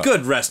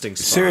 Good resting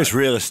spot. Serious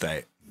real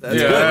estate. That's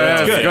good.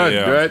 That's good. Good,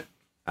 Yeah. good.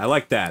 I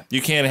like that.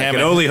 You can't I have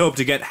can it. only hope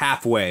to get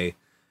halfway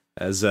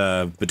as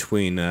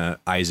between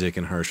Isaac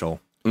and Herschel.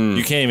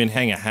 You can't even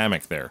hang a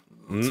hammock there.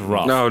 It's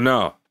rough.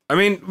 No. I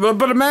mean,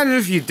 but imagine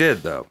if you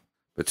did, though.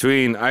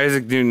 Between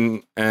Isaac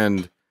Newton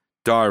and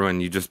Darwin,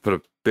 you just put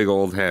a big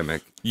old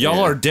hammock. Y'all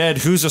are dead.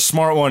 Who's a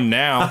smart one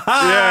now?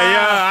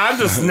 Yeah, I'm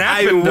just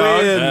snapping,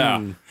 dog. Yeah.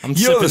 I'm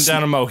sipping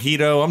down a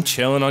mojito. I'm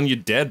chilling on your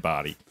dead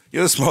body.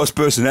 You're the smartest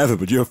person ever,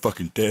 but you're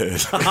fucking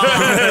dead.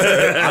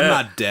 I'm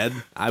not dead.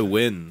 I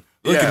win.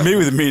 Look at me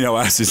with amino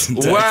acids and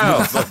dead. Wow.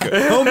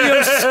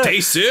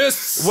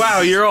 Homeostasis. Wow,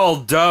 you're all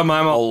dumb.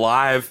 I'm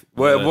alive.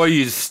 What,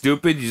 you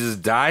stupid? You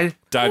just died?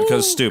 Died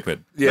because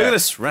stupid. Look at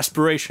this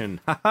respiration.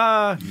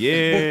 Haha.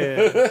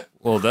 Yeah.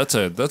 Well, that's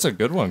a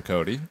good one,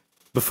 Cody.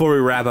 Before we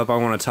wrap up, I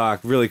want to talk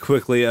really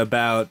quickly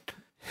about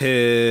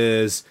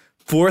his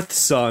fourth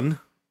son,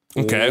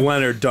 Okay.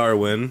 Leonard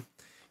Darwin.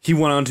 He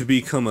went on to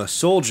become a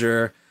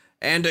soldier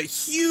and a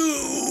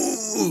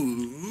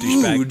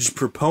huge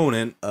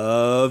proponent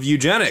of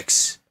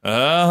eugenics.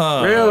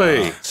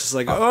 Really? It's just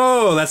like,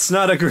 oh, that's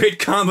not a great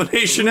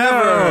combination ever.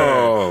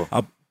 Oh.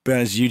 I'll be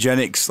honest,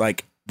 eugenics,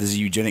 like, there's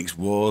eugenics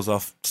wars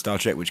off Star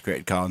Trek, which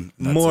created Khan.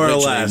 That's More or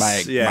literally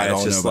less. Yeah,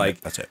 it's just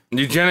like, that's it.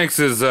 Eugenics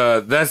is,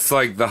 that's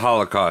like the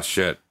Holocaust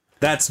shit.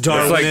 that's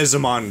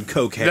Darwinism on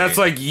cocaine. That's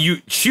like you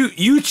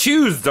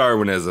choose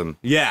Darwinism.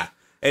 yeah.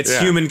 It's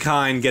Yeah.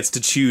 humankind gets to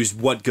choose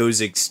what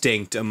goes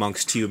extinct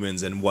amongst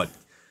humans and what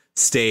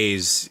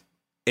stays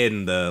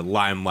in the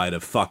limelight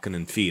of fucking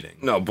and feeding.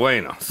 No,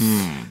 buenos.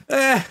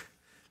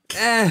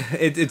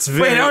 It's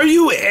very. Wait, are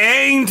you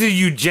adding to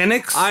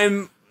eugenics?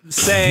 I'm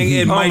saying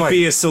it might my-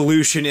 be a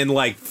solution in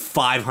like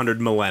 500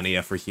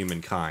 millennia for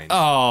humankind.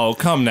 Oh,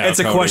 come now. it's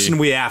a Cody. question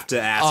we have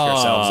to ask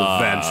ourselves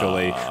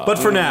eventually. But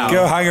for now,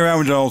 Go hang around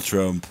with Donald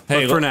Trump.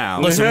 Hey, for now.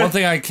 Listen, one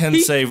thing I can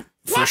say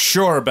for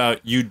sure about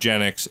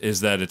eugenics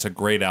is that it's a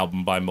great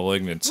album by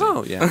Malignancy.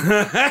 oh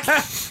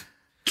yeah.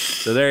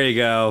 So there you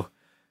go.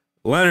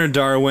 Leonard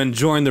Darwin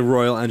joined the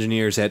Royal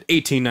Engineers at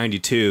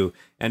 1892,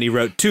 and he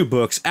wrote 2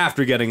 books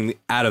after getting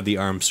out of the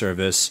armed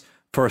service.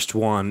 First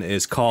one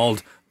is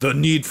called The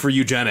Need for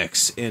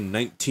Eugenics in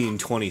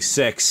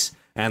 1926,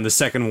 and the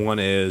second one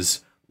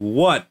is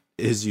What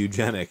is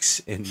Eugenics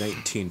in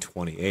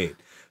 1928.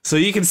 So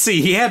you can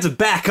see he had to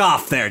back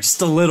off there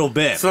just a little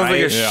bit. Sounds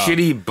right? like a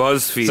shitty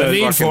BuzzFeed The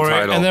need fucking for it,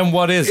 title. and then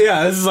what is it?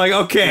 Yeah, this is like,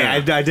 okay, I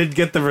did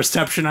get the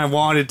reception I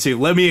wanted to.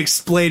 Let me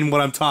explain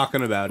what I'm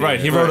talking about. Right,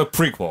 he here. wrote a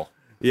prequel.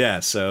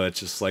 Yeah, so it's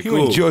just like, You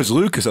went ooh. George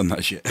Lucas on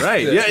that shit.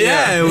 Right,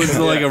 yeah, it was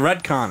like a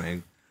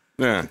retconning.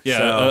 yeah. Yeah,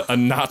 So- a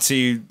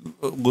Nazi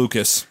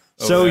Lucas.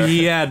 So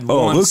he had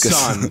one Lucas.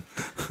 son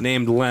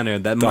named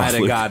Leonard that might have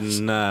Lucas.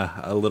 gotten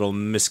a little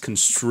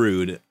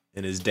misconstrued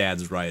in his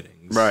dad's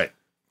writings. Right.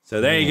 So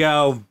there you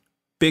go.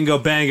 Bingo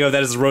bango.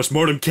 That is the Roast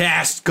Mortem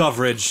cast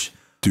coverage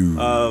Dude.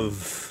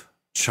 of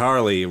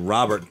Charlie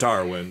Robert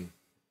Darwin.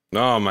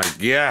 Oh my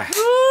god.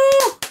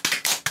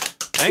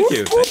 Thank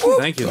you.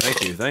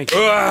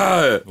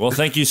 Well,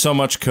 thank you so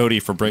much, Cody,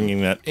 for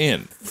bringing that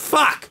in.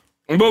 Fuck!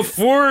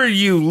 Before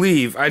you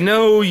leave, I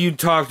know you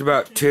talked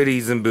about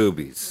titties and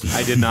boobies.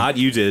 I did not.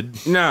 You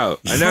did. No,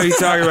 I know you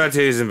talked about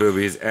titties and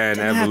boobies and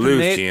happen,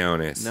 Nate.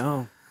 evolutiones.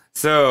 No.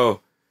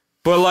 So,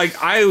 but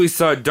like I always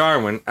saw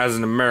Darwin as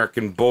an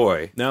American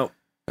boy. No.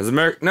 As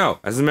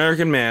an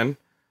American man,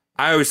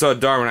 I always saw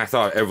Darwin. I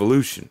thought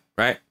evolution,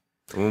 right?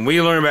 When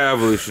we learn about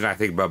evolution, I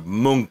think about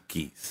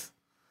monkeys.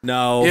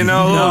 No. You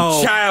know, no.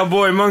 little child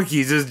boy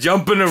monkeys just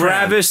jumping around.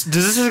 Travis,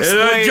 does this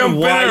They're explain jumping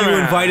why you around.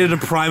 invited a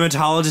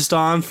primatologist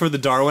on for the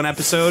Darwin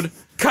episode?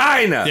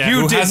 Kinda. Yeah.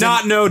 You Who did hasn't-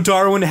 not know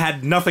Darwin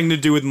had nothing to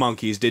do with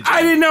monkeys, did you?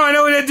 I didn't know. I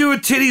know what it had to do with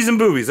titties and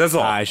boobies. That's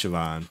all. Hi,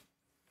 Siobhan.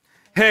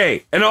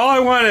 Hey, and all I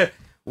want to...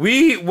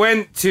 We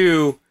went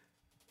to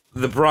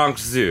the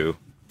Bronx Zoo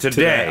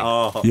today.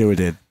 Oh. Yeah, we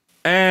did.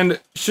 And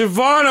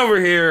Siobhan over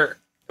here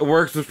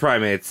works with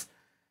primates.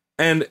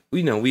 And,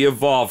 you know, we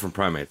evolved from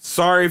primates.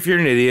 Sorry if you're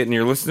an idiot and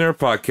you're listening to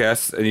our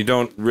podcast and you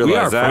don't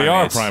realize that. We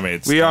are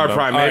primates. We are All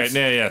primates. right,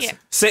 yeah, yes. Yeah.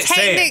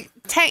 Say it.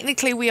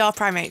 Technically, we are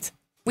primates.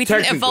 We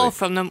didn't Technically. evolve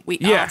from them. We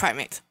Yeah. are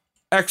primates.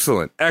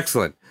 Excellent,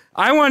 excellent.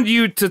 I want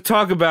you to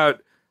talk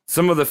about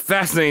some of the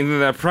fascinating things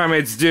that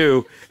primates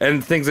do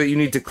and things that you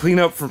need to clean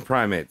up from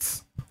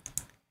primates.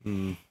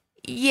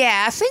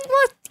 Yeah, I think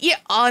what you're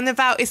on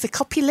about is the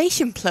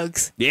copulation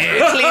plugs.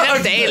 Yeah. Clean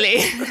up daily.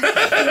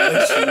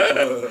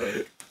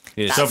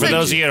 So for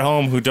those of you at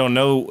home who don't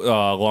know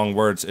long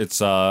words, it's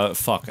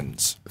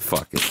fuckins.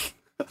 Fucking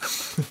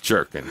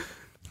jerking.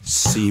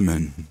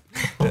 Semen.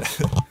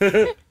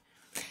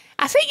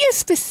 I think you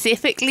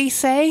specifically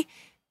say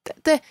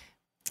that the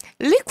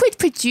liquid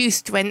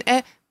produced when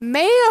a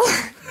male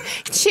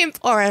chimp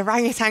or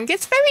orangutan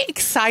gets very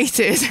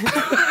excited.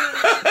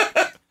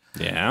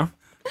 Yeah.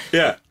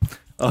 Yeah.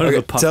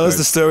 Okay, tell us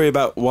the story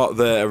about what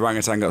the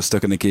orangutan got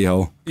stuck in the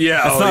keyhole.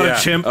 Yeah. It's not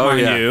a chimp, Oh,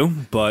 mind yeah. you,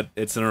 but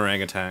it's an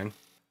orangutan.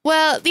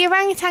 Well, the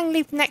orangutan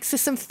lived next to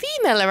some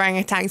female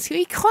orangutans who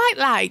he quite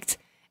liked,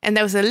 and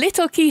there was a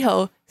little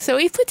keyhole. So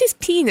he put his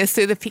penis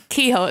through the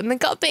keyhole and then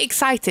got a bit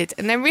excited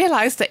and then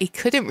realised that he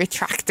couldn't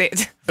retract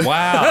it.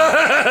 Wow.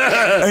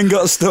 And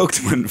got stuck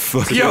and went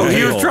fucking Yo,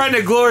 he was hell. trying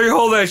to glory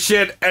hole that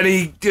shit, and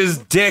his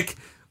dick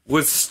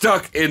was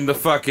stuck in the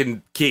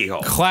fucking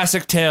keyhole.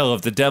 Classic tale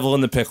of the devil in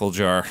the pickle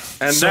jar.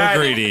 And so that-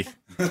 greedy.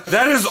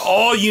 That is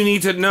all you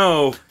need to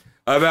know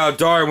about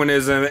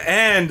Darwinism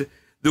and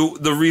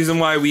the reason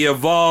why we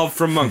evolved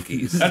from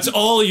monkeys. That's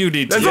all you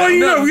need to That's know. all you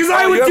know, because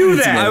I would do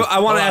that. I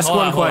want to ask hold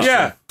on, one hold on.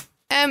 question.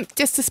 Yeah.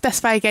 Just to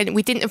specify again,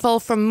 we didn't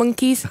evolve from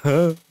monkeys. We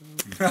were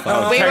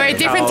a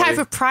different type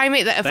of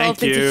primate that evolved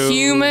Thank into you.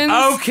 humans.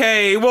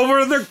 Okay,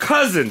 well, they're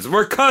cousins.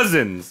 We're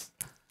cousins.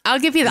 I'll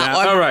give you that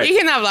one. all right. You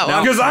can have that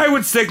one. Because I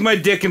would stick my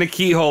dick in a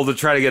keyhole to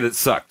try to get it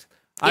sucked.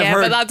 Yeah,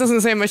 heard- but that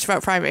doesn't say much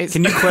about primates.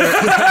 Can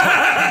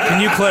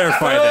you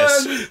clarify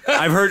this?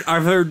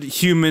 I've heard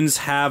humans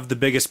have the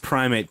biggest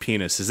primate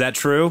penis. Is that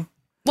true?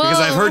 Because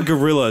I've heard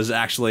gorillas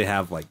actually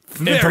have like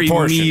very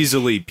proportion.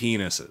 measly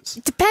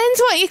penises. Depends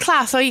what you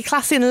class. Are you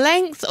classing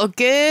length or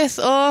girth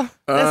or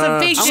there's a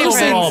big Just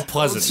difference. overall Let's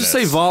pleasantness. just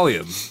say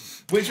volume.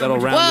 That'll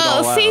round it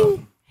all Well, out.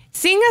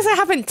 seeing as I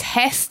haven't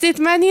tested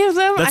many of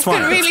them, That's I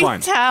fine, can that's really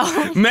fine.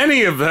 tell.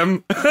 Many of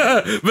them,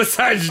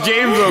 besides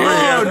James over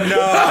here.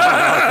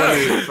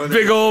 No.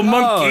 Big old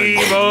monkey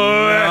boy.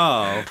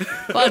 Oh,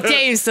 Well,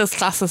 James does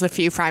class as a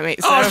few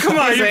primates. Oh, so come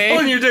on, we'll you're see.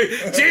 pulling your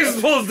dick. James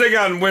pulls his dick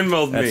out and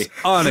windmilled me. that's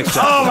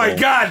unacceptable. Oh my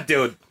god,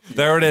 dude.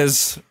 There it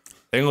is.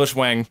 English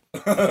wang.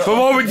 But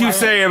what would you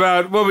say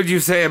about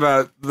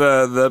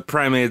the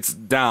primate's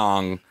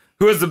dong?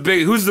 Who's the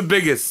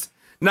biggest?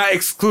 Not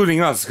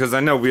excluding us, because I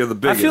know we are the I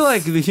biggest. feel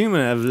like the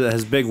human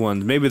has big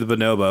ones. Maybe the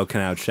bonobo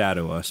can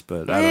outshadow us,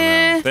 but I don't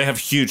know. They have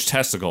huge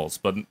testicles,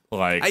 but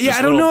like Yeah, just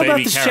I don't know little about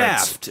baby the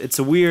carrots. shaft. It's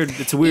a weird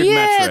Yeah,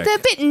 metric. they're a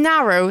bit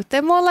narrow.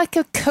 They're more like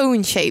a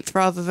cone shaped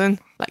rather than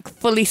like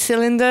fully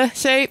cylinder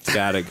shaped.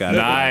 Got it.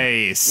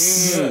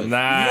 Nice.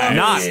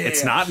 Nice.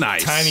 It's not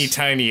nice.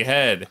 Tiny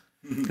head.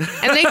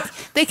 And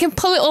they can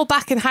pull it all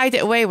back and hide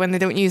it away when they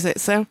don't use it.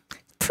 So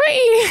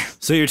pretty.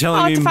 So you're telling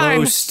Hard me to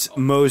find.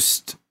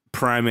 most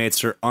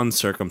primates are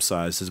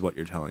uncircumcised, is what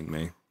you're telling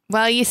me.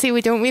 Well, you see,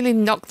 we don't really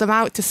knock them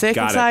out to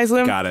circumcise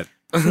them. Got it.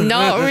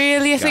 Not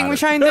really a thing we're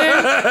trying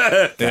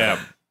to do. Yeah.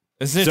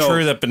 Isn't it So-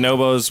 true that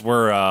bonobos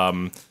were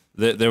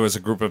there was a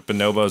group of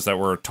bonobos that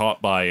were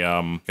taught by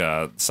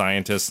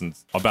scientists and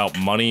about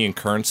money and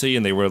currency,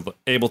 and they were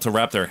able to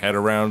wrap their head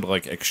around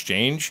like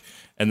exchange,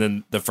 and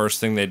then the first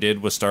thing they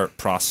did was start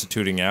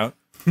prostituting out.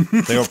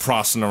 They were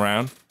prossing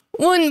around.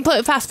 Wouldn't put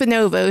it past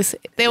bonobos.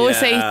 They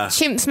always Yeah.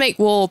 say chimps make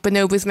war,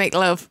 bonobos make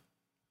love.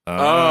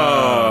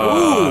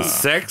 Oh,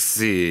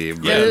 sexy.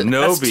 Yeah,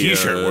 no that's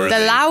t-shirt worthy.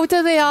 The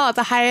louder they are,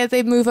 the higher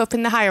they move up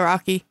in the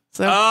hierarchy.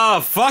 So Oh,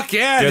 fuck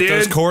yeah, Get dude.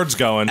 those chords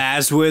going.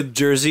 As with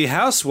Jersey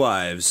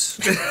housewives.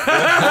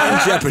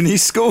 And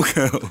Japanese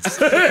schoolgirls.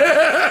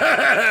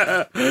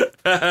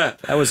 That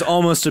was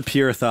almost a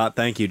pure thought.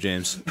 Thank you,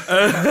 James.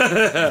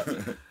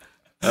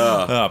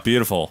 Oh,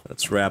 beautiful.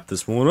 Let's wrap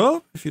this one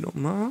up, if you don't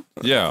mind.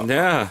 Yeah.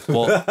 Yeah.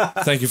 Well,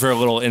 thank you for a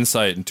little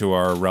insight into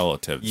our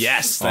relatives.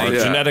 Yes, our thank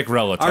you. genetic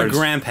relatives. Our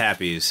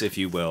grandpappies, if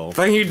you will.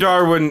 Thank you,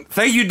 Darwin.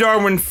 Thank you,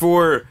 Darwin,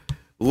 for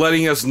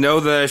letting us know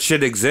that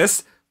shit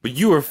exists. But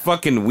you were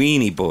fucking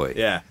weenie boy.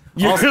 Yeah.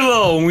 You're a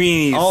little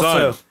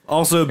weenie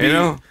Also, be You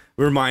know?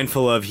 we're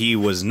mindful of he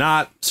was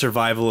not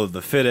survival of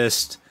the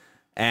fittest,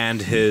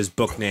 and his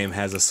book name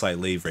has a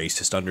slightly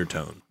racist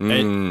undertone.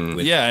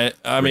 Yeah,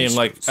 I mean,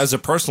 like, as a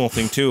personal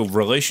thing, too,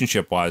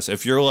 relationship-wise,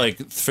 if you're,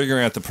 like,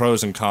 figuring out the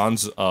pros and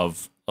cons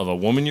of a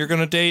woman you're going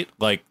to date,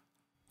 like,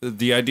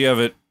 the idea of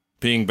it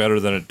being better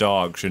than a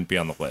dog shouldn't be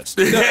on the list.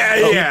 Yeah,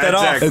 Keep yeah, that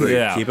off. exactly.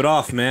 Yeah. Keep it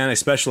off, man,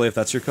 especially if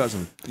that's your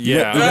cousin.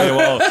 Yeah, okay,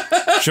 well,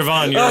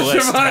 Siobhan, your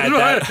list Siobhan, had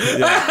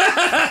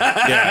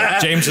that. Yeah,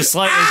 James is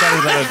slightly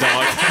better than a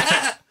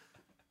dog.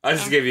 I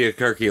just gave you a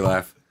Kirky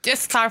laugh.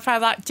 just to clarify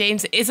that,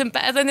 James isn't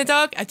better than a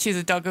dog. I choose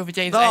a dog over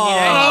James any day.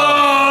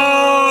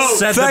 Oh!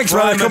 Said Thanks, the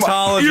man. Come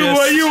on. primatologist. You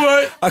what? You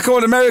what? I come on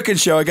an American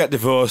show, I get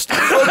divorced.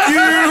 Fuck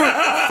you!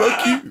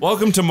 Fuck you!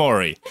 Welcome to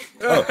Maury.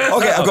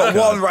 Okay, I've got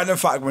one random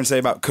fact I'm going to say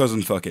about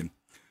cousin fucking.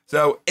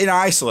 So, in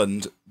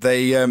Iceland,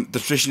 they the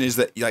tradition is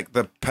that like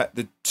the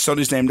son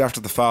is named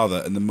after the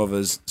father and the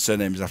mother's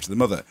surname is after the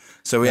mother.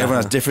 So everyone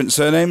has different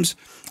surnames,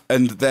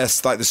 and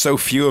there's so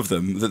few of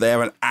them that they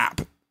have an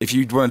app. If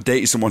you want to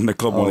date someone in the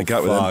club, want to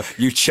get with them,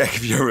 you check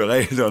if you're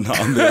related or not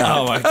on the app.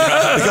 Oh my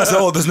god!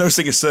 Because there's no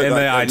single surname. In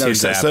the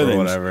iTunes app or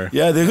whatever.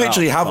 Yeah, they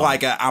literally have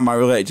like a "Am I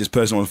related to this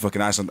person on fucking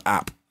Iceland"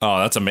 app. Oh,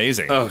 that's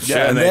amazing. Oh shit!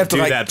 Yeah, And they have to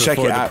do like that check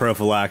before it the out.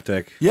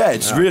 prophylactic. Yeah,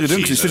 it's really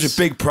dumb 'cause it's such Jesus.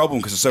 a big problem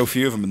because there's so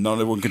few of them and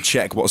none of one can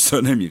check what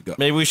surname you've got.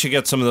 Maybe we should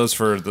get some of those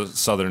for the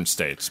southern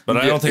states, but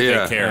I don't think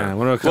Yeah. they care. Yeah,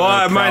 what kind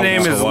Well, of my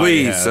name problems is Hawaii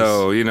Lee, has.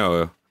 so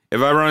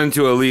if I run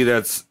into a Lee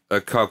that's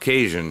a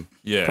Caucasian,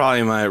 Yeah.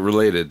 probably my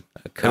related.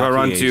 If I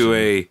run into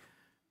a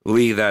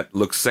Lee that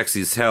looks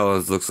sexy as hell,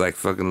 it looks like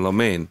fucking Lo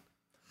Mein.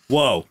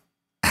 Whoa.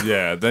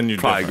 Yeah, then you're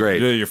Probably different.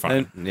 great. Yeah, you're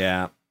fine. And,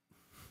 yeah.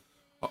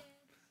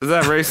 Is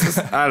that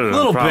racist? I don't A know.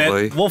 little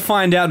Probably. bit. We'll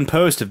find out in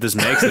post if this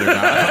makes it or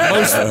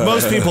not.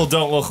 most people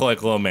don't look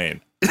like Lo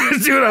Mein.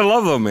 Dude, I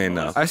love Lo Mein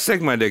now. I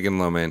stick my dick in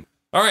Lo Mein.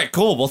 All right,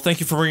 cool. Well, thank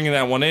you for bringing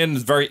that one in.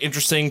 It's very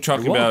interesting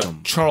talking about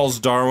welcome. Charles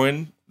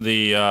Darwin,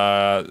 the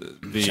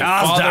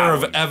Charles father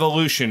Darwin. of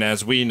evolution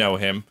as we know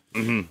him.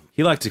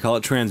 He liked to call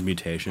it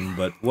transmutation,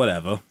 but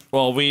whatever.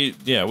 Well, we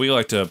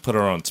like to put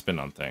our own spin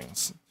on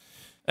things.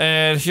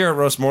 And here at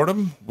Roast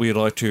Mortem, we'd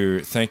like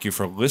to thank you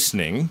for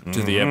listening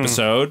to the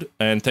episode,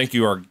 and thank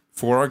you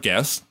for our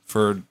guest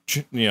for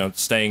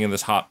staying in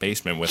this hot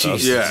basement with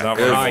us. Yeah, It's not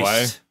running away.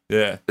 Christ.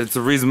 Yeah, It's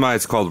the reason why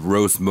it's called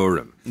Roast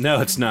Mortem.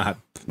 No, it's not.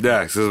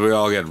 Yeah, because we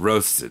all get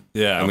roasted.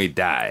 Yeah. And we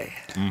die.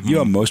 You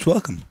are most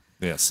welcome.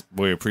 yes,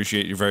 we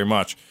appreciate you very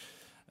much,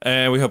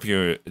 and we hope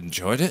you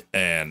enjoyed it.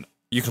 And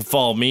you can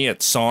follow me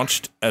at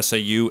Saunched,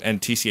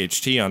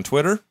 SAUNTCHT on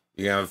Twitter.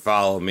 You gotta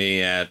follow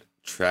me at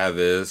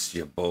Travis,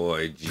 your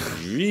boy.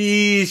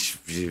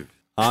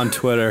 On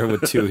Twitter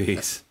with 2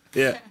 E's.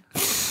 Yeah.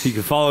 You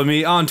can follow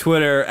me on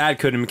Twitter at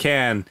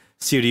CodyMcCann,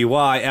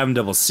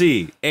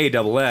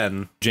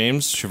 CODYMCCANN.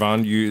 James,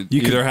 Siobhan, you can-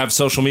 either have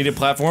social media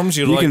platforms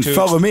you'd You like can to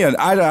follow me on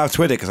I don't have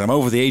Twitter because I'm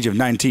over the age of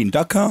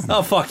 19.com.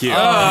 Oh, fuck you.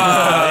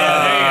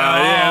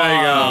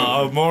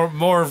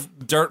 more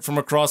dirt from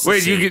across the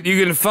Wait, sea.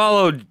 you can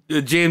follow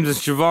James and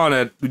Siobhan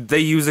at they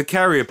use a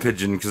carrier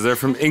pigeon because they're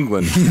from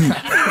England.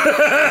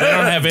 They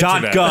don't have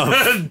Dot internet.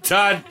 .gov.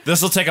 dot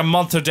This will take a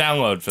month to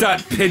download for them.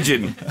 dot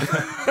pigeon.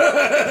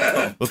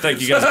 Well,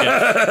 thank you guys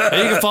again.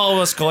 And you can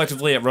follow us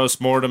collectively at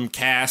Roast Mortem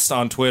Cast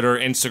on Twitter,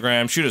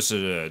 Instagram. Shoot us a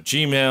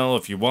Gmail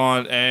if you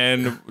want.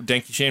 And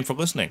thank you, Shane, for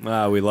listening.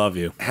 We love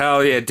you.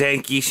 Hell yeah,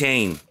 Danky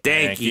Shane.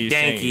 Danky,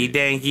 Danky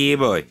Danky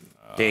boy.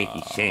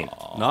 Danky Shane.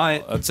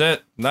 Night. That's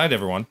it. Night,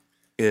 everyone.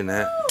 Good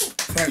night.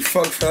 Thank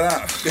fuck for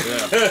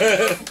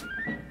that.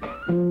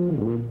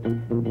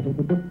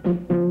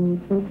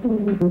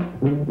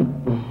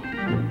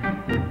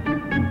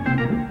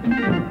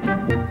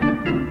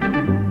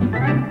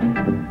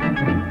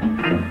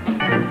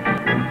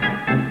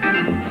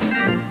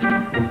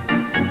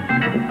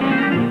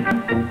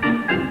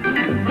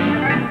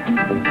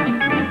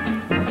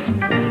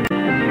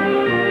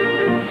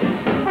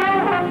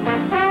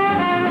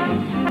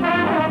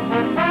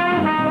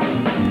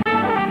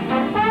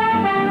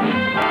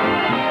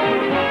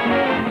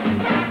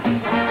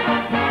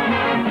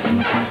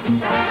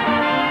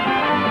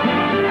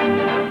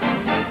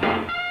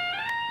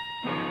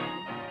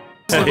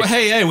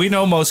 Hey, we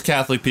know most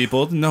Catholic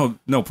people. No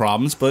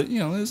problems, but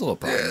there's a little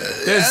problem.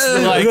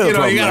 There's like, little you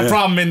problem, got a yeah.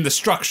 problem in the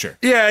structure.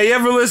 Yeah, you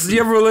ever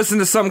listen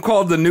to something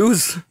called the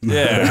news?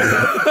 Yeah.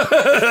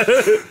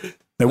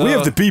 Now, we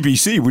have the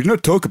BBC. We do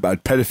not talk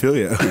about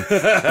pedophilia.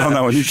 Oh,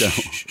 no, you don't.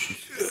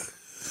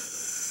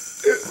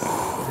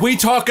 We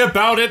talk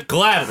about it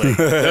gladly.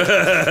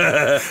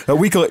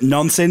 We call it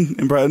noncing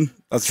in Britain.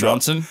 That's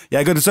Noncing?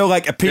 Yeah, good. So,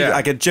 like Yeah.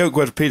 like a joke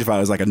word for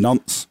paedophile is like a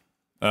nonce.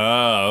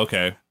 Oh,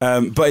 okay.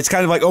 But it's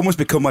kind of like almost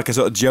become like a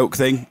sort of joke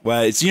thing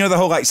where it's, the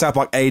whole like South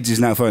Park AIDS is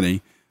now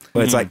funny,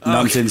 where it's like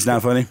nonsense now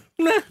funny.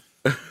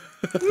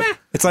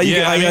 It's like, you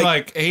Yeah, can, I mean,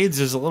 like AIDS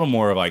is a little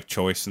more like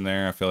choice in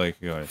there. I feel like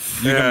you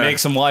can make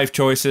some life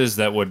choices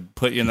that would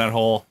put you in that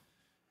hole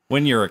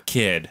when you're a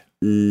kid.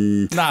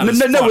 Not as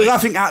no, funny. we're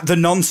laughing at the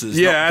nonces.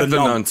 Yeah, not at the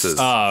nonce.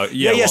 nonces.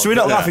 Yeah, well, so we're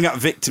not laughing at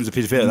victims of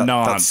paedophilia. That's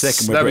Nonce. sick.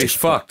 And we're That'd be British,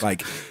 fucked. but,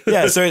 like,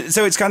 yeah, so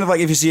it's kind of like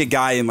if you see a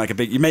guy in like a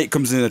big, your mate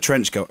comes in a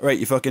trench coat, right?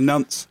 You fucking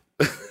nonce.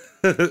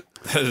 that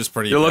is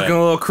pretty. You're bad. looking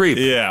a little creep.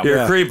 Yeah. You're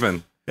Yeah.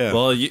 creeping. Yeah.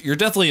 Well, you're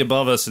definitely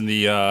above us in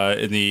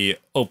the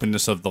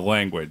openness of the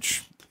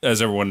language, as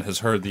everyone has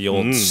heard the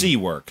old C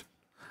word.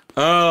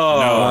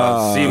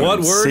 Oh, see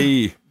what word?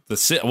 See, The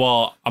C.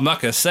 Well, I'm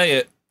not going to say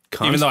it,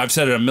 even though I've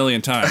said it a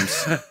million times.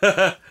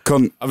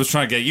 cunt. I was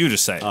trying to get you to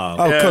say it. Oh,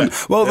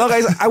 cunt. Well, no,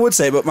 guys, I would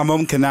say, but my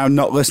mum can now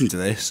not listen to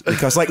this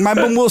because, like, my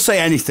mum will say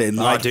anything.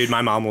 Oh, Like, dude,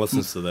 my mom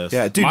listens to this.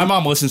 yeah, dude. My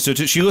mom listens to it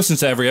too. She listens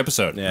to every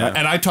episode. Yeah.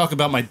 And I talk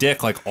about my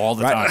dick like all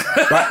the Right,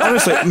 time. right,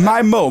 honestly,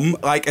 my mum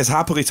like has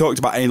happily talked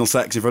about anal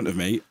sex in front of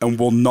me and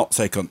will not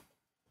say cunt.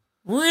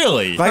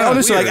 Really? Like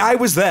honestly, weird. like I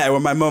was there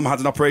when my mum had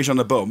an operation on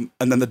the bum,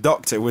 and then the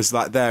doctor was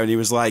like there, and he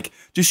was like,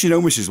 "Just so you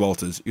know, Mrs.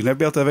 Walters, you'll never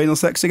be able to have anal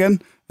sex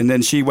again." And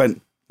then she went,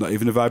 "Not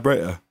even a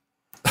vibrator."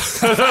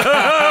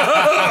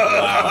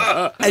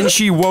 And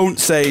she won't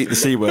say the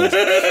C word.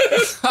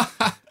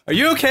 Are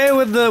you okay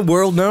with the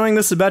world knowing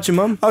this about your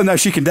mum? Oh no,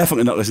 she can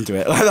definitely not listen to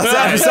it. Like, that's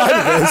how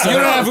decided this. You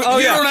don't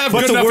have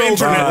What's good the enough world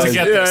internet to like?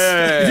 get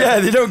this. Yeah,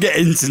 they don't get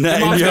internet.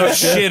 Mom's in got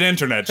Yorkshire. shit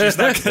internet. She's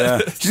not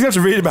gonna, She's gonna have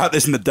to read about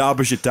this in the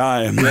Derbyshire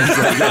Times.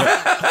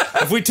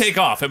 If we take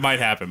off, it might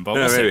happen. But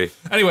we'll see. maybe.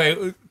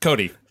 Anyway,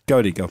 Cody.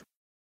 Cody, go.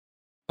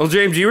 Well,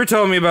 James, you were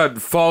telling me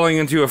about falling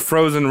into a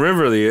frozen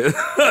river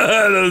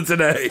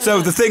today.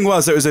 So the thing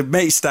was, it was a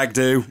mate stag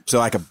do, so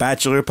like a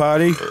bachelor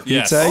party, you'd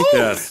Yes. say.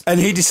 Yes. And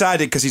he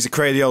decided, because he's a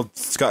crazy old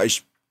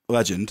Scottish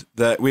legend,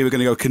 that we were going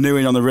to go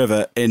canoeing on the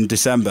river in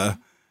December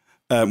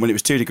when it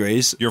was 2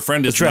 degrees. Your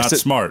friend is Dressed not it-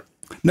 smart.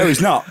 No,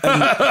 he's not.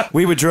 And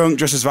we were drunk,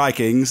 dressed as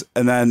Vikings,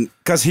 and then,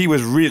 because he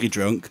was really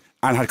drunk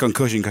and had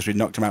concussion because we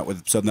knocked him out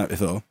with Southern Night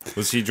before.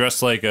 Was he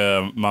dressed like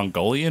a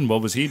Mongolian?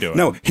 What was he doing?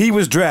 No, he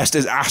was dressed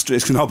as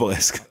Asterix and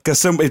Obelix,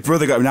 because his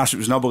brother got him an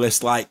Asterix and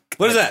Obelix, like...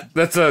 What is that?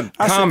 That's a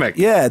comic.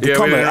 Yeah, the we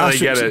comic. didn't really Asterix-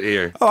 get it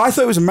here. Oh, I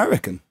thought it was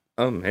American.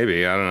 Oh,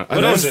 maybe. I don't know.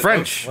 What It is was it?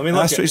 French. Let me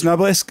look. Asterix and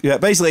Obelix. Yeah,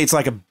 basically it's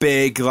like a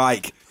big,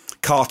 like,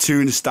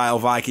 cartoon-style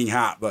Viking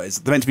hat, but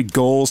they're meant to be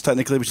Gauls,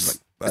 technically, which is like...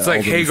 It's like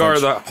older than Hagar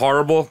French. the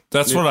Horrible.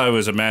 That's what I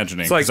was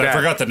imagining. like 'cause I that.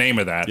 forgot the name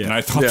of that, and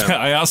I thought Yeah.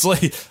 that, I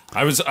honestly,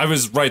 I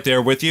was right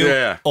there with you.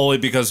 Yeah. Only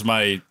because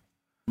my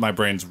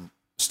brain's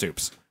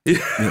stoops.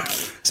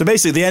 So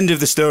basically, the end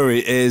of the story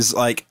is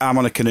like I'm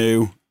on a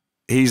canoe,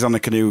 he's on a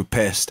canoe,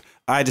 pissed.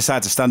 I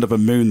decide to stand up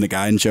and moon the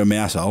guy and show my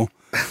asshole,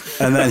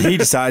 and then he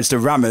decides to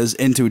ram us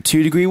into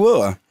 2 degree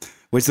water,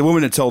 which the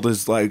woman had told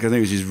us like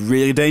canoes is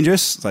really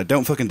dangerous. It's like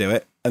don't fucking do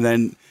it. And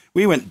then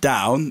we went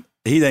down.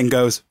 He then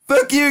goes,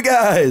 "Fuck you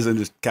guys," and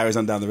just carries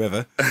on down the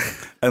river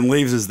and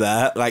leaves us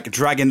there, like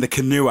dragging the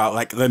canoe out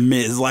like the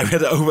Miz, like we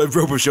had it over a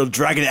rubber show,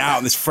 dragging it out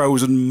in this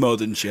frozen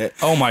mud and shit.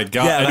 Oh my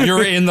god! Yeah, and like-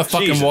 you're in the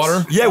fucking Jesus.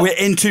 water. Yeah, we're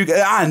into,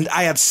 and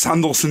I had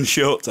sandals and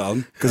shorts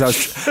on because I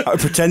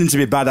was pretending to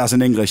be badass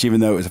in English,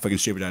 even though it was a fucking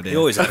stupid idea. You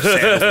always have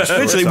sandals.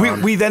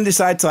 Literally, we then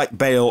decide to like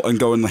bail and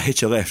go and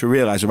hitch a lift. We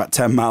realised we're about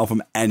 10 miles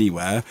from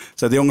anywhere,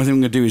 so the only thing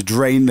we're gonna do is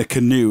drain the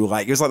canoe.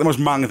 Like it was like the most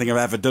manly thing I've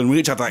ever done. We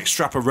literally had to like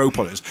strap a rope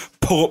on us,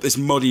 pull up this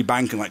muddy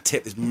bank, and like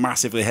tip this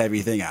massively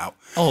heavy thing out.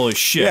 Holy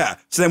shit! Yeah.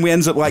 So then we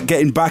ended up like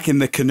getting back in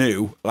the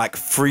canoe, like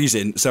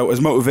freezing. So as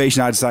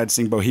motivation, I decided to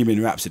sing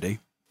Bohemian Rhapsody,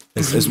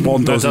 as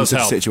one does in does such a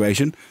help.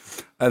 situation.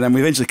 And then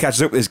we eventually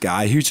catches up with this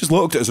guy who just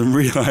looked at us and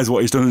realised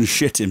what he's done and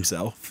shit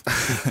himself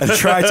and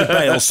tried to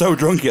bail. So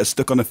drunk he got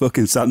stuck on a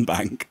fucking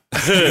sandbank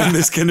in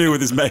this canoe with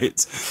his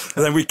mates.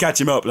 And then we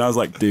catch him up and I was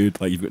like, dude,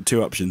 like you've got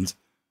two options.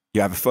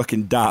 You either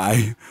fucking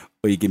die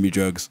or you give me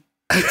drugs.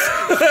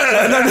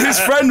 And then his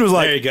friend was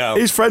like, There you go.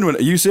 His friend went,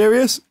 "Are you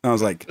serious?" And I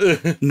was like,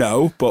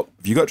 "No, but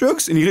have you got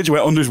drugs?" And he literally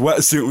went under his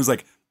wetsuit and was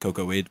like,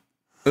 "Cocoa weed."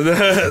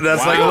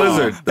 That's like a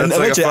lizard. And That's like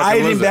a literally, I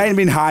fucking hadn't lizard.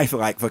 been high for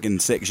like fucking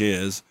 6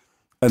 years.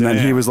 And then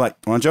he was like,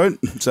 "Want a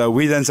joint?" So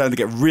we then started to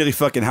get really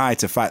fucking high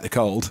to fight the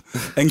cold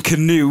and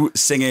canoe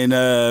singing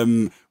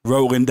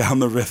 "Rolling Down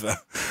the River."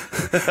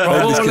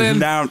 Rolling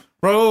down,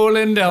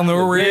 rolling down the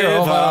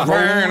river.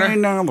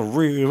 rolling down the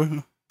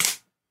river.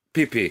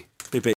 PP.